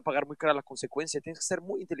 vas a pagar muy cara la consecuencia. Tienes que ser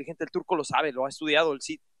muy inteligente. El turco lo sabe, lo ha estudiado, él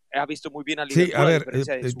sí ha visto muy bien a Liverpool. Sí, a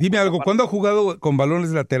ver, dime algo. ¿Cuándo ha jugado con balones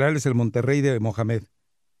laterales el Monterrey de Mohamed?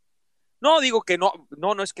 No, digo que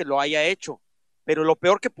no es que lo haya hecho, pero lo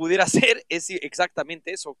peor que pudiera hacer es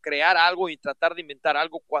exactamente eso, crear algo y tratar de inventar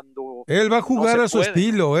algo cuando él va a jugar no a su puede.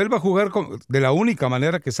 estilo, él va a jugar de la única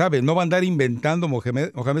manera que sabe, no va a andar inventando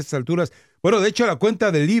Mohamed a estas alturas. Bueno, de hecho la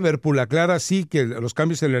cuenta de Liverpool aclara sí que los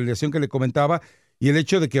cambios en la alineación que le comentaba y el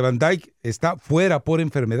hecho de que Van Dijk está fuera por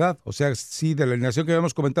enfermedad, o sea, sí, de la alineación que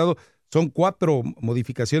habíamos comentado, son 4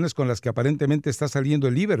 modificaciones con las que aparentemente está saliendo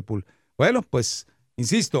el Liverpool. Bueno, pues,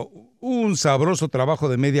 insisto, un sabroso trabajo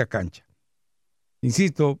de media cancha.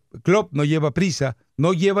 Insisto, Klopp no lleva prisa,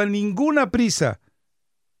 no lleva ninguna prisa.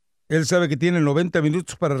 Él sabe que tiene 90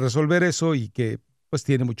 minutos para resolver eso y que pues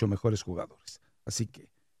tiene mucho mejores jugadores. Así que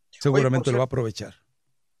seguramente lo va a aprovechar.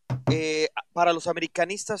 Para los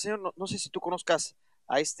americanistas, no sé si tú conozcas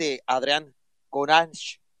a Adrián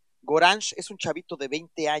Gorange. Gorange es un chavito de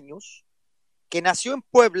 20 años que nació en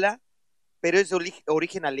Puebla, pero es de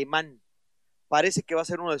origen alemán. Parece que va a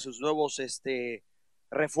ser uno de sus nuevos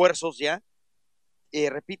refuerzos ya.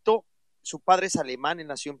 Repito, su padre es alemán, él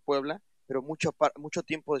nació en Puebla, pero mucho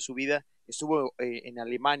tiempo de su vida estuvo en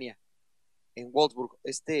Alemania, en Wolfsburg.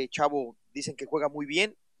 Este chavo dicen que juega muy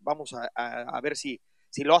bien. Vamos a ver si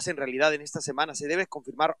lo hacen realidad en esta semana. Se debe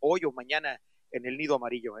confirmar hoy o mañana en el Nido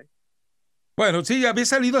Amarillo. Bueno, sí, había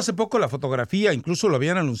salido hace poco la fotografía, incluso lo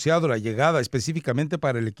habían anunciado la llegada específicamente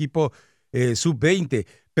para el equipo sub-20,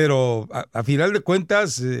 pero a final de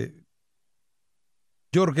cuentas...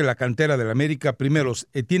 Yo creo que la cantera del América, primero,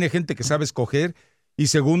 tiene gente que sabe escoger y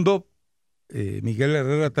segundo, Miguel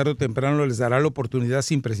Herrera tarde o temprano les dará la oportunidad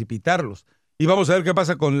sin precipitarlos. Y vamos a ver qué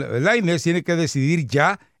pasa con Lainez. Tiene que decidir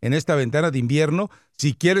ya en esta ventana de invierno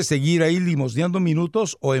si quiere seguir ahí limosneando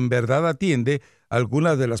minutos o en verdad atiende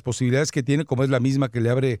algunas de las posibilidades que tiene, como es la misma que le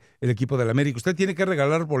abre el equipo del América. Usted tiene que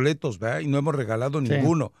regalar boletos, ¿verdad? Y no hemos regalado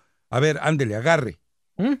ninguno. A ver, ándele, agarre.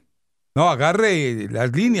 No, agarre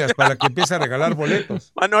las líneas para que empiece a regalar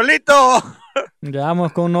boletos. ¡Manolito! Ya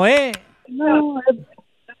vamos con Noé. No,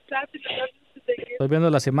 Estoy viendo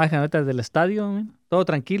las imágenes ahorita del estadio, man. Todo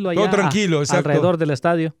tranquilo allá. Todo tranquilo, exacto. Alrededor del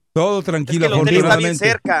estadio. Todo tranquilo, es que el hotel está bien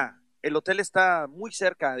cerca. El hotel está muy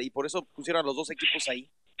cerca y por eso pusieron a los dos equipos ahí.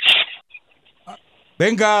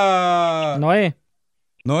 Venga. Noé,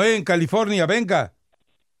 en California, venga.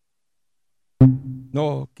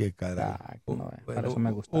 No, qué carajo. para eso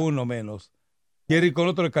me gusta. Uno menos. Quiere ir con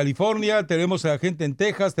otro de California. Tenemos a gente en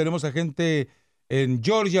Texas, tenemos a gente en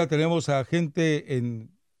Georgia, tenemos a gente en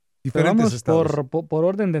diferentes estados. Por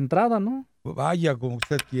orden de entrada, ¿no? Vaya, como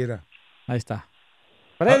usted quiera. Ahí está.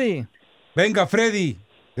 Freddy. Venga, Freddy.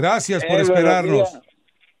 Gracias por esperarnos.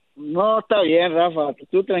 No, está bien, Rafa.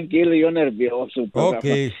 Tú tranquilo, yo nervioso. Ok.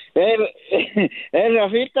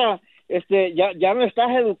 Rafita, ya me estás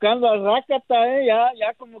educando al Rácata,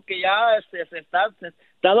 ya como que ya se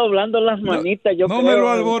está doblando las manitas. Yo no creo, me lo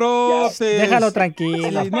alborotes. Déjalo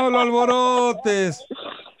tranquilo. Sí, no lo alborotes.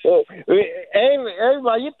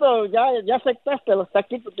 Vallito, ya aceptaste los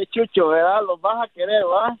taquitos de Chucho, ¿verdad? Los vas a querer,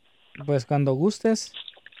 ¿va? Pues cuando gustes.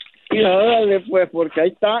 Y órale, pues, porque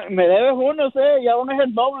ahí está. Me debes uno, ya uno es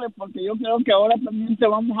el doble, porque yo creo que ahora también te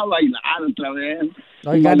vamos a bailar otra vez.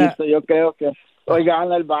 Hoy gana. Yo creo que hoy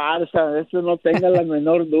gana el Barça, eso no tenga la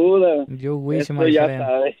menor duda. You wish, eso my ya friend.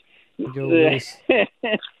 sabes. You wish.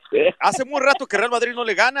 Hace muy rato que Real Madrid no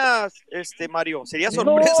le gana, Mario. Sería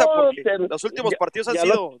sorpresa porque los últimos partidos han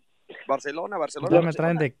sido Barcelona. Ya me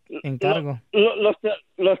traen de encargo.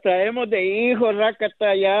 Los traemos de hijos,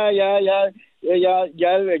 Rácata, ya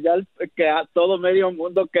que a todo medio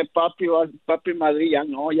mundo que papi Madrid, ya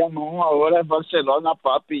no, ahora es Barcelona,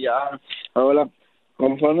 papi, ya, ahora,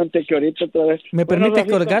 conformemente que ahorita otra vez. ¿Me permite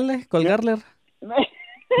colgarle?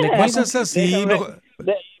 No seas así,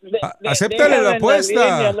 acéptale la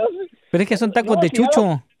apuesta. Pero es que son tacos de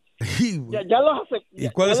Chucho. ¿Y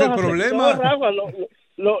cuál es el problema? Rafa,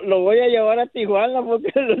 lo voy a llevar a Tijuana porque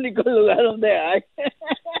es el único lugar donde hay.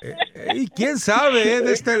 Y quién sabe,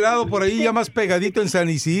 de este lado por ahí ya más pegadito en San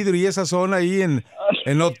Isidro y esa zona ahí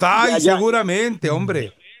en Otay, seguramente,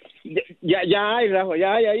 hombre. Ya hay, Rafa,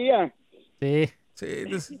 ya. Sí.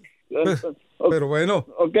 Pero bueno.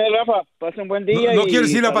 Ok, Rafa, pasa un buen día. ¿No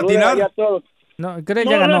quieres ir a patinar? No, creo que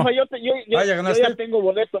ya ganó. Rafa, yo ya tengo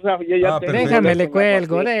boletos, Rafa. Déjame, le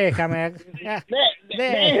cuelgo, déjame.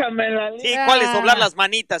 Déjame la liga. Sí, ¿cuál es doblar las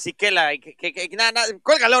manitas y que nada,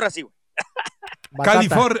 cuélgala ahora sí, güey.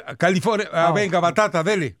 California, venga, Batata,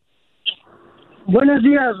 dele. Buenos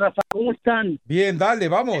días, Rafa, ¿cómo están? Bien, dale,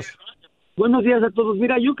 vamos. Buenos días a todos.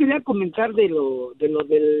 Mira, yo quería comentar de lo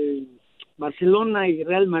del Barcelona y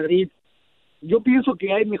Real Madrid. Yo pienso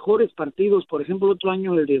que hay mejores partidos. Por ejemplo, el otro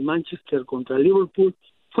año el de Manchester contra Liverpool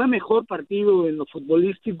fue mejor partido en lo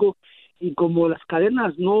futbolístico, y como las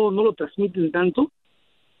cadenas no lo transmiten tanto,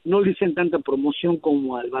 no le dicen tanta promoción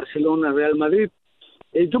como al Barcelona, Real Madrid.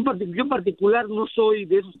 Yo en particular no soy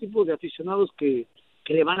de esos tipos de aficionados que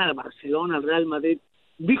le van al Barcelona, al Real Madrid.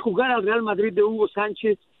 Vi jugar al Real Madrid de Hugo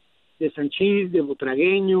Sánchez, de Sanchís, de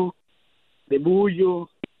Butragueño, de Bullo,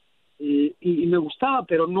 y me gustaba,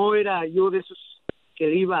 pero no era yo de esos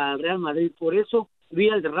que iba al Real Madrid. Por eso vi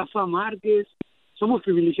al de Rafa Márquez. Somos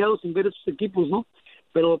privilegiados en ver esos equipos, ¿no?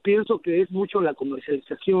 Pero pienso que es mucho la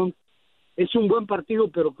comercialización. Es un buen partido,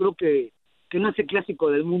 pero creo que no es el clásico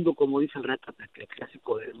del mundo, como dice el Ratata, que el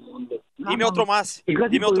clásico del mundo. Dime otro más.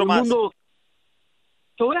 Dime otro más. Mundo,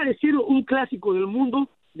 te voy a decir un clásico del mundo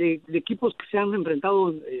de equipos que se han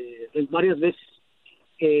enfrentado varias veces.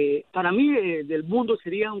 Para mí, del mundo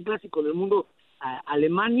sería un clásico del mundo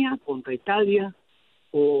Alemania contra Italia,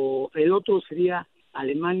 o el otro sería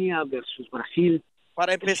Alemania versus Brasil.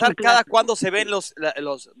 Para empezar, ¿cada cuándo se ven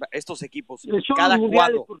estos equipos? Son ¿Cada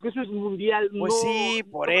mundiales, cuándo? Porque eso es mundial. Pues no, sí,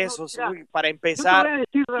 por eso, mira, para empezar.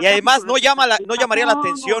 Decir, y además no no llamaría la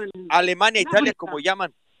atención Alemania e Italia como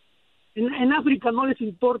llaman. En África no les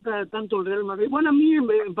importa tanto el Real Madrid. Bueno, a mí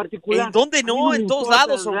en particular. ¿En dónde no? En todos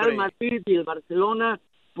lados, hombre. El Real Madrid y el Barcelona,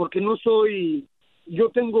 porque yo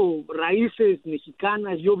tengo raíces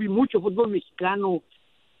mexicanas, yo vi mucho fútbol mexicano.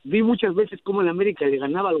 Vi muchas veces cómo el América le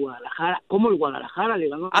ganaba al Guadalajara, cómo el Guadalajara le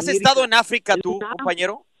ganó a ¿Has América. estado en África tú,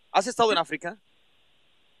 compañero? ¿Has estado en África?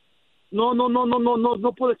 No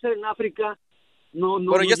puede ser en África. No.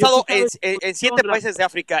 Bueno, yo he estado en 7 países de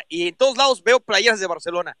África y en todos lados veo playeras de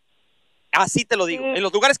Barcelona. Así te lo digo. En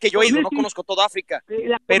los lugares que yo he ido, no conozco toda África.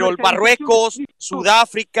 Pero el Marruecos,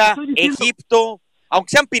 Sudáfrica, Egipto, aunque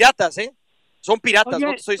sean piratas, son piratas, no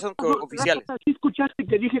te estoy diciendo oficiales. ¿Sí escuchaste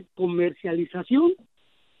que dije comercialización?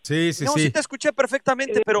 Sí. No, sí te escuché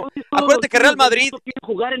perfectamente, pero acuérdate que Real Madrid quiere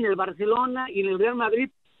jugar en el Barcelona y en el Real Madrid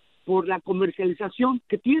por la comercialización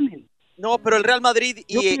que tienen. No, pero el Real Madrid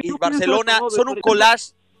y Barcelona son un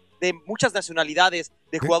collage de muchas nacionalidades.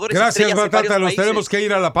 de jugadores Gracias, estrellas en Batata, varios nos países. tenemos que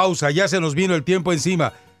ir a la pausa, ya se nos vino el tiempo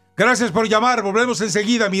encima. Gracias por llamar, volvemos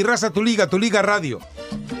enseguida. Mi Raza, tu Liga Radio.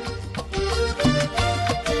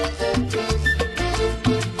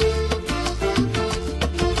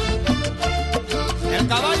 El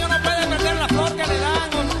caballo no puede perder la flor que le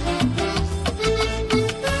dan.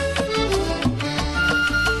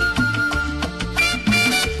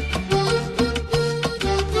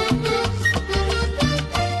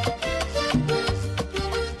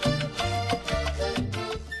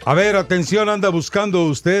 A ver, atención, anda buscando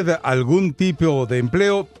usted algún tipo de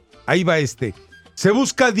empleo. Ahí va este. Se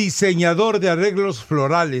busca diseñador de arreglos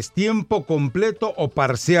florales, tiempo completo o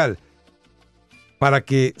parcial, para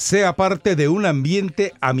que sea parte de un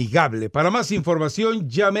ambiente amigable. Para más información,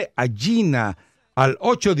 llame a Gina al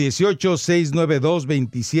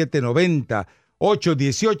 818-692-2790.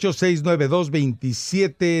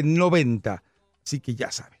 818-692-2790. Así que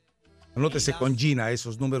ya sabe. Anótese con Gina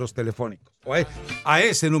esos números telefónicos. O a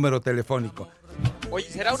ese número telefónico. Oye,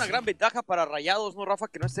 será una gran ventaja para Rayados, ¿no, Rafa?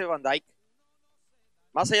 Que no esté Van Dijk.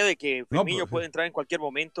 Más allá de que Firmino puede entrar en cualquier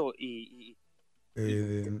momento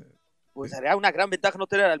pues será una gran ventaja no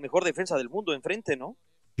tener al mejor defensa del mundo enfrente, ¿no?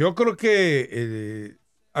 Yo creo que,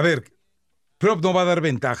 a ver, Klopp no va a dar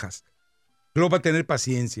ventajas. Klopp va a tener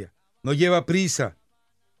paciencia. No lleva prisa.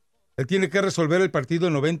 Él tiene que resolver el partido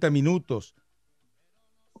en 90 minutos.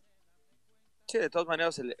 Sí, de todas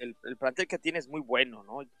maneras, el plantel que tiene es muy bueno,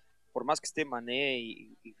 ¿no? Por más que esté Mané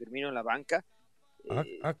y Firmino en la banca,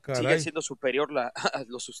 sigue siendo superior a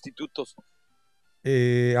los sustitutos.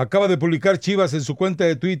 Acaba de publicar Chivas en su cuenta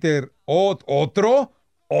de Twitter. ¿Otro?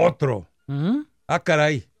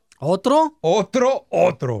 Caray. ¿Otro?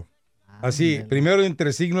 Otro. Así, primero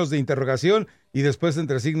entre signos de interrogación y después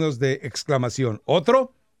entre signos de exclamación.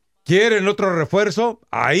 ¿Otro? ¿Quieren otro refuerzo?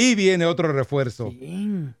 Ahí viene otro refuerzo.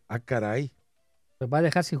 Sí. Caray. Pues va a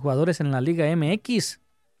dejar sin jugadores en la Liga MX.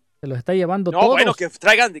 Se los está llevando todos. No, bueno, que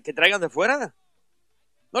traigan de fuera.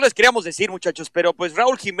 No les queríamos decir, muchachos, pero pues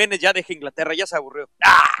Raúl Jiménez ya deja Inglaterra, ya se aburrió.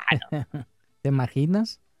 No. ¿Te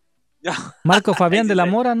imaginas? Marco Fabián de la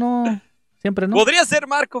Mora, no. Siempre no. Podría ser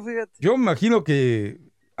Marco, fíjate. Yo imagino que,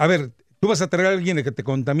 a ver, ¿tú vas a traer a alguien que te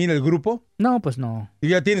contamine el grupo? No, pues no. Y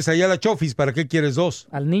ya tienes allá la Chofis, ¿para qué quieres dos?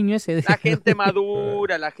 Al niño ese. La gente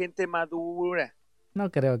madura. No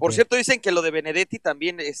creo Por cierto, dicen que lo de Benedetti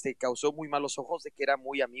también causó muy malos ojos de que era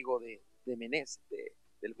muy amigo de Menez,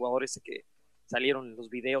 del jugador ese que salieron en los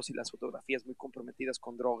videos y las fotografías muy comprometidas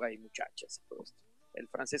con droga y muchachas y todo esto. El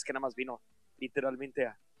francés que nada más vino literalmente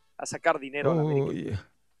a sacar dinero a la América.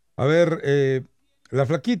 A ver, la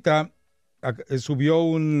flaquita subió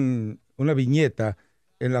una viñeta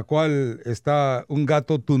en la cual está un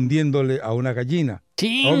gato tundiéndole a una gallina.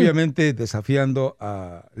 Sí. Obviamente desafiando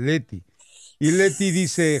a Leti. Y Leti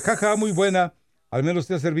dice, jaja, muy buena, al menos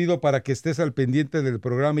te ha servido para que estés al pendiente del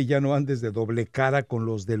programa y ya no andes de doble cara con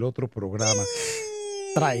los del otro programa.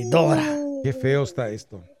 Traidora. Qué feo está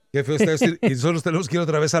esto. Y nosotros tenemos que ir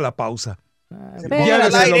otra vez a la pausa. Al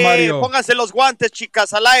aire, Mario. Pónganse los guantes,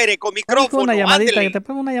 chicas, al aire, con micrófono. Una llamadita, que te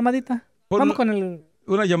pongo una llamadita. Vamos con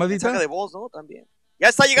una llamadita. Mensaje de voz, ¿no? También. Ya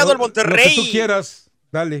está llegando el Monterrey. Lo que tú quieras,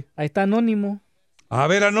 dale. Ahí está Anónimo. A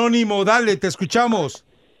ver, Anónimo, dale, te escuchamos.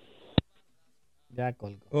 Ya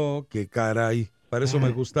colgó. Oh, qué caray. Para eso me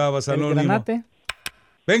gustabas, Anónimo. Granate.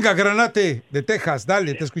 Venga, Granate, de Texas,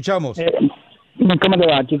 dale, te escuchamos. ¿Cómo te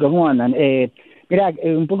va, chicos? ¿Cómo andan? Mira,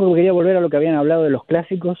 un poco quería volver a lo que habían hablado de los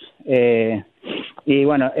clásicos. Y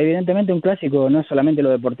bueno, evidentemente un clásico no es solamente lo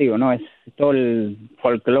deportivo, ¿no? Es todo el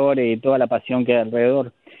folclore y toda la pasión que hay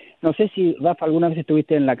alrededor. No sé si, Rafa, alguna vez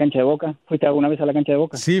estuviste en la cancha de Boca. ¿Fuiste alguna vez a la cancha de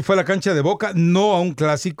Boca? Sí, fue a la cancha de Boca, no a un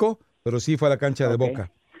clásico, pero sí fue a la cancha de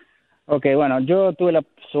Boca. Ok, bueno, yo tuve la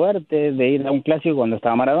suerte de ir a un clásico cuando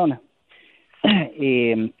estaba Maradona.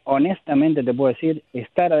 Y honestamente te puedo decir,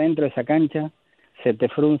 estar adentro de esa cancha, se te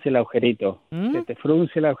frunce el agujerito. Se te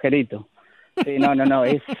frunce el agujerito. Sí, no,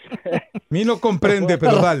 es... Mi no comprende,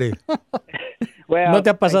 pero dale. Bueno, ¿no te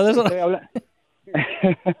ha pasado eso?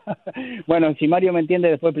 Bueno, si Mario me entiende,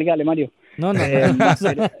 después explicarle, Mario. No.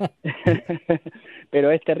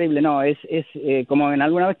 Pero es terrible, no, es como en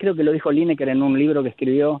alguna vez creo que lo dijo Lineker en un libro que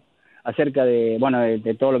escribió acerca de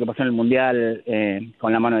todo lo que pasó en el Mundial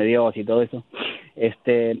con la mano de Dios y todo eso.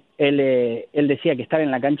 Él decía que estar en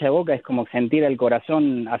la cancha de Boca es como sentir el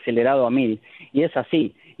corazón acelerado a 1000, y es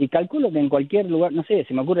así. Y calculo que en cualquier lugar, no sé,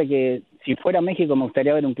 se me ocurre que si fuera México me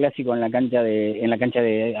gustaría ver un clásico en la cancha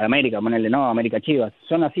de América, ponerle, no, América Chivas.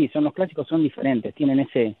 Son así, los clásicos son diferentes, tienen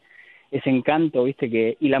ese encanto,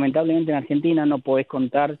 ¿viste? Y lamentablemente en Argentina no podés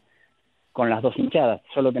contar con las dos hinchadas,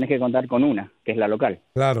 solo tenés que contar con una, que es la local.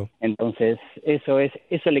 Claro. Entonces,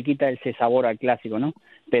 eso le quita ese sabor al clásico, ¿no?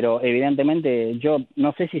 Pero evidentemente, yo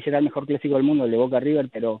no sé si será el mejor clásico del mundo, el de Boca River,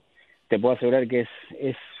 pero te puedo asegurar que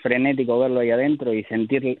es frenético verlo ahí adentro y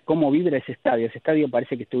sentir cómo vibra ese estadio. Ese estadio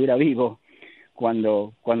parece que estuviera vivo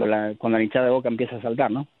cuando la hinchada de Boca empieza a saltar,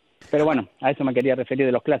 ¿no? Pero bueno, a eso me quería referir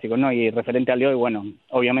de los clásicos, ¿no? Y referente al de hoy, bueno,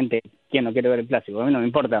 obviamente, ¿quién no quiere ver el clásico? A mí no me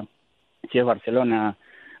importa si es Barcelona,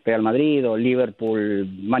 Real Madrid o Liverpool,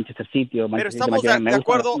 Manchester City o Pero Manchester estamos City. de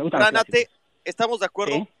acuerdo, Granate, estamos de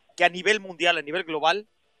acuerdo ¿Sí? que a nivel mundial, a nivel global,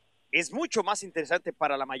 es mucho más interesante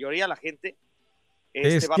para la mayoría de la gente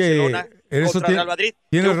Es Barcelona que en eso contra Real Madrid.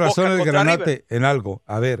 tienes Boca razón el contra Granate River. en algo.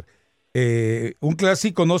 A ver, un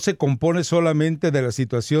clásico no se compone solamente de la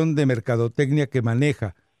situación de mercadotecnia que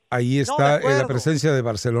maneja. Ahí está la presencia de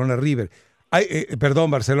Barcelona River.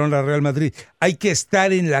 Barcelona Real Madrid. Hay que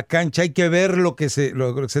estar en la cancha, hay que ver lo que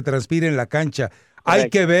se transpira en la cancha. Hay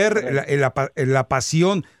que ver la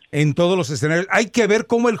pasión en todos los escenarios. Hay que ver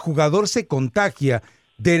cómo el jugador se contagia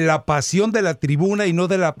de la pasión de la tribuna y no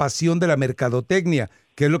de la pasión de la mercadotecnia,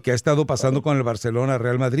 que es lo que ha estado pasando con el Barcelona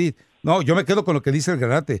Real Madrid. No, yo me quedo con lo que dice el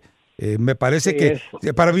Granate. Me parece que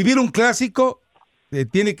para vivir un clásico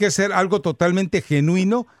tiene que ser algo totalmente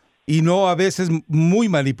genuino y no a veces muy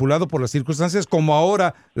manipulado por las circunstancias, como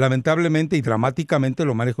ahora, lamentablemente y dramáticamente,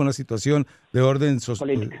 lo maneja una situación de orden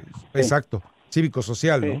exacto,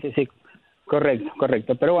 cívico-social, ¿no? Sí.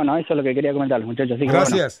 Correcto. Pero bueno, eso es lo que quería comentarles, muchachos. Así que,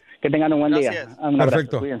 gracias. Bueno, que tengan un buen día. Un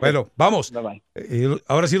perfecto. Abrazo, bueno, vamos. Bye.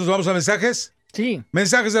 Ahora sí nos vamos a mensajes. Sí.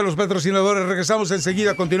 Mensajes de los patrocinadores. Regresamos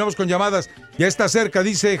enseguida. Continuamos con llamadas. Ya está cerca,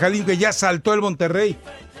 dice Jalín, que ya saltó el Monterrey.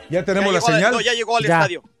 Ya tenemos la señal. Ya llegó al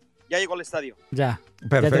estadio. Ya llegó al estadio. Ya.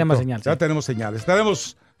 Perfecto. Ya tenemos señal. Ya tenemos señal.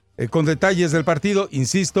 Estaremos con detalles del partido,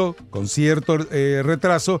 insisto, con cierto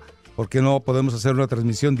retraso, porque no podemos hacer una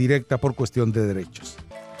transmisión directa por cuestión de derechos.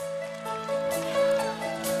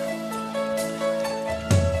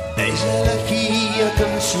 Ella elegía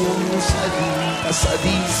canciones allí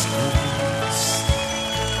pasadiscas.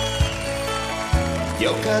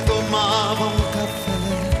 Yo que tomaba un café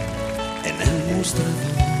en el mostrador,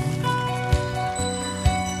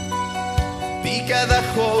 vi que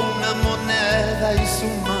dejó una moneda y su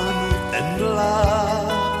mano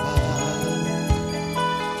temblaba.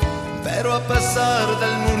 Pero a pesar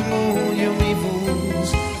del murmullo mi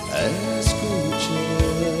voz escuché.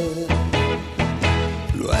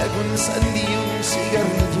 Luego encendí un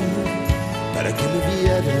cigarrillo para que me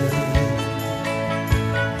viera.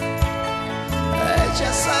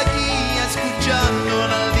 Ella seguía escuchando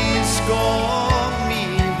en el disco mi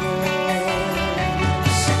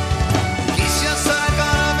voz. Quise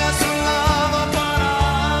acercarme a su lado para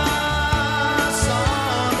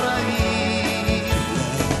sonreír.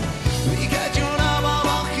 Vi que lloraba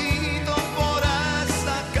bajito por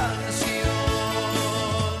esta canción.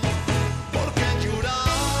 Porque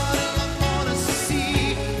llorar el amor es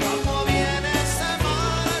así, como viene se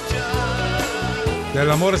marcha. El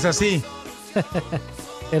amor es así.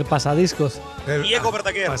 El pasadiscos. Diego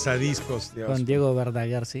Verdaguer. Pasadiscos, Dios. Con Diego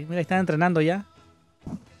Verdaguer, sí. Mira, están entrenando ya.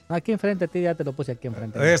 Aquí enfrente a ti, ya te lo puse aquí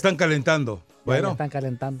enfrente. Están calentando. Bueno. Ya están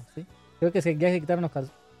calentando, sí. Creo que ya se quitaron los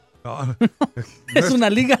calzones. No, es una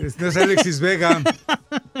liga. No es Alexis Vega.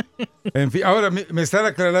 En fin, ahora me están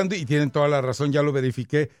aclarando y tienen toda la razón, ya lo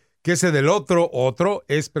verifiqué, que ese del otro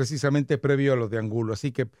es precisamente previo a lo de Angulo.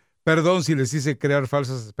 Así que perdón si les hice crear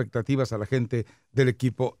falsas expectativas a la gente del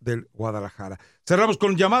equipo del Guadalajara. Cerramos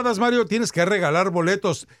con llamadas, Mario. Tienes que regalar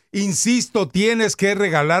boletos. Insisto, tienes que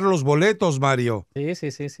regalar los boletos, Mario.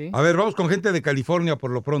 Sí. A ver, vamos con gente de California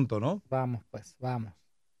por lo pronto, ¿no? Vamos.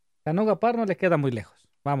 Canoga Park no les queda muy lejos.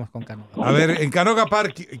 Vamos con Canoga. A ver, en Canoga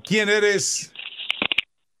Park, ¿quién eres?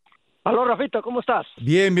 Aló, Rafita, ¿cómo estás?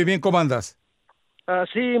 Bien, ¿cómo andas?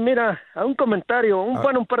 Sí, mira, un comentario,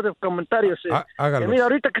 un par de comentarios. Hágalos. Mira,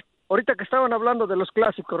 ahorita que estaban hablando de los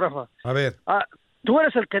clásicos, Rafa. A ver. Tú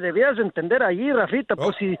eres el que debías de entender allí, Rafita,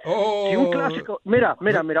 pues si un clásico... Mira, un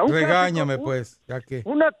regáñame, clásico, pues, ya que...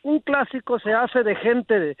 Un clásico se hace de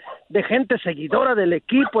gente seguidora del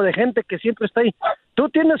equipo, de gente que siempre está ahí. Tú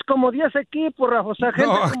tienes como 10 equipos, Rafa, o sea,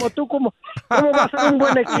 gente como tú, ¿cómo va a ser un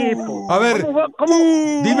buen equipo? A ver,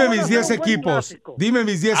 dime mis 10 equipos. Dime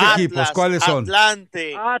mis 10 equipos, ¿cuáles son?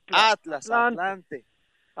 Atlas,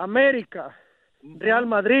 América, Real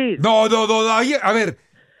Madrid. No, a ver...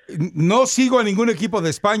 No sigo a ningún equipo de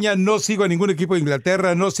España, no sigo a ningún equipo de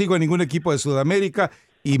Inglaterra, no sigo a ningún equipo de Sudamérica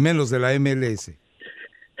y menos de la MLS.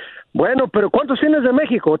 Bueno, pero ¿cuántos tienes de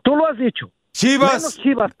México? Tú lo has dicho. Chivas, menos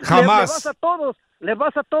Chivas. jamás. Le vas a todos. le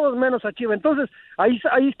vas a todos menos a Chivas. Entonces, ahí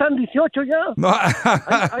están 18 ya. No,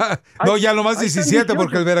 no, ya nomás 17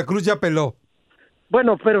 porque el Veracruz ya peló.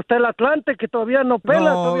 Bueno, pero está el Atlante que todavía no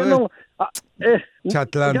pela, todavía no.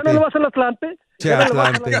 Chatlante. ¿Ya no lo vas al Atlante?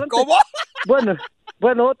 Chatlante. ¿Cómo?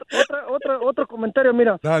 Bueno, otro comentario,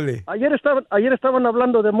 mira. Dale. Ayer estaban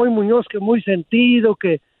hablando de Moy Muñoz, que muy sentido,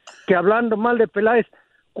 que hablando mal de Peláez.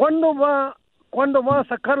 ¿Cuándo va a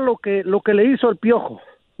sacar lo que le hizo el Piojo?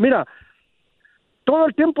 Mira, todo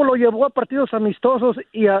el tiempo lo llevó a partidos amistosos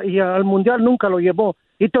y al Mundial nunca lo llevó.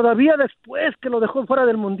 Y todavía después que lo dejó fuera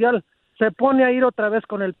del Mundial, se pone a ir otra vez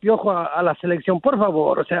con el Piojo a la selección. Por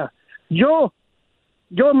favor, o sea, yo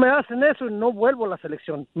me hacen eso y no vuelvo a la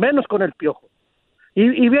selección, menos con el Piojo.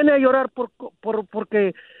 Y viene a llorar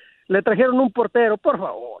porque le trajeron un portero, por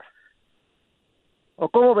favor. ¿O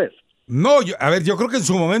cómo ves? No, yo creo que en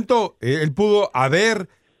su momento él pudo haber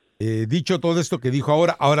dicho todo esto que dijo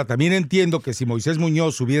ahora. Ahora, también entiendo que si Moisés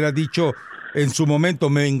Muñoz hubiera dicho en su momento,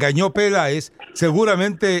 me engañó Peláez,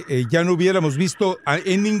 seguramente ya no hubiéramos visto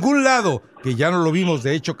en ningún lado, que ya no lo vimos,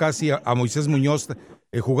 de hecho, casi a Moisés Muñoz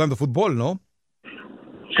jugando fútbol, ¿no?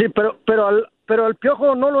 Sí, pero el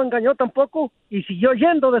Piojo no lo engañó tampoco y siguió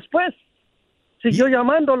yendo después. Siguió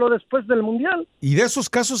llamándolo después del Mundial. Y de esos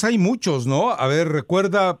casos hay muchos, ¿no? A ver,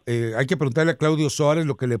 recuerda, hay que preguntarle a Claudio Suárez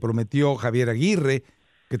lo que le prometió Javier Aguirre,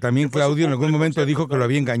 que también Claudio en algún momento dijo que lo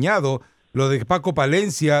había engañado, lo de Paco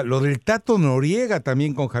Palencia, lo del Tato Noriega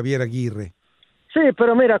también con Javier Aguirre. Sí,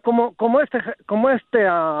 pero mira, como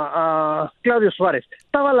a Claudio Suárez,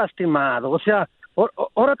 estaba lastimado, o sea,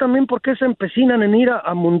 ahora también ¿por qué se empecinan en ir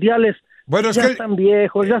a mundiales? Bueno, ya están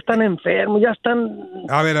viejos, ya están enfermos, ya están...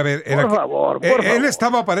 A ver. Por favor. Él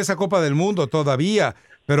estaba para esa Copa del Mundo todavía,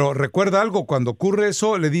 pero recuerda algo, cuando ocurre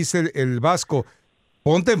eso, le dice el Vasco,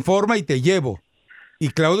 ponte en forma y te llevo.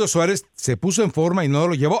 Y Claudio Suárez se puso en forma y no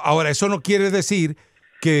lo llevó. Ahora, eso no quiere decir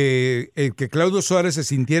que Claudio Suárez se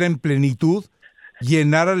sintiera en plenitud,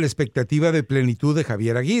 llenara la expectativa de plenitud de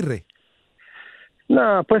Javier Aguirre.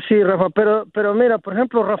 No, pues sí, Rafa, pero mira, por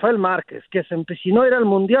ejemplo, Rafael Márquez, que se empecinó a ir al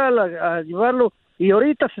Mundial a llevarlo, y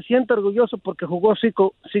ahorita se siente orgulloso porque jugó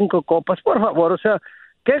cinco copas. Por favor, o sea,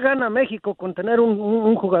 ¿qué gana México con tener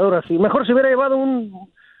un jugador así? Mejor se hubiera llevado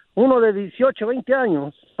uno de 18, 20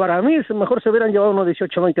 años. Para mí, mejor se hubieran llevado uno de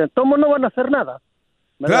 18, 20 años. ¿Cómo no van a hacer nada?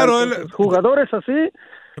 ¿Verdad? Claro, Entonces, jugadores así,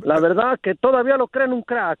 la verdad que todavía lo creen un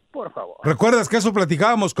crack, por favor. ¿Recuerdas que eso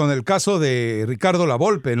platicábamos con el caso de Ricardo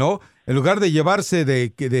Lavolpe, no? En lugar de llevarse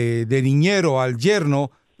de niñero al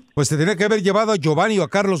yerno, pues se tenía que haber llevado a Giovanni o a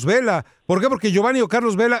Carlos Vela. ¿Por qué? Porque Giovanni o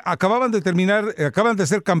Carlos Vela acaban de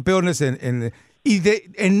ser campeones y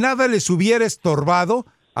en nada les hubiera estorbado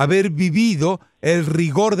haber vivido el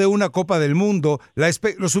rigor de una Copa del Mundo,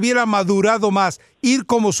 los hubiera madurado más ir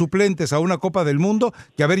como suplentes a una Copa del Mundo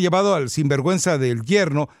que haber llevado al sinvergüenza del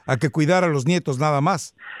yerno a que cuidara a los nietos nada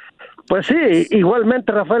más. Pues sí,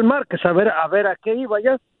 igualmente Rafael Márquez, a ver a qué iba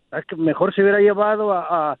ya, a que mejor se hubiera llevado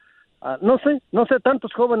a no sé,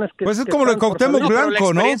 tantos jóvenes que... Pues es como lo de Cuauhtémoc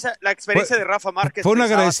Blanco, ¿no? La experiencia de Rafa Márquez fue un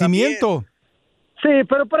agradecimiento. Sí,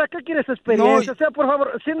 pero ¿para qué quieres experiencia? O sea, por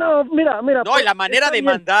favor, si no, mira. No, y la manera de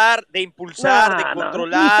mandar, de impulsar, de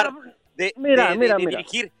controlar, de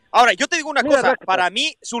dirigir. Ahora, yo te digo una cosa, para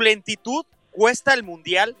mí su lentitud cuesta el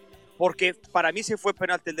Mundial, porque para mí se fue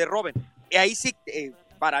penalti el de Robben. Y ahí sí,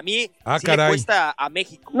 para mí, sí le cuesta a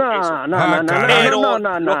México.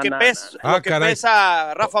 Pero lo que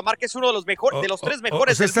pesa Rafa Márquez es uno de los mejores, de los tres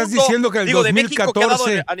mejores del estás mundo, diciendo que el 2014, de México que ha dado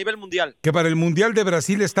a nivel mundial. Que para el Mundial de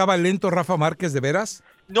Brasil estaba lento Rafa Márquez, ¿de veras?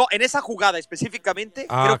 No, en esa jugada específicamente,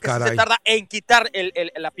 creo que sí se tarda en quitar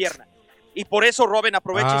la pierna. Y por eso Robben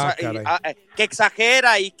aprovecha que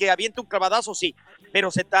exagera y que avienta un clavadazo, sí. Pero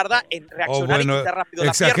se tarda en reaccionar y quitar rápido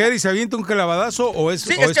la pierna. ¿Exagera y se avienta un clavadazo o es...?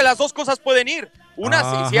 Sí, es que las dos cosas pueden ir.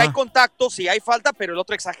 Una, si hay contacto, si hay falta, pero el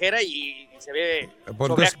otro exagera y se ve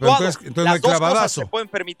sobreactuado. Entonces las dos clavadazo. cosas se pueden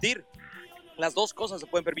permitir. Las dos cosas se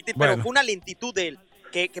pueden permitir, pero fue una lentitud de él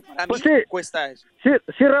que para mí cuesta eso.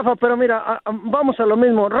 Sí, Rafa, pero mira, vamos a lo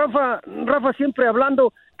mismo. Rafa siempre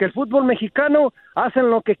hablando que el fútbol mexicano hacen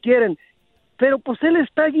lo que quieren. Pero pues él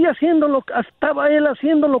está allí estaba él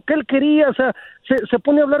haciendo lo que él quería, o sea, se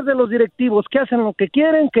pone a hablar de los directivos que hacen lo que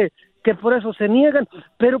quieren, que por eso se niegan,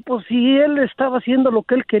 pero pues si él estaba haciendo lo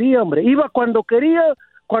que él quería, hombre, iba cuando quería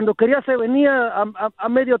se venía a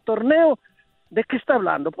medio torneo. ¿De qué está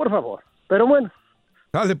hablando, por favor? Pero bueno.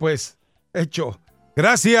 Dale pues, hecho.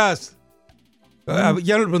 Gracias.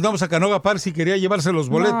 Ya le preguntamos a Canoga Par si quería llevarse los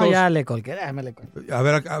boletos. No, ya le colgué, déjame le colgué. A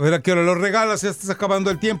ver a qué hora los regalas, ya estás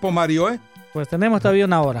acabando el tiempo, Mario, ¿eh? Pues tenemos todavía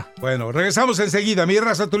una hora. Bueno, regresamos enseguida. Mi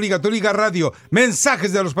Raza, tu Liga Radio.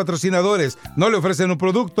 Mensajes de los patrocinadores. No le ofrecen un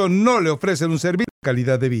producto, no le ofrecen un servicio.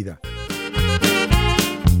 Calidad de vida.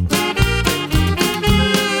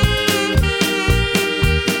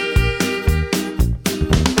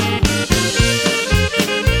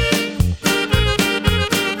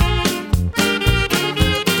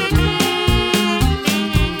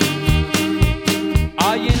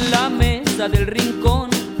 Ahí en la mesa del rincón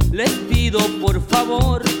les pido por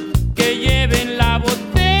favor que lleven la botella.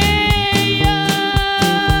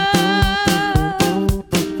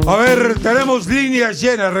 A ver, tenemos líneas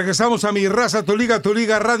llenas. Regresamos a Mi Raza, tu Liga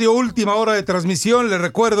Radio. Última hora de transmisión. Les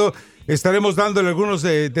recuerdo, estaremos dándole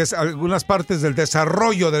algunas partes del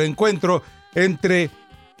desarrollo del encuentro entre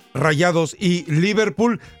Rayados y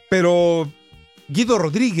Liverpool. Pero Guido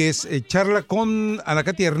Rodríguez charla con Ana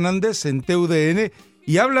Katy Hernández en TUDN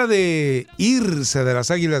y habla de irse de las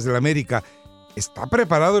Águilas del América. ¿Está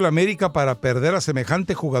preparado el América para perder a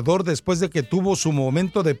semejante jugador después de que tuvo su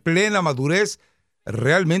momento de plena madurez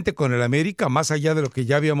realmente con el América, más allá de lo que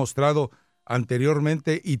ya había mostrado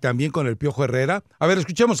anteriormente y también con el Piojo Herrera? A ver,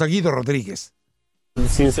 escuchemos a Guido Rodríguez.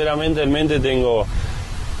 Sinceramente en mente tengo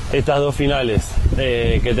estas dos finales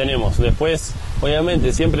que tenemos. Después,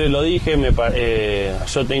 obviamente, siempre lo dije,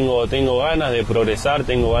 yo tengo ganas de progresar,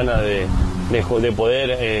 tengo ganas de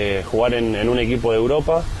poder jugar en un equipo de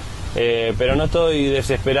Europa, pero no estoy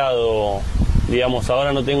desesperado, digamos,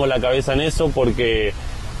 ahora no tengo la cabeza en eso porque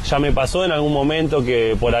ya me pasó en algún momento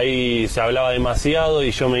que por ahí se hablaba demasiado y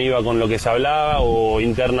yo me iba con lo que se hablaba o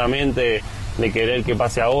internamente de querer que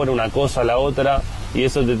pase ahora una cosa a la otra y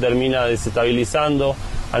eso te termina desestabilizando.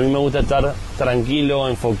 A mí me gusta estar tranquilo,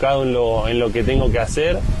 enfocado en lo que tengo que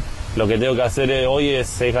hacer. Lo que tengo que hacer hoy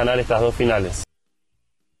es ganar estas dos finales.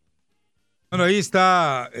 Bueno, ahí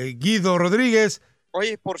está Guido Rodríguez.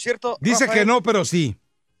 Oye, por cierto... Dice Rafael, que no, pero sí.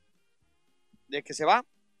 ¿De que se va?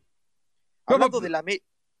 Hablando de la...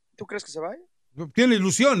 ¿Tú crees que se va? Tiene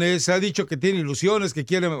ilusiones, ha dicho que tiene ilusiones, que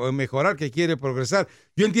quiere mejorar, que quiere progresar.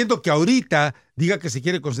 Yo entiendo que ahorita diga que se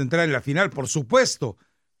quiere concentrar en la final, por supuesto,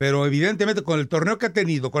 pero evidentemente con el torneo que ha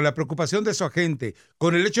tenido, con la preocupación de su agente,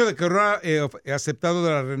 con el hecho de que no ha aceptado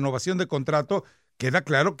la renovación de contrato, queda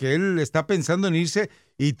claro que él está pensando en irse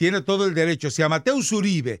y tiene todo el derecho. Si a Mateus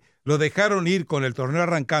Uribe lo dejaron ir con el torneo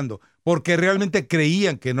arrancando porque realmente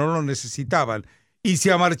creían que no lo necesitaban, y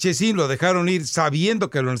si a Marchesín lo dejaron ir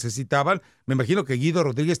sabiendo que lo necesitaban, me imagino que Guido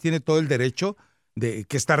Rodríguez tiene todo el derecho de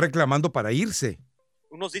que está reclamando para irse.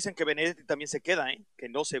 Unos dicen que Benedetti también se queda, que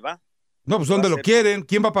no se va. No, pues ¿dónde lo quieren?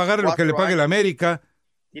 ¿Quién va a pagar lo que le pague el América?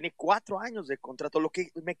 Tiene 4 años de contrato, lo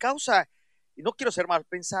que me causa, y no quiero ser mal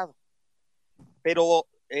pensado, pero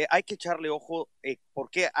hay que echarle ojo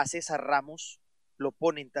por qué a César Ramos lo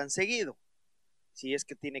ponen tan seguido. Si es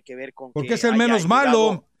que tiene que ver con porque que es el menos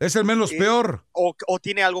malo, es el menos peor. O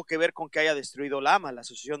tiene algo que ver con que haya destruido la AMA, la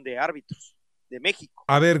Asociación de Árbitros de México.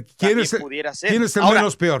 A ver, ¿quién es el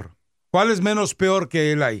menos peor? ¿Cuál es menos peor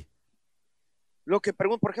que él hay? Lo que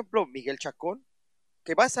pregunto, por ejemplo, Miguel Chacón,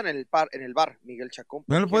 que va a estar en el bar, Miguel Chacón.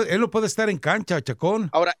 Él no puede estar en cancha, Chacón.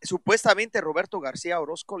 Ahora, supuestamente Roberto García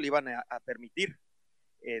Orozco le iban a permitir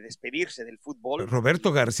despedirse del fútbol.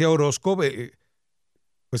 Roberto García Orozco,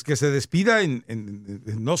 pues que se despida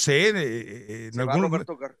no sé, en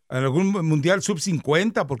algún mundial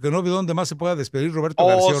sub-50, porque no veo dónde más se pueda despedir Roberto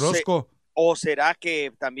García Orozco. ¿O será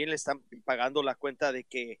que también le están pagando la cuenta de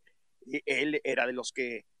que él era de los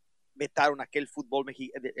que vetaron aquel fútbol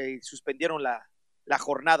suspendieron la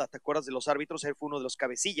jornada? ¿Te acuerdas de los árbitros? Él fue uno de los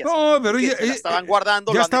cabecillas. No, pero ya estaban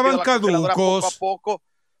guardando. Ya estaban caducos. Poco a poco.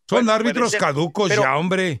 Son árbitros caducos ya,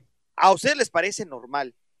 hombre. ¿A ustedes les parece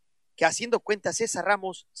normal que haciendo cuentas César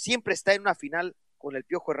Ramos siempre está en una final con el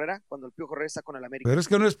Piojo Herrera, cuando el Piojo Herrera está con el América? Pero es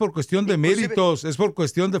que no es por cuestión de méritos, es por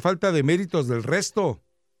cuestión de falta de méritos del resto.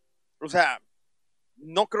 O sea,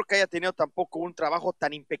 no creo que haya tenido tampoco un trabajo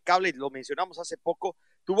tan impecable, lo mencionamos hace poco,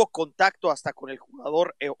 tuvo contacto hasta con el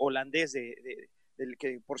jugador holandés del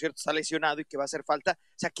que por cierto está lesionado y que va a hacer falta.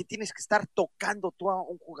 O sea, que tienes que estar tocando tú a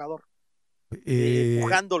un jugador,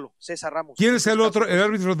 empujándolo, César Ramos. ¿Quién es el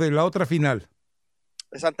árbitro de la otra final?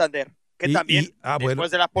 De Santander, que también,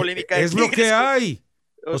 después de la polémica es lo que hay.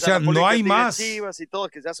 O sea, no hay más. Y todo,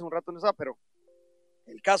 que hace un rato no estaba, pero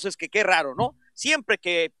el caso es que qué raro, ¿no? Siempre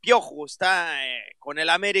que Piojo está con el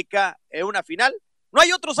América en una final, no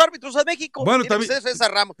hay otros árbitros en México. Bueno, también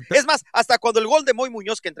César Ramos. Es más, hasta cuando el gol de Moy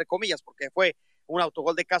Muñoz, que entre comillas, porque fue un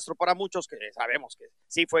autogol de Castro para muchos, que sabemos que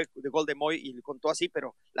sí fue de gol de Moy y contó así,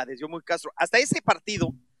 pero la desvió muy Castro. Hasta ese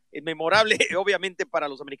partido, memorable obviamente para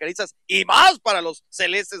los americanistas y más para los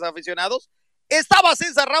celestes aficionados, Estaba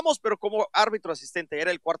César Ramos, pero como árbitro asistente, era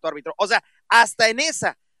el cuarto árbitro. O sea, hasta en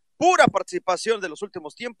esa pura participación de los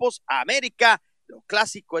últimos tiempos, América, lo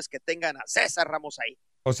clásico es que tengan a César Ramos ahí.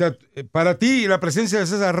 O sea, para ti la presencia de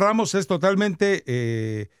César Ramos es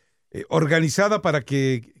totalmente organizada para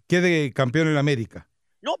que quede campeón en la América.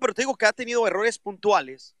 No, pero te digo que ha tenido errores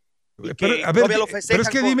puntuales. Pero, a ver, pero es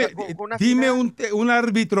que dime un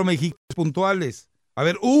árbitro mexicano puntuales. A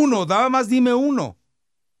ver, uno, nada más dime uno.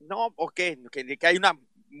 No, ok, que hay una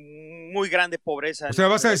muy grande pobreza. O sea,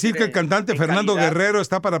 ¿vas a decir que el cantante Fernando Guerrero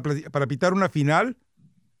está para pitar una final?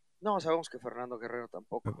 No, sabemos que Fernando Guerrero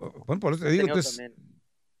tampoco. Bueno, por eso te digo, entonces...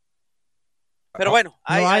 Pero bueno,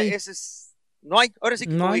 no hay. No hay. Ahora sí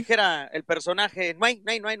que como dijera el personaje, no hay,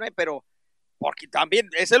 pero porque también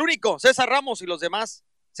es el único, César Ramos y los demás.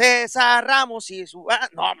 César Ramos y su...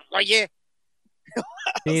 no, oye.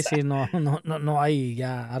 Sí, no hay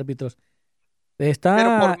ya árbitros.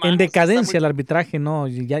 Está en decadencia el arbitraje, ¿no?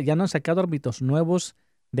 Ya no han sacado árbitros nuevos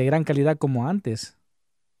de gran calidad como antes.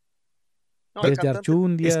 No, desde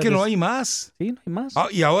Archundia. Es que no hay más. Sí, no hay más.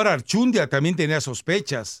 Y ahora Archundia también tenía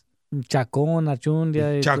sospechas. Chacón,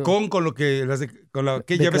 Archundia. Chacón con lo que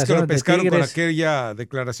aquella vez que lo pescaron con aquella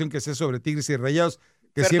declaración que se sobre Tigres y Rayados,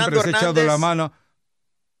 que Fernando siempre se ha echado la mano.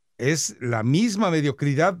 Es la misma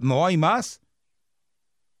mediocridad, no hay más.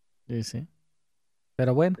 Sí.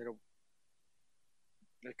 Pero bueno.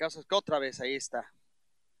 El caso es que otra vez ahí está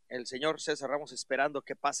el señor César Ramos esperando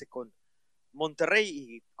que pase con Monterrey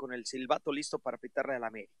y con el silbato listo para pitarle a la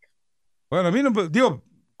América. Bueno, a mí digo,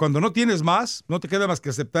 cuando no tienes más, no te queda más que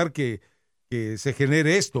aceptar que se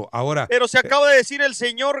genere esto. Ahora. Pero se acaba de decir el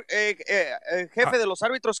señor jefe de los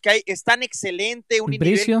árbitros que están excelente, un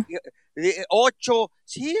nivel 8.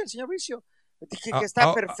 Sí, el señor Bricio. Dije que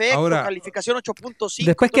está perfecto, ahora, calificación 8.5.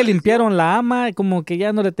 Después que limpiaron la AMA, como que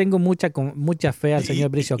ya no le tengo mucha fe al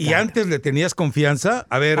señor Bricio. ¿Y antes le tenías confianza?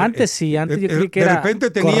 A ver. Antes sí, antes yo creí que era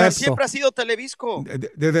correcto. Siempre ha sido Televisco.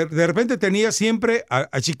 De repente tenías siempre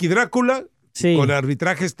a Chiqui Drácula, sí, con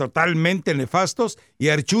arbitrajes totalmente nefastos, y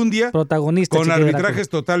a Archundia protagonista con arbitrajes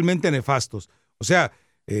totalmente nefastos. O sea,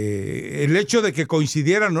 el hecho de que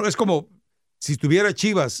coincidieran, ¿no? Es como si tuviera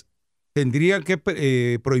Chivas, ¿tendrían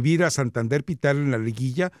que prohibir a Santander pitar en la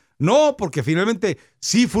liguilla? No, porque finalmente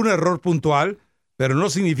sí fue un error puntual, pero no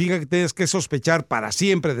significa que tengas que sospechar para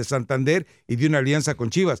siempre de Santander y de una alianza con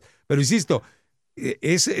Chivas. Pero insisto,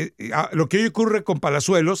 lo que hoy ocurre con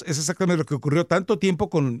Palazuelos es exactamente lo que ocurrió tanto tiempo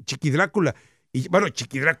con Chiqui Drácula. Y bueno,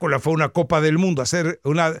 Chiqui Drácula fue a una Copa del Mundo a hacer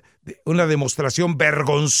una demostración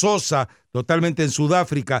vergonzosa totalmente en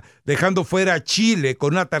Sudáfrica, dejando fuera a Chile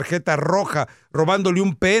con una tarjeta roja, robándole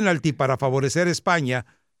un penalti para favorecer a España.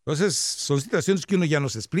 Entonces, son situaciones que uno ya no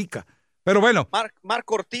se explica. Pero bueno.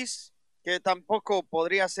 Marco Ortiz, que tampoco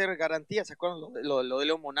podría ser garantía, ¿se acuerdan lo de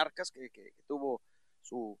León Monarcas, que tuvo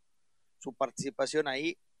su participación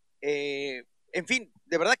ahí? En fin,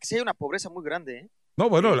 de verdad que sí hay una pobreza muy grande, ¿eh? No,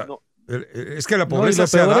 bueno, es que la pobreza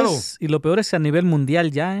se ha dado. Y lo peor es a nivel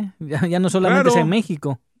mundial ya no solamente es en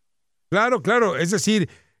México. Claro, es decir,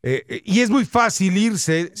 y es muy fácil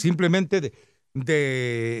irse simplemente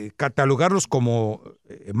de catalogarlos como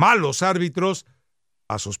malos árbitros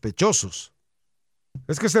a sospechosos.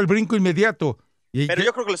 Es que es el brinco inmediato. Pero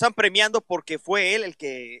yo creo que lo están premiando porque fue él el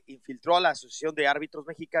que infiltró a la Asociación de Árbitros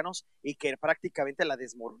Mexicanos y que prácticamente la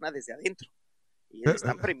desmorona desde adentro. Y le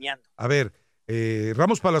están premiando. A ver,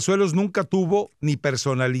 Ramos Palazuelos nunca tuvo ni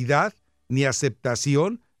personalidad, ni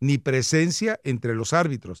aceptación, ni presencia entre los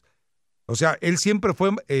árbitros. O sea, él siempre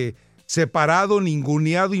fue separado,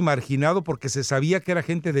 ninguneado y marginado porque se sabía que era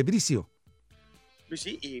gente de Bricio.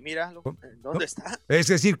 Sí, y mira, ¿dónde está? Es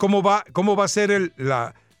decir, ¿cómo va a ser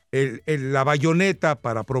la bayoneta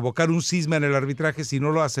para provocar un cisma en el arbitraje si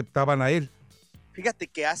no lo aceptaban a él? Fíjate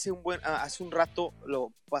que hace un rato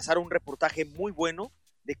lo pasaron un reportaje muy bueno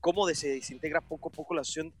de cómo se desintegra poco a poco la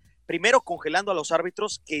asociación, primero congelando a los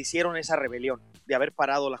árbitros que hicieron esa rebelión de haber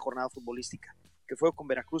parado la jornada futbolística, que fue con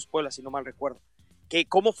Veracruz, Puebla, si no mal recuerdo, que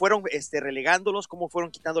cómo fueron relegándolos, cómo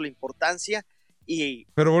fueron quitando la importancia.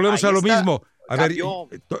 Pero volvemos a lo mismo. A ver, yo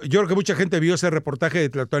creo que mucha gente vio ese reportaje de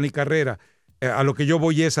Tlatuani Carrera. A lo que yo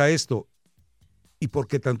voy es a esto. ¿Y por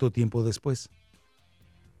qué tanto tiempo después?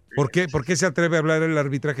 ¿Por qué se atreve a hablar del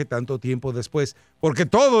arbitraje tanto tiempo después? Porque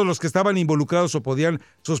todos los que estaban involucrados o podían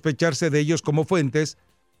sospecharse de ellos como fuentes,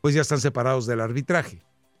 pues ya están separados del arbitraje.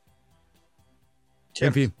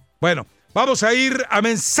 En fin, bueno, vamos a ir a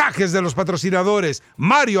mensajes de los patrocinadores.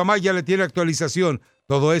 Mario Amaya le tiene actualización.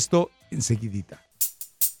 Todo esto enseguidita.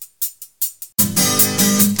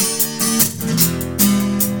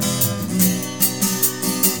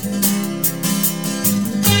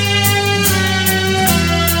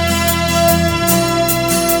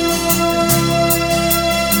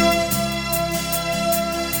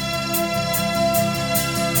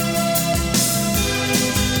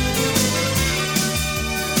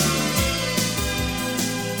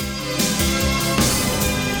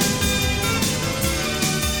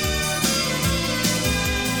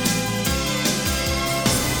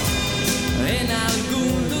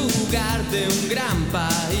 de un gran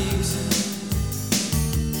país.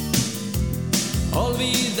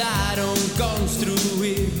 Olvidaron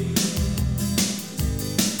construir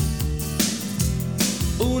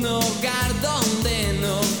un hogar donde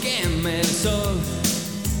no queme el sol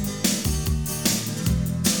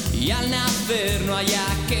y al nacer no haya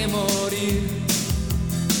que morir.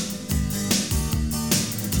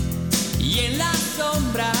 Y en la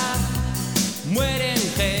sombra mueren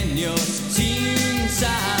genios sin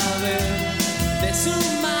saber de su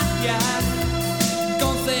magia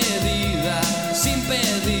concedida sin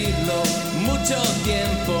pedirlo mucho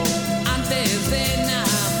tiempo antes de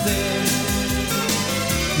nacer.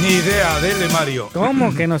 Ni idea, dele, Mario.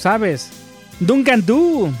 ¿Cómo que no sabes? Duncan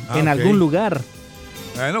Du, en ok. algún lugar.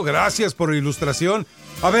 Bueno, gracias por la ilustración.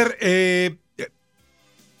 A ver,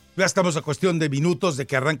 ya estamos a cuestión de minutos de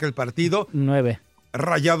que arranque el partido. 9.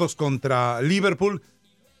 Rayados contra Liverpool.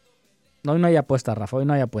 No, hoy no hay apuesta, Rafa, hoy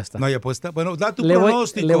no hay apuesta. ¿No hay apuesta? Bueno, da tu Le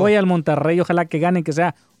pronóstico. voy al Monterrey, ojalá que gane, que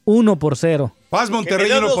sea 1-0. Paz Monterrey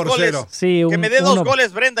Que me dé 1 por dos 0. goles. Sí, Que me dé 2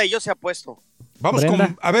 goles, Brenda, y yo se apuesto. Vamos Brenda.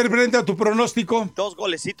 con... A ver, Brenda, tu pronóstico. 2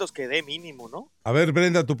 golecitos que dé mínimo, ¿no? A ver,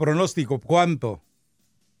 Brenda, tu pronóstico. ¿Cuánto?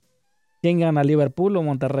 ¿Quién gana, Liverpool o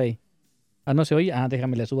Monterrey? Ah, no se oye. Ah,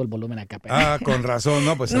 déjame, le subo el volumen acá. Ah, con razón,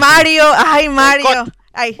 ¿no? Pues así. Mario, ay, Mario.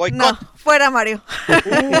 Ay, Boicot. no, fuera Mario.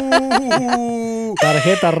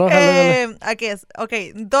 Tarjeta roja. Aquí es, ok.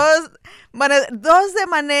 2 de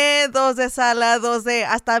Mané, 2 de Sala, 2 de...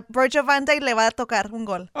 Hasta Virgil van Dijk le va a tocar un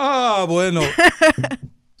gol. Ah, bueno.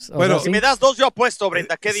 Bueno, Si me das 2, yo apuesto,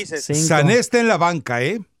 Brenda. ¿Qué dices? Sané está en la banca,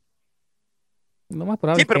 ¿eh? Lo más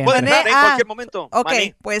probable Sí, pero que puede entre. entrar en cualquier momento. Ok,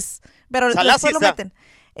 Mané. pues, pero Salah después sí lo está. meten.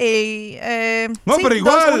 No, pero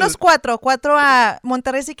igual. Unos 4 a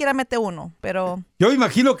Monterrey siquiera mete 1, pero... Yo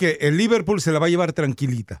imagino que el Liverpool se la va a llevar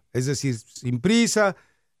tranquilita. Es decir, sin prisa,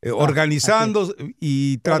 organizando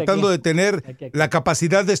y tratando de tener la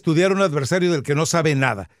capacidad de estudiar un adversario del que no sabe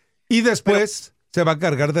nada. Y después se va a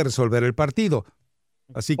encargar de resolver el partido.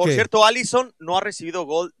 Así Por que... cierto, Alisson no ha recibido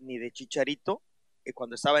gol ni de Chicharito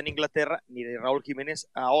cuando estaba en Inglaterra, ni de Raúl Jiménez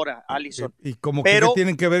ahora, Alisson. Y como Pero- que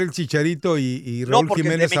tienen que ver el Chicharito y No, Raúl porque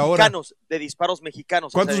Jiménez de ahora. mexicanos, de disparos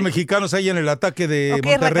mexicanos. ¿Cuántos o sea, mexicanos hay en el ataque de Ok,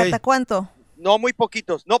 Monterrey? Rakata, ¿cuánto? No, muy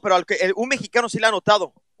poquitos. No, pero un mexicano sí lo ha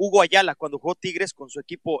anotado. Hugo Ayala, cuando jugó Tigres con su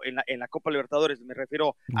equipo en la Copa Libertadores. Me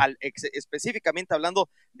refiero específicamente hablando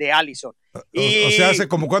de Alisson. Y O sea, ¿hace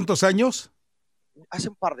como cuántos años? hace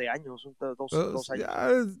un par de años, dos años.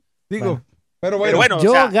 Digo, Pero pero bueno.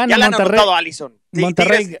 Yo o sea, gano ya le han Monterrey. anotado a Alisson. Sí,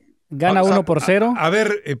 Monterrey Tigres- gana 1-0. A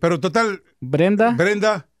ver, pero total, Brenda,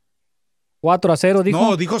 Brenda, 4-0, dijo.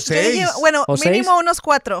 no, dijo Yo 6. dije, bueno, ¿O mínimo seis? unos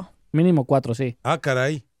 4. Mínimo 4, sí. Ah,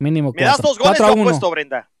 caray. Mínimo ¿Me das 4. 2 goles o 4-1. apuesto,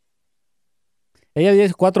 Brenda? Ella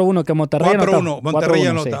dice 4-1, que Monterrey 4-1, Monterrey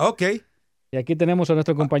anota. sí. Ok. Y aquí tenemos a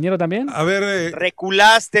nuestro compañero también. A ver,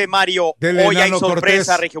 Reculaste, Mario. Dele, Hoy hay Nano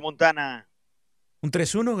sorpresa, Cortés. Regiomontana. ¿Un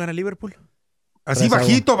 3-1 gana Liverpool? así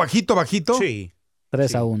 3-1. bajito. Sí.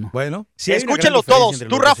 3-1. Bueno, Sí, hay una gran Escúchenlo diferencia todos. entre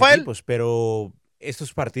 ¿Tú, los dos Rafael? equipos, pero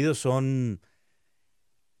estos partidos son...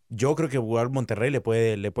 Yo creo que jugar Monterrey le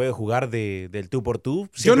puede jugar del tú por tú.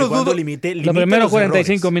 Yo no dudo. Limite Los primeros los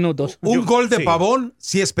 45 errores. minutos. Un gol de sí. Pavón,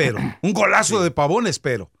 sí espero. Un golazo de Pavón,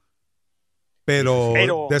 espero. Pero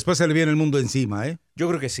después se le viene el mundo encima, ¿eh? Yo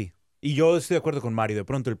creo que sí. Y yo estoy de acuerdo con Mario. De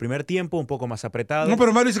pronto el primer tiempo un poco más apretado. No,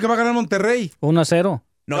 pero Mario dice que va a ganar Monterrey. 1-0.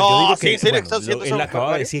 No, No, yo digo sí, que ¿en serio bueno, estás diciendo eso, él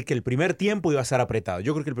acababa de Mario? decir que el primer tiempo iba a estar apretado.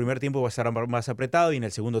 Yo creo que el primer tiempo va a estar más apretado y en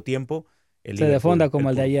el segundo tiempo el Se Liverpool- defonda como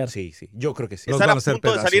el de ayer. Sí, yo creo que sí. Los Están van a a hacer punto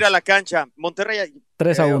de pedazos. salir a la cancha. Monterrey.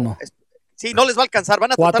 3-1. Sí, no les va a alcanzar.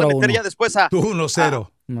 Van a tratar de 4-1. meter ya después a. Tú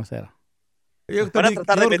 1-0. 1-0. Yo Van a también,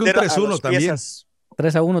 tratar de yo creo que meter un a 3-1 los también. piezas.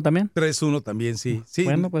 3-1 también. 3-1 también, sí. Sí.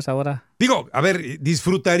 Bueno, pues ahora. Digo, a ver,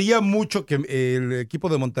 disfrutaría mucho que el equipo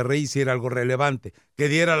de Monterrey hiciera algo relevante, que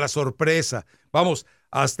diera la sorpresa. Vamos,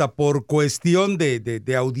 hasta por cuestión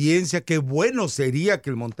de audiencia, qué bueno sería que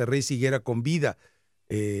el Monterrey siguiera con vida,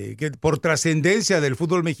 que por trascendencia del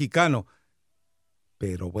fútbol mexicano.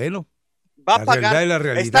 Pero bueno, Va a la pagar. realidad es la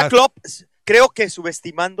realidad. Está Klopp, creo que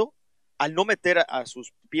subestimando al no meter a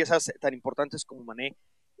sus piezas tan importantes como Mané.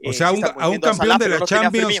 O sea, sí a están un moviendo a campeón Salah, de pero la no tiene a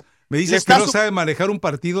Champions, Firmino. me Le dices que está no sabe manejar un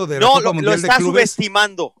partido de la No, Copa lo Mundial de está Clubes.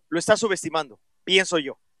 lo está subestimando, pienso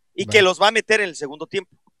yo. Y Va. que los va a meter en el segundo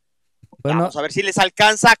tiempo. Bueno, Vamos a ver si les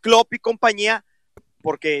alcanza a Klopp y compañía,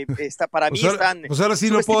 porque para mí están. Pues ahora sí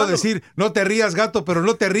no puedo subestimándolo. decir, no te rías, gato, pero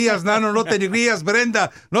no te rías, Nano, no te rías, Brenda,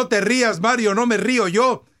 no te rías, Mario, no me río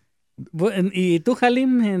yo. ¿y tú,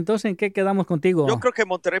 Halim, entonces en qué quedamos contigo? Yo creo que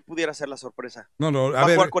Monterrey pudiera ser la sorpresa. No, Va a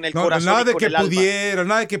jugar con el corazón nada y de con que el alma. pudiera,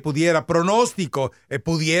 nada de que pudiera, pronóstico, Sí.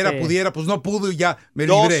 pudiera, pues no pudo y ya, me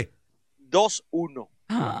Dos- libré. 2-1.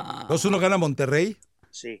 2-1 gana Monterrey.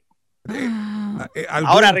 Sí.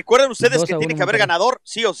 Ahora, recuerden ustedes que tiene que haber ganador,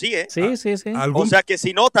 sí o sí, ¿eh? Sí. O sea que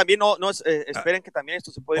si no, también no esperen que también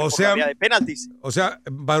esto se puede ir por la vía de penaltis. O sea,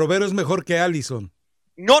 Barovero es mejor que Allison.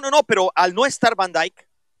 No, pero al no estar Van Dijk,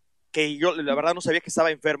 que yo la verdad no sabía que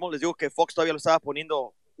estaba enfermo, les digo que Fox todavía lo estaba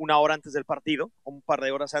poniendo una hora antes del partido, o un par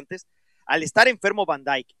de horas antes, al estar enfermo Van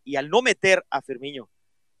Dijk y al no meter a Firmino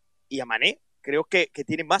y a Mané, creo que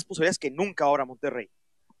tiene más posibilidades que nunca ahora Monterrey.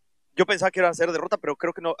 Yo pensaba que iba a ser derrota, pero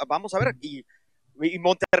creo que no. Vamos a ver. Y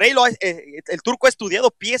Monterrey, el turco ha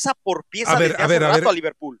estudiado pieza por pieza desde hace rato a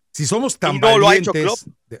Liverpool. Si somos tan no valientes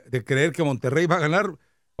de creer que Monterrey va a ganar,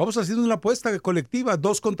 vamos haciendo una apuesta colectiva,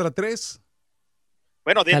 2-3.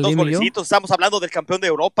 Bueno, de 2 golecitos, estamos hablando del campeón de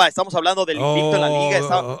Europa, estamos hablando del invicto en la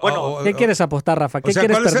Liga. ¿Qué quieres apostar, Rafa? ¿Qué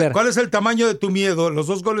quieres perder? ¿Cuál es el tamaño de tu miedo? ¿Los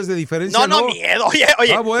 2 goles de diferencia? No, miedo.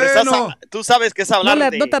 Oye, bueno. tú sabes que es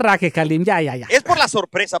hablar no te rajes, Kalim, ya. Es por la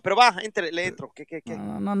sorpresa, pero le entro. ¿Qué?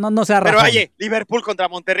 No se arraja. Pero oye, Liverpool contra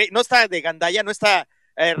Monterrey, no está de gandalla, no está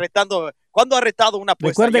retando. ¿Cuándo ha retado una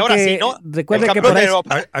apuesta? Recuerde y ahora que, sí, ¿no? Recuerde el que campeón de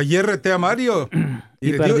Europa. Ayer reté a Mario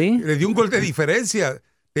y le di un gol de diferencia.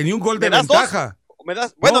 Tenía un gol de ventaja. Me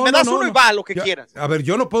das uno y va lo que quieras. A ver,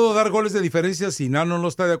 yo no puedo dar goles de diferencia si Nano no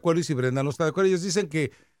está de acuerdo y si Brenda no está de acuerdo. Ellos dicen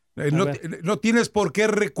que no tienes por qué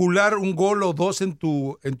recular un gol o 2 en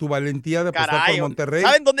tu valentía de apostar por Monterrey.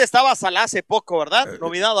 ¿Saben dónde estaba Salah hace poco, verdad?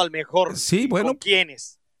 Nominado al mejor. Sí, bueno. ¿Con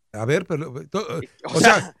quiénes? A ver, pero o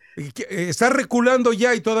sea, estás reculando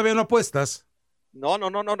ya y todavía no apuestas. No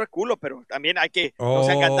reculo, pero también hay que, no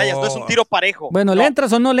sean gandallas, no es un tiro parejo. Bueno, ¿le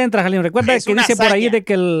entras o no le entras, Jalín? Recuerda que dice por ahí de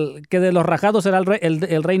que de los rajados será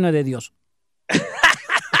el reino de Dios.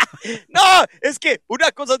 No, es que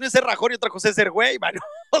una cosa no es ser rajón y otra cosa es ser güey, mano.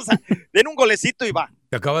 O sea, den un golecito y va.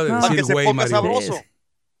 Te acaba de decir güey, Mario. Sabroso.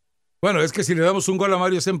 Bueno, es que si le damos un gol a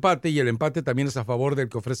Mario es empate y el empate también es a favor del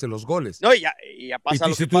que ofrece los goles. No, y ya pasa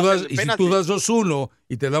lo que pasa. Y si tú das 2-1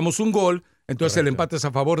 y te damos un gol, entonces el empate es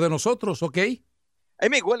a favor de nosotros, ¿ok? A mí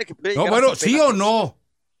me huele que... No, bueno, ¿sí o no?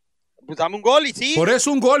 Pues dame un gol y sí. Por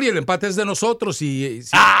eso un gol y el empate es de nosotros. Sí.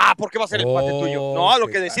 ¿Por qué va a ser el empate tuyo? No, lo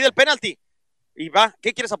que decide el penalti. Y va,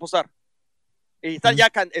 ¿qué quieres apostar? Y están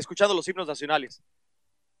ya escuchando los himnos nacionales.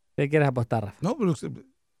 ¿Qué quieres apostar, Rafa? No, lo que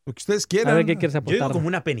ustedes quieran. A ver, ¿qué quieres apostar? Yo digo como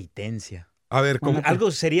una penitencia. A ver,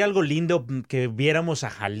 sería algo lindo que viéramos a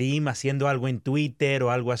Halim haciendo algo en Twitter o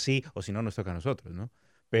algo así, o si no, nos toca a nosotros, ¿no?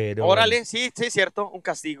 Pero... Órale, sí, es cierto, un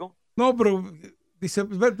castigo. No, pero... Dice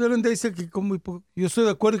que como yo estoy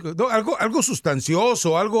de acuerdo. No, algo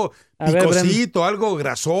sustancioso, algo picosito, algo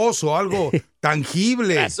grasoso, algo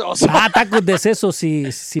tangible. Grasoso. Tacos de seso si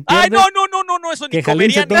pierde. Ay, no, eso ni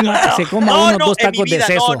comería. Se coma 2 tacos de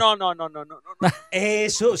seso. No.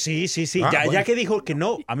 Eso, sí. Ya que dijo que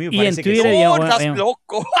no, a mí me y parece en Twitter, que no. Estás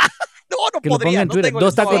loco. No que podría. En Twitter,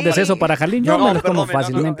 2 tacos de seso para Jalín, yo me los como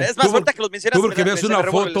fácilmente. Es más, ahorita que los mencionas. Tú porque veas una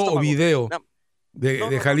foto o video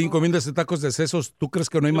de Jalín comiéndose tacos de sesos, ¿tú crees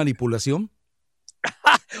que no hay manipulación?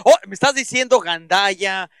 Me estás diciendo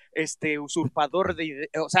gandalla, usurpador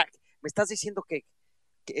o sea, me estás diciendo que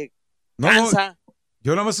cansa. No,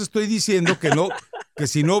 yo nada más estoy diciendo que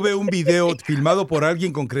si no veo un video filmado por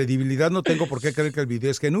alguien con credibilidad, no tengo por qué creer que el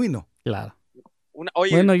video es genuino. Claro.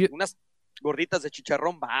 Unas gorditas de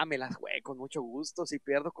chicharrón, me las güey, con mucho gusto, si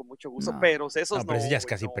pierdo con mucho gusto, pero esos no. Pero ese ya es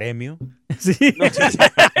casi premio. Sí.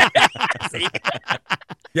 Sí.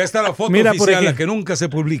 Ya está la foto oficial, la que nunca se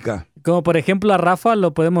publica. Como por ejemplo a Rafa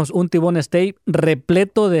lo podemos un T-bone steak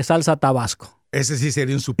repleto de salsa tabasco. Ese sí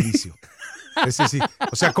sería un suplicio. Ese sí.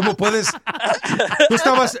 O sea, ¿cómo puedes? Tú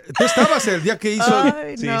estabas el día que hizo.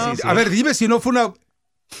 Ay, no. Sí. A ver, dime si no fue una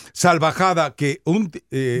salvajada que un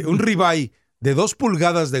ribeye de 2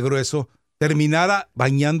 pulgadas de grueso terminara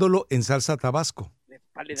bañándolo en salsa tabasco. Le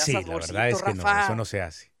da sí, saborcito, la verdad es que Rafa. no, eso no se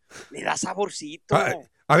hace. Le da saborcito.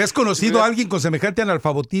 ¿Habías conocido a alguien con semejante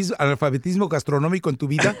analfabetismo gastronómico en tu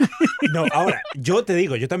vida? No, ahora, yo te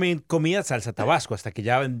digo, yo también comía salsa tabasco hasta que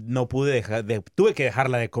ya no pude tuve que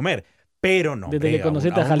dejarla de comer. Pero no, desde que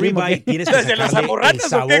conociste a Jalín, tienes que ¿desde los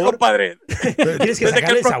amorrates el o qué, compadre? Tienes que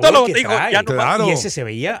sacarle el sabor que trae. Claro. Y ese se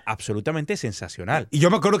veía absolutamente sensacional. Y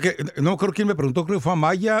yo me acuerdo no me acuerdo quién me preguntó, creo que fue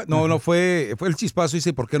Amaya. No fue el chispazo.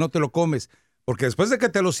 Dice, ¿por qué no te lo comes? Porque después de que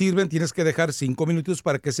te lo sirven, tienes que dejar 5 minutos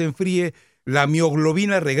para que se enfríe, la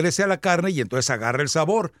mioglobina regrese a la carne y entonces agarra el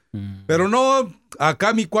sabor. Pero no,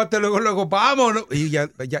 acá mi cuate luego, vámonos. Y ya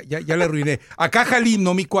le arruiné. Acá Jalín,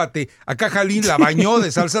 no mi cuate, acá Jalín la bañó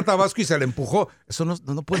de salsa tabasco y se la empujó. Eso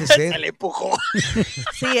no puede ser. Se le empujó.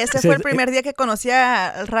 Sí, ese fue el primer día que conocí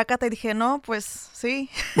al Rácata y dije, no, pues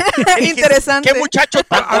sí. Interesante. ¿Qué muchacho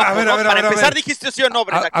tan A ver, Para empezar, dijiste sí o no,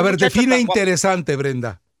 Brenda. A ver, define interesante,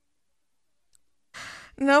 Brenda.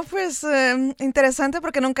 No, pues interesante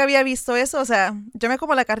porque nunca había visto eso. O sea, yo me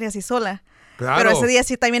como la carne así sola. Claro. Pero ese día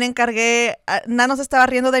sí también encargué. Nano se estaba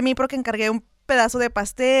riendo de mí porque encargué un pedazo de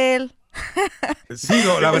pastel. Sí,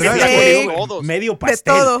 no, la verdad Sí. es que medio De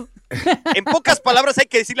pastel. todo. En pocas palabras hay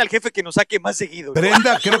que decirle al jefe que nos saque más seguido. ¿no?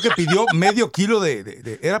 Brenda creo que pidió medio kilo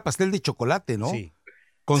era pastel de chocolate, ¿no? Sí.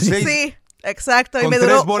 Con seis, Sí, exacto. Y con me 3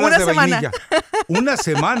 duró bolas una de semana. vainilla. Una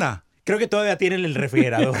semana. Creo que todavía tiene en el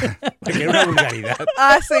refrigerador. Porque era una vulgaridad.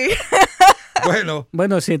 Ah, sí. Bueno.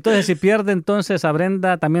 Bueno, sí, entonces si pierde entonces a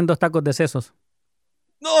Brenda también 2 tacos de sesos.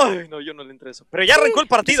 No, yo no le entro eso. Pero ya arrancó el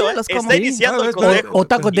partido, sí, los como. Está iniciando el Ah, cotejo. o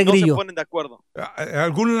tacos de Y no grillo. se ponen de acuerdo.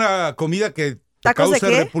 ¿Alguna comida que te ¿Tacos de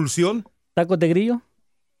cause qué? repulsión? ¿Tacos de grillo?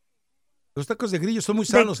 Los tacos de grillo son muy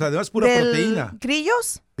sanos, además pura ¿Del proteína.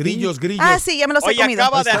 ¿Grillos? Grillos. Ah, sí, ya me los he Oye, comido.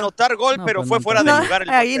 acaba de anotar gol, No, pero pues fue no, fuera No, de lugar el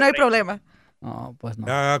ahí no hay Monterrey. problema. No, pues no.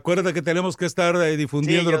 Acuérdate que tenemos que estar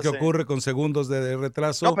difundiendo Sí, yo lo que sé. ocurre con segundos de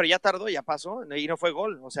retraso. No, pero ya tardó, ya pasó, y no fue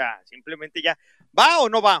gol. O sea, simplemente ya. ¿Va o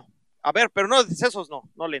no va? A ver, pero no, esos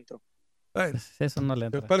no le entro. Ay, Eso no le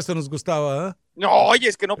entra. para eso nos gustaba, ¿eh? No, oye,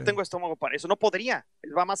 es que no tengo estómago para eso. No podría.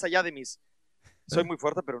 Va más allá de mis. Soy muy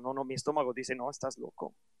fuerte, pero no, mi estómago dice, no, estás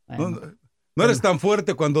loco. No eres tan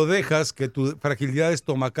fuerte cuando dejas que tu fragilidad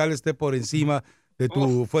estomacal esté por encima de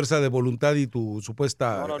tu fuerza de voluntad y tu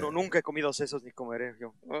supuesta... No, nunca he comido sesos ni comeré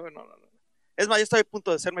yo. No. Es más, yo estoy a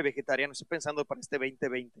punto de serme vegetariano. Estoy pensando para este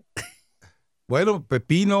 2020. Bueno,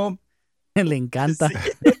 pepino. Le encanta.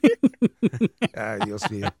 Ay, Dios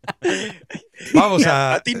mío. Vamos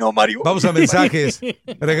a ti no, Mario. Vamos a mensajes.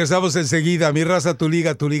 Regresamos enseguida. Mi raza, tu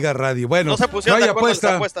liga radio. Bueno, No se pusieron hay de acuerdo apuesta.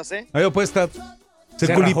 las apuestas, ¿eh? Hay apuesta. Se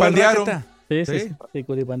rajó el culipandearon. Rácata. Sí,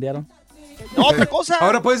 culipandearon. No, otra cosa.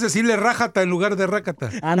 Ahora puedes decirle rájata en lugar de rácata.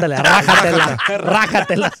 Ándale, rájatela,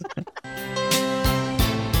 rájatela.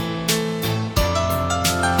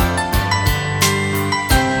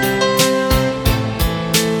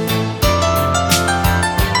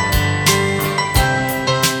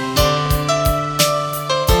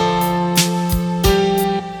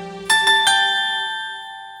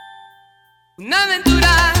 Una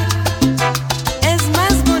aventura es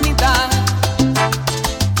más bonita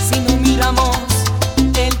si no miramos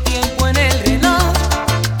el tiempo en el reloj.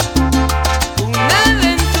 Una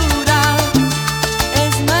aventura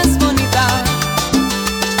es más bonita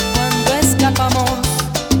cuando escapamos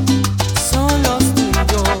solos tú y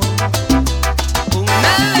yo.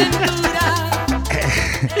 Una aventura.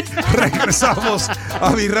 Regresamos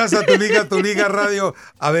a Mi Raza, tu liga radio.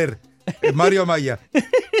 A ver, Mario Amaya.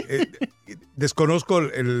 Desconozco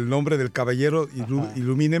el nombre del caballero,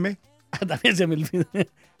 ilumíneme. También se me olvidó.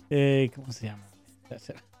 ¿Cómo se llama?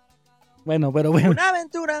 Bueno, pero bueno. Una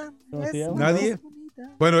aventura. ¿Cómo se llama? ¿Nadie?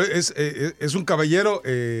 Bueno, es un caballero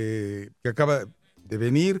que acaba de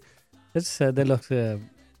venir. Es de los...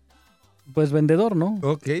 pues vendedor, ¿no?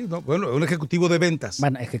 Ok, no, bueno, un ejecutivo de ventas.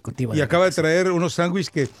 Bueno, ejecutivo. Y acaba de traer unos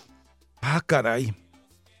sándwiches que... ¡Ah, caray!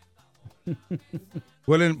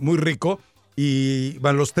 Huelen muy rico. Y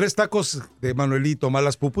van los 3 tacos de Manuelito, más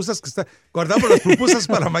las pupusas que está. Guardamos las pupusas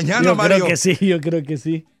para mañana, yo Mario. Yo creo que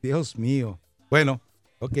sí. Dios mío. Bueno,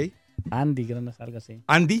 ok. Andy, creo que es algo así.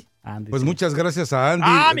 ¿Andy? Andy, Pues sí. muchas gracias a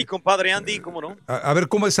Andy. Mi compadre Andy, ¿cómo no? A ver,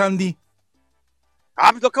 ¿cómo es Andy?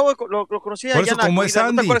 Lo conocí allá Por eso, en la ¿cómo es comunidad. ¿No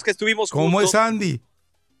Andy? te acuerdas que estuvimos juntos? ¿Cómo es Andy?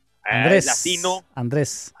 Andrés. Latino.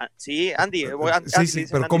 Andrés. Sí, Andy. Sí,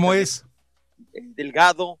 pero ¿cómo también. es?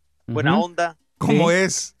 Delgado, buena onda. ¿Cómo Sí.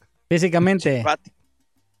 es? Físicamente. Simpático.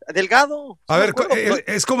 Delgado. A ver, me acuerdo.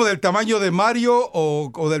 ¿es como del tamaño de Mario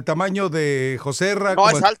o del tamaño de José Ra? No,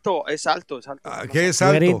 es alto. ¿Qué es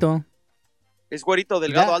alto? Güerito. Es güerito,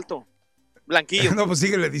 delgado, Ya. alto. Blanquillo. No, pues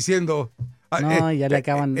síguele diciendo. No, ya le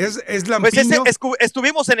acaban. ¿Es Pues lampiño?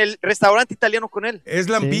 estuvimos en el restaurante italiano con él. ¿Es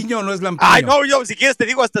lampiño o no es lampiño? Ay, no, yo si quieres te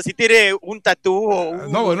digo hasta si tiene un tatú o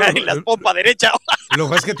No, bueno, en la pompa derecha. Lo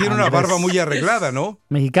que pasa es que tiene una Andrés. barba muy arreglada, ¿no?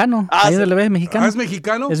 Mexicano. Ah, Ahí sí. donde le ves, mexicano. ¿Ah, es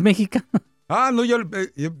mexicano? Es mexicano. Ah, no, yo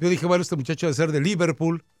dije, bueno, este muchacho debe ser de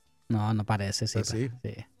Liverpool. No, no parece, sí. ¿Ah, sí?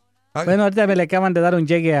 Sí. Ah, Bueno, ahorita me le acaban de dar un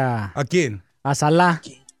llegue a ¿a quién? Salah.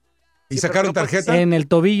 ¿Y Sí, sacaron pero no, pues, tarjeta? En el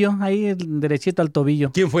tobillo, ahí derechito al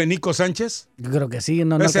tobillo. ¿Quién fue? ¿Nico Sánchez? Yo creo que sí.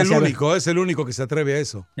 No, es alcancé a ver. es el único que se atreve a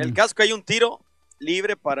eso. El caso que hay un tiro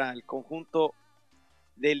libre para el conjunto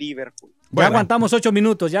de Liverpool. Ya Bueno. aguantamos 8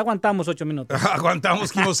 minutos,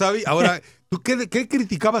 Aguantamos, Kimosabi. Ahora, ¿tú qué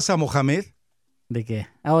criticabas a Mohamed? ¿De qué?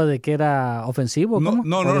 ¿De que era ofensivo? No, ¿Cómo?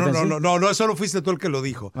 no, ¿O no, defensivo? no, eso no fuiste tú el que lo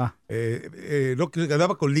dijo. Ah. Lo que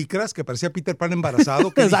andaba con licras, que parecía Peter Pan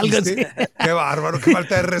embarazado. ¿Qué Es algo dijiste? así. Qué bárbaro, qué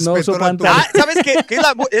falta de respeto. supo a la antes. altura. ¿Sabes qué? Que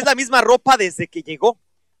es la misma ropa desde que llegó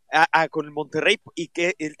con el Monterrey y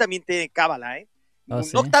que él también tiene cábala, ¿eh?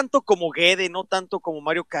 ¿sí? No tanto como Guede, no tanto como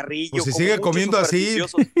Mario Carrillo. Pues si como sigue muchos comiendo así.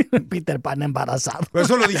 supersticiosos. Peter Pan embarazado.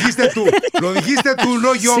 Eso lo dijiste tú,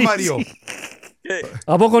 no yo, Sí, Mario. sí.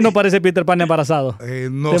 ¿A poco no parece Peter Pan embarazado?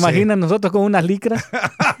 No ¿Te sé. imaginas nosotros con unas licras?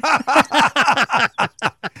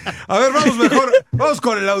 A ver, vamos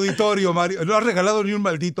con el auditorio, Mario. No has regalado ni un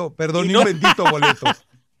maldito, ni un bendito boleto.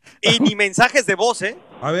 Y ni mensajes de voz, ¿eh?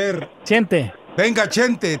 A ver. Chente. Venga,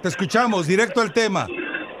 Chente, te escuchamos, directo al tema.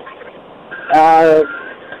 Yo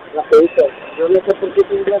no sé por qué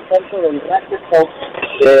tendrían tanto del Rakuten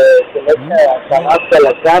que le echa tabasco a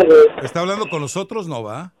la carne. ¿Está hablando con nosotros? No,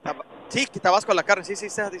 ¿va? Sí, que tabasco a la carne, sí,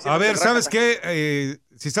 está diciendo. A ver, que ¿sabes Rakuten. qué?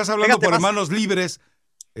 Si estás hablando Fíjate por más. manos libres,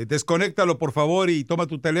 desconéctalo, por favor, y toma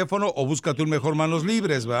tu teléfono o búscate un mejor manos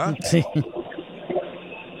libres, ¿va? Sí.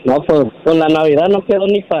 No, pues con la Navidad no quedó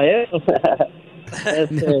ni para eso.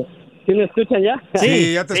 ¿Sí me escuchan ya?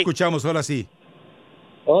 Sí, ya te escuchamos, ahora sí.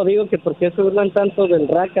 Oh, digo que por qué se burlan tanto del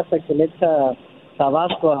Rakuten que le echa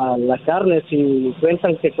tabasco a la carne, si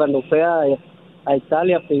cuentan que cuando fue a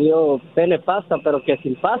Italia pidió pene pasta, pero que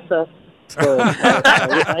sin pasta. Pues,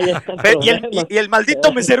 ahí está el problema. Y el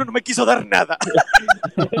maldito mesero no me quiso dar nada.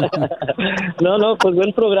 No, pues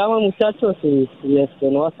buen programa, muchachos, y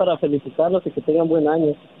no vas para felicitarlos y que tengan buen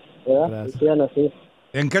año, ¿verdad? Y sigan así.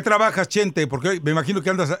 ¿En qué trabajas, Chente? Porque me imagino que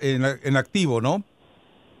andas en activo, ¿no?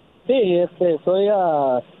 Sí, soy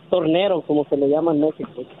tornero, como se le llama en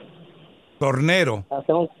México. Tornero.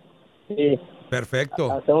 Sí,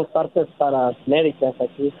 Perfecto. hacemos partes para médicas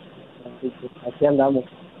aquí, así que aquí andamos.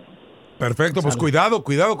 Perfecto, pues cuidado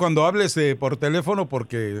cuando hables por teléfono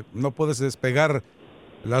porque no puedes despegar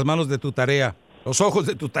las manos de tu tarea, los ojos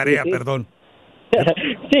de tu tarea, Sí. perdón.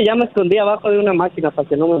 Sí, ya me escondí abajo de una máquina para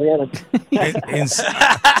que no me vieran.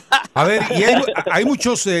 A ver, ¿y hay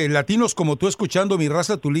muchos latinos como tú escuchando Mi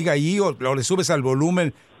Raza, Tu Liga ahí o le subes al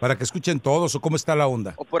volumen para que escuchen todos o cómo está la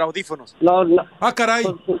onda? O por audífonos. No. Ah, caray.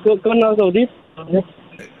 Con los audífonos.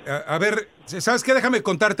 A ver, ¿sabes qué? Déjame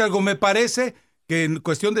contarte algo. Me parece que en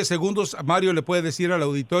cuestión de segundos Mario le puede decir al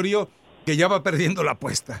auditorio que ya va perdiendo la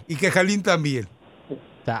apuesta y que Jalín también.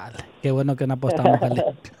 Dale, qué bueno que no apostamos, Jalín.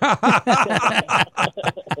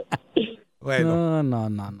 Bueno.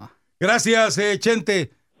 No. Gracias,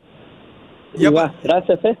 Chente.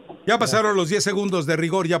 Gracias, Ya pasaron los 10 segundos de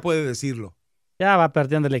rigor, ya puede decirlo. Ya va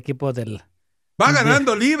perdiendo el equipo del... Va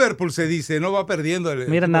ganando Liverpool, se dice, no va perdiendo.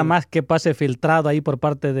 Mira nada más que pase filtrado ahí por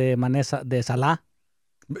parte de de Salah.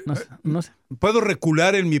 No sé. ¿Puedo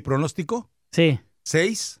recular en mi pronóstico? Sí.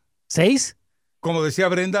 ¿6? ¿6? Como decía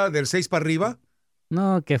Brenda, del 6 para arriba.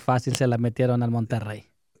 No, qué fácil se la metieron al Monterrey.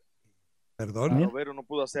 Perdón. Romero no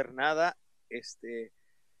pudo hacer nada.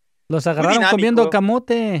 Los agarraron dinámico. comiendo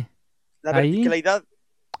camote. La Ahí. verticalidad.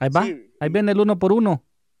 Ahí va. Sí. Ahí ven el 1-por-1.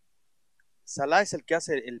 Salah es el que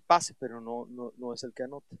hace el pase, pero no es el que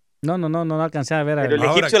anota. No alcancé a ver. Pero el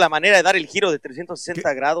egipcio, la manera de dar el giro de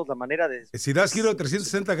 360 grados, la manera de... Si das giro de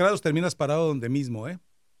 360 grados, terminas parado donde mismo, ¿eh?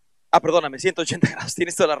 Perdóname, 180 grados,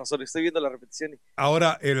 tienes toda la razón, estoy viendo la repetición.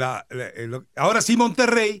 Ahora, ahora sí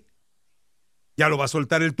Monterrey ya lo va a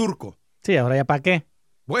soltar el turco. Sí, ahora ya para qué.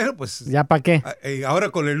 Bueno, pues... ¿Ya para qué? Ahora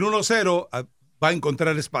con el 1-0 va a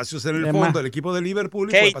encontrar espacios en el fondo el equipo de Liverpool.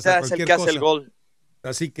 Y puede pasar Keita es el que hace el gol.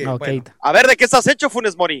 Así que, No, bueno. A ver, ¿de qué estás hecho,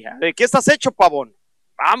 Funes Mori? ¿De qué estás hecho, Pavón?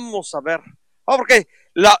 Vamos a ver. Porque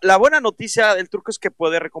la buena noticia del turco es que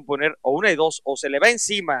puede recomponer o una de dos, o se le va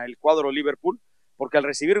encima el cuadro Liverpool, porque al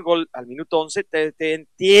recibir gol al minuto 11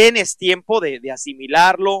 tienes tiempo de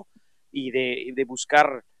asimilarlo y de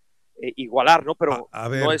buscar igualar, ¿no? Pero a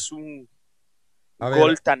ver, no es un a gol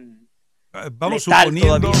ver, tan vamos letal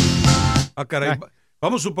suponiendo. todavía. Caray.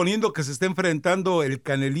 Vamos suponiendo que se está enfrentando el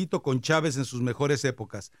Canelito con Chávez en sus mejores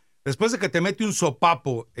épocas. Después de que te mete un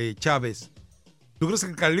sopapo, Chávez, ¿tú crees que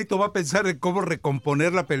el Canelito va a pensar en cómo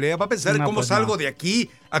recomponer la pelea? ¿Va a pensar en cómo salgo de aquí?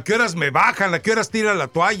 ¿A qué horas me bajan? ¿A qué horas tiran la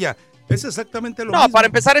toalla? Es exactamente lo mismo. No, para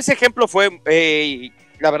empezar, ese ejemplo fue,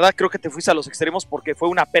 la verdad creo que te fuiste a los extremos porque fue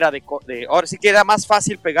una pera de ahora sí que era más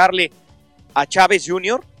fácil pegarle a Chávez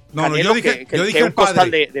Jr. No, yo dije el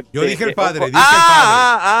padre. Yo dije el padre.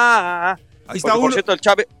 Ahí está por uno. cierto, el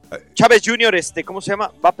Chávez Jr., ¿cómo se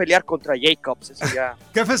llama? Va a pelear contra Jacobs. Eso ya.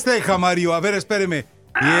 ¿Qué festeja, Mario? A ver, espéreme.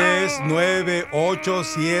 10, 9, 8,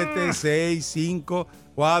 7, 6, 5,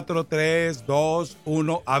 4, 3, 2,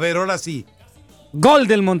 1. A ver, ahora sí. ¡Gol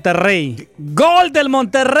del Monterrey! ¡Gol del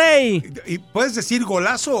Monterrey! ¿Y puedes decir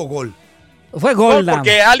golazo o gol? Fue gol,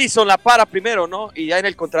 porque Alisson la para primero, ¿no? Y ya en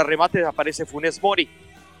el contrarremate aparece Funes Mori.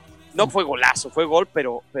 No fue golazo, fue gol,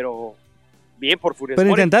 pero bien por Funes Pero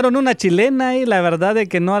Mori. intentaron una chilena y la verdad es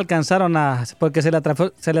que no alcanzaron porque se le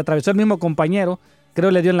atravesó el mismo compañero.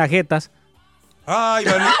 Creo le dio en las jetas. ¡Ay,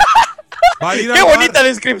 Qué bonita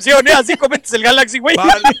descripción, ¿eh? Así comentas el Galaxy, güey.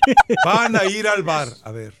 Van a ir al bar,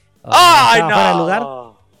 a ver. ¡Ay,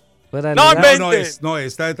 no! ¿Fuera de lugar? No,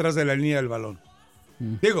 está detrás de la línea del balón.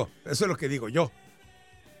 Digo, eso es lo que digo yo.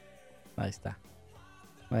 Ahí está.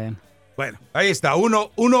 Bueno. Bueno, ahí está,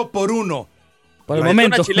 uno por uno. Por el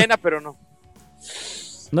momento. Una chilena, pero no.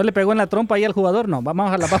 ¿No le pegó en la trompa ahí al jugador? No,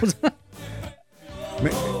 vamos a la pausa.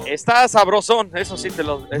 Está sabrosón, eso sí te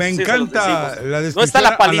lo Me encanta la no está descripción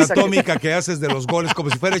la paliza anatómica que haces de los goles, como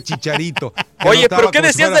si fuera Chicharito. Oye, ¿pero qué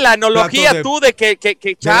decías de la analogía tú de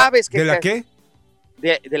que Chávez? ¿De la qué?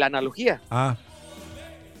 De la analogía. Ah.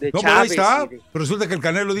 De No, Chávez. pero ahí está. Pero resulta que el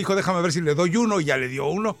Canelo dijo, déjame ver si le doy uno, y ya le dio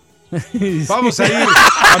uno. Vamos a ir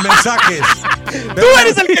a mensajes. Tú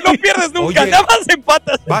eres el que no pierdes nunca, nada más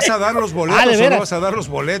empatas. ¿Vas a dar los boletos ¿de o veras? no vas a dar los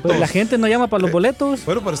boletos? Pues la gente no llama para los boletos.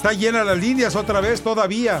 Bueno, pero está llena las líneas otra vez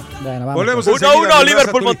todavía. Bueno, vamos. Volvemos 1-1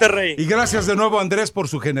 Liverpool Monterrey. Y gracias de nuevo, Andrés, por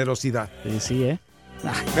su generosidad. Sí,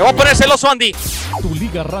 Me voy a poner celoso, Andy. Tu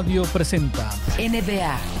Liga Radio presenta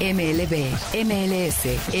NBA, MLB, MLS,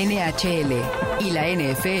 NHL y la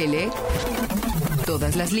NFL.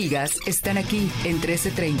 Todas las ligas están aquí en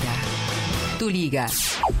 1330. Tu Liga.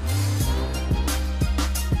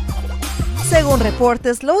 Según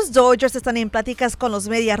reportes, los Dodgers están en pláticas con los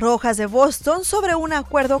Medias Rojas de Boston sobre un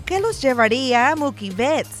acuerdo que los llevaría a Mookie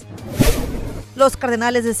Betts. Los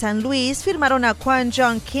Cardenales de San Luis firmaron a Kwon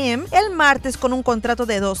Jong Kim el martes con un contrato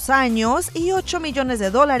de 2 años y $8 millones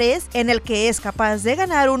en el que es capaz de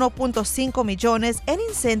ganar 1.5 millones en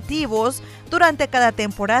incentivos durante cada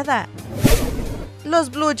temporada.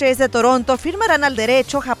 Los Blue Jays de Toronto firmarán al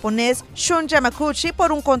derecho japonés Shun Yamaguchi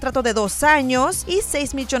por un contrato de 2 años y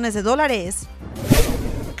 $6 millones.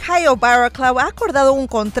 Kyle Barraclough ha acordado un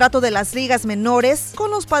contrato de las ligas menores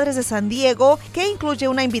con los Padres de San Diego que incluye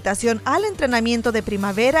una invitación al entrenamiento de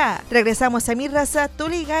primavera. Regresamos a Mi Raza, Tu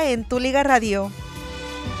Liga en Tu Liga Radio.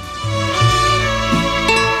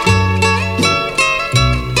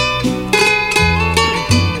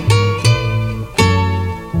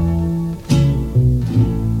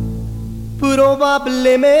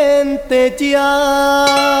 Probablemente ya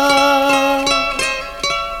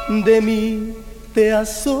de mí te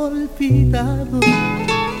has olvidado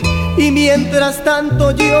y mientras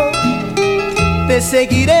tanto yo te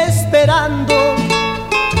seguiré esperando.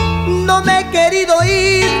 No me he querido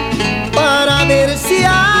ir para ver si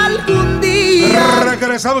algún día...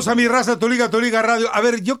 Regresamos a Mi Raza, Tu Liga Radio. A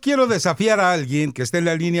ver, yo quiero desafiar a alguien que esté en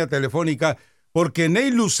la línea telefónica porque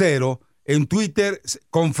Ney Lucero en Twitter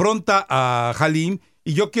confronta a Halim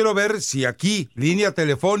y yo quiero ver si aquí, línea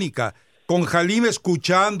telefónica, con Halim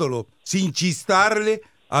escuchándolo, sin chistarle,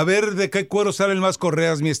 a ver de qué cuero salen más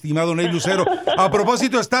correas, mi estimado Ney Lucero. A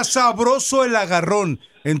propósito, está sabroso el agarrón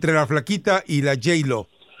entre la flaquita y la J-Lo.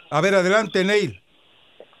 A ver, adelante, Ney.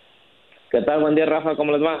 ¿Qué tal? Buen día, Rafa,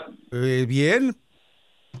 ¿cómo les va? Bien.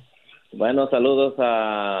 Bueno, saludos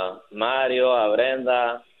a Mario, a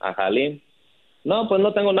Brenda, a Halim. No, pues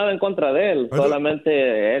no tengo nada en contra de él,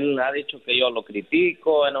 solamente él ha dicho que yo lo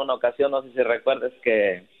critico. En una ocasión, no sé si recuerdes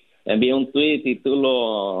que envié un tweet y tú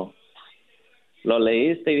lo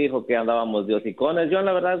leíste y dijo que andábamos de hocicones. Yo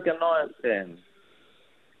la verdad es que no,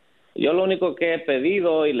 yo lo único que he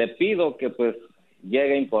pedido y le pido que pues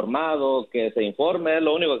llegue informado, que se informe, es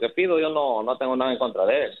lo único que pido. Yo no tengo nada en contra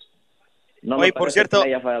de él. No. Oye, por cierto,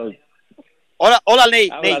 hola Ney.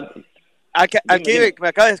 Aquí me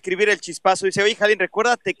acaba de escribir el chispazo. Dice, oye, Jalín,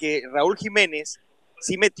 recuérdate que Raúl Jiménez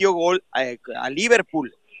sí metió gol a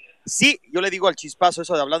Liverpool. Sí, yo le digo al chispazo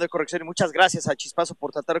eso de hablando de corrección, y muchas gracias al chispazo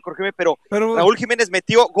por tratar de corregirme, pero Raúl Jiménez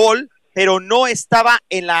metió gol, pero no estaba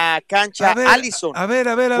en la cancha Alisson. A ver.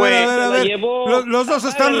 Los dos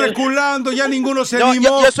están reculando, ya ninguno se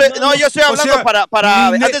animó. Yo estoy hablando para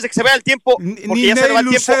antes de que se vea el tiempo, porque ni ya se va el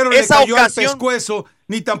Lucero tiempo. Esa cayó ocasión, al pescuezo,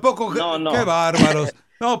 ni tampoco... ¡Qué bárbaros!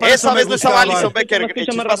 No, esa vez no estaba Alisson Becker, el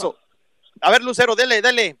chispazo. A ver, Lucero,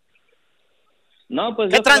 dele. No,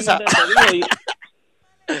 pues ¿qué tranza?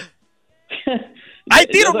 ¡Hay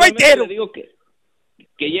tiro, no hay tiro! Digo que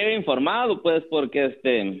llegue informado, pues, porque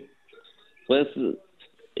pues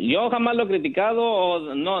yo jamás lo he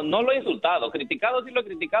criticado, no lo he insultado. Criticado sí lo he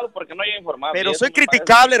criticado porque no llega informado. Pero soy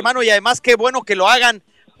criticable, hermano, y además qué bueno que lo hagan,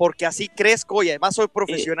 porque así crezco y además soy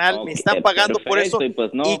profesional, me están pagando por eso,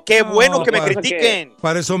 y qué bueno que me critiquen.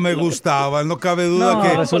 Para eso me gustaba, no cabe duda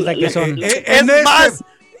que... resulta que son...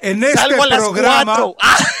 En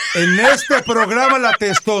este programa la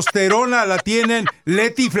testosterona la tienen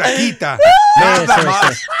Leti Flaquita. Nada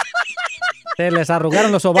más. Se les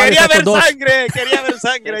arrugaron los ovarios. Quería ver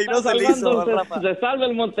sangre y no se le hizo. Se salva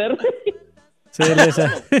el Monterrey. Se les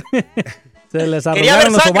Quería ver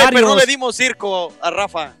arrugaron los sangre, ovarios. pero no le dimos circo a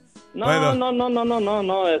Rafa. No, Bueno. no.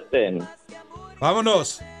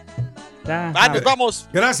 Vámonos. Nos vamos.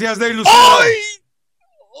 Gracias, Dey Lucero.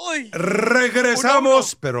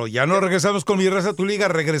 Regresamos, pero ya no regresamos con Mi Raza Tu Liga,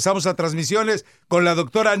 regresamos a transmisiones con la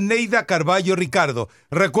doctora Neida Carballo Ricardo.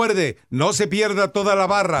 Recuerde, no se pierda toda la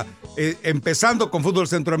barra, empezando con fútbol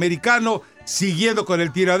centroamericano, siguiendo con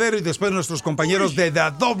el tiradero y después nuestros compañeros de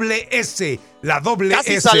la doble S. La doble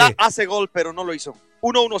Casi S. Salah hace gol, pero no lo hizo.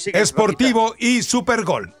 1-1 sigue. Esportivo y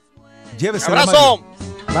Supergol. Llévese ¡Abrazo!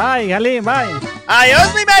 Bye, Jalín, bye.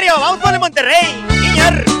 Adiós, mi Mario. Vamos por el Monterrey.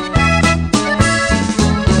 Guiñar.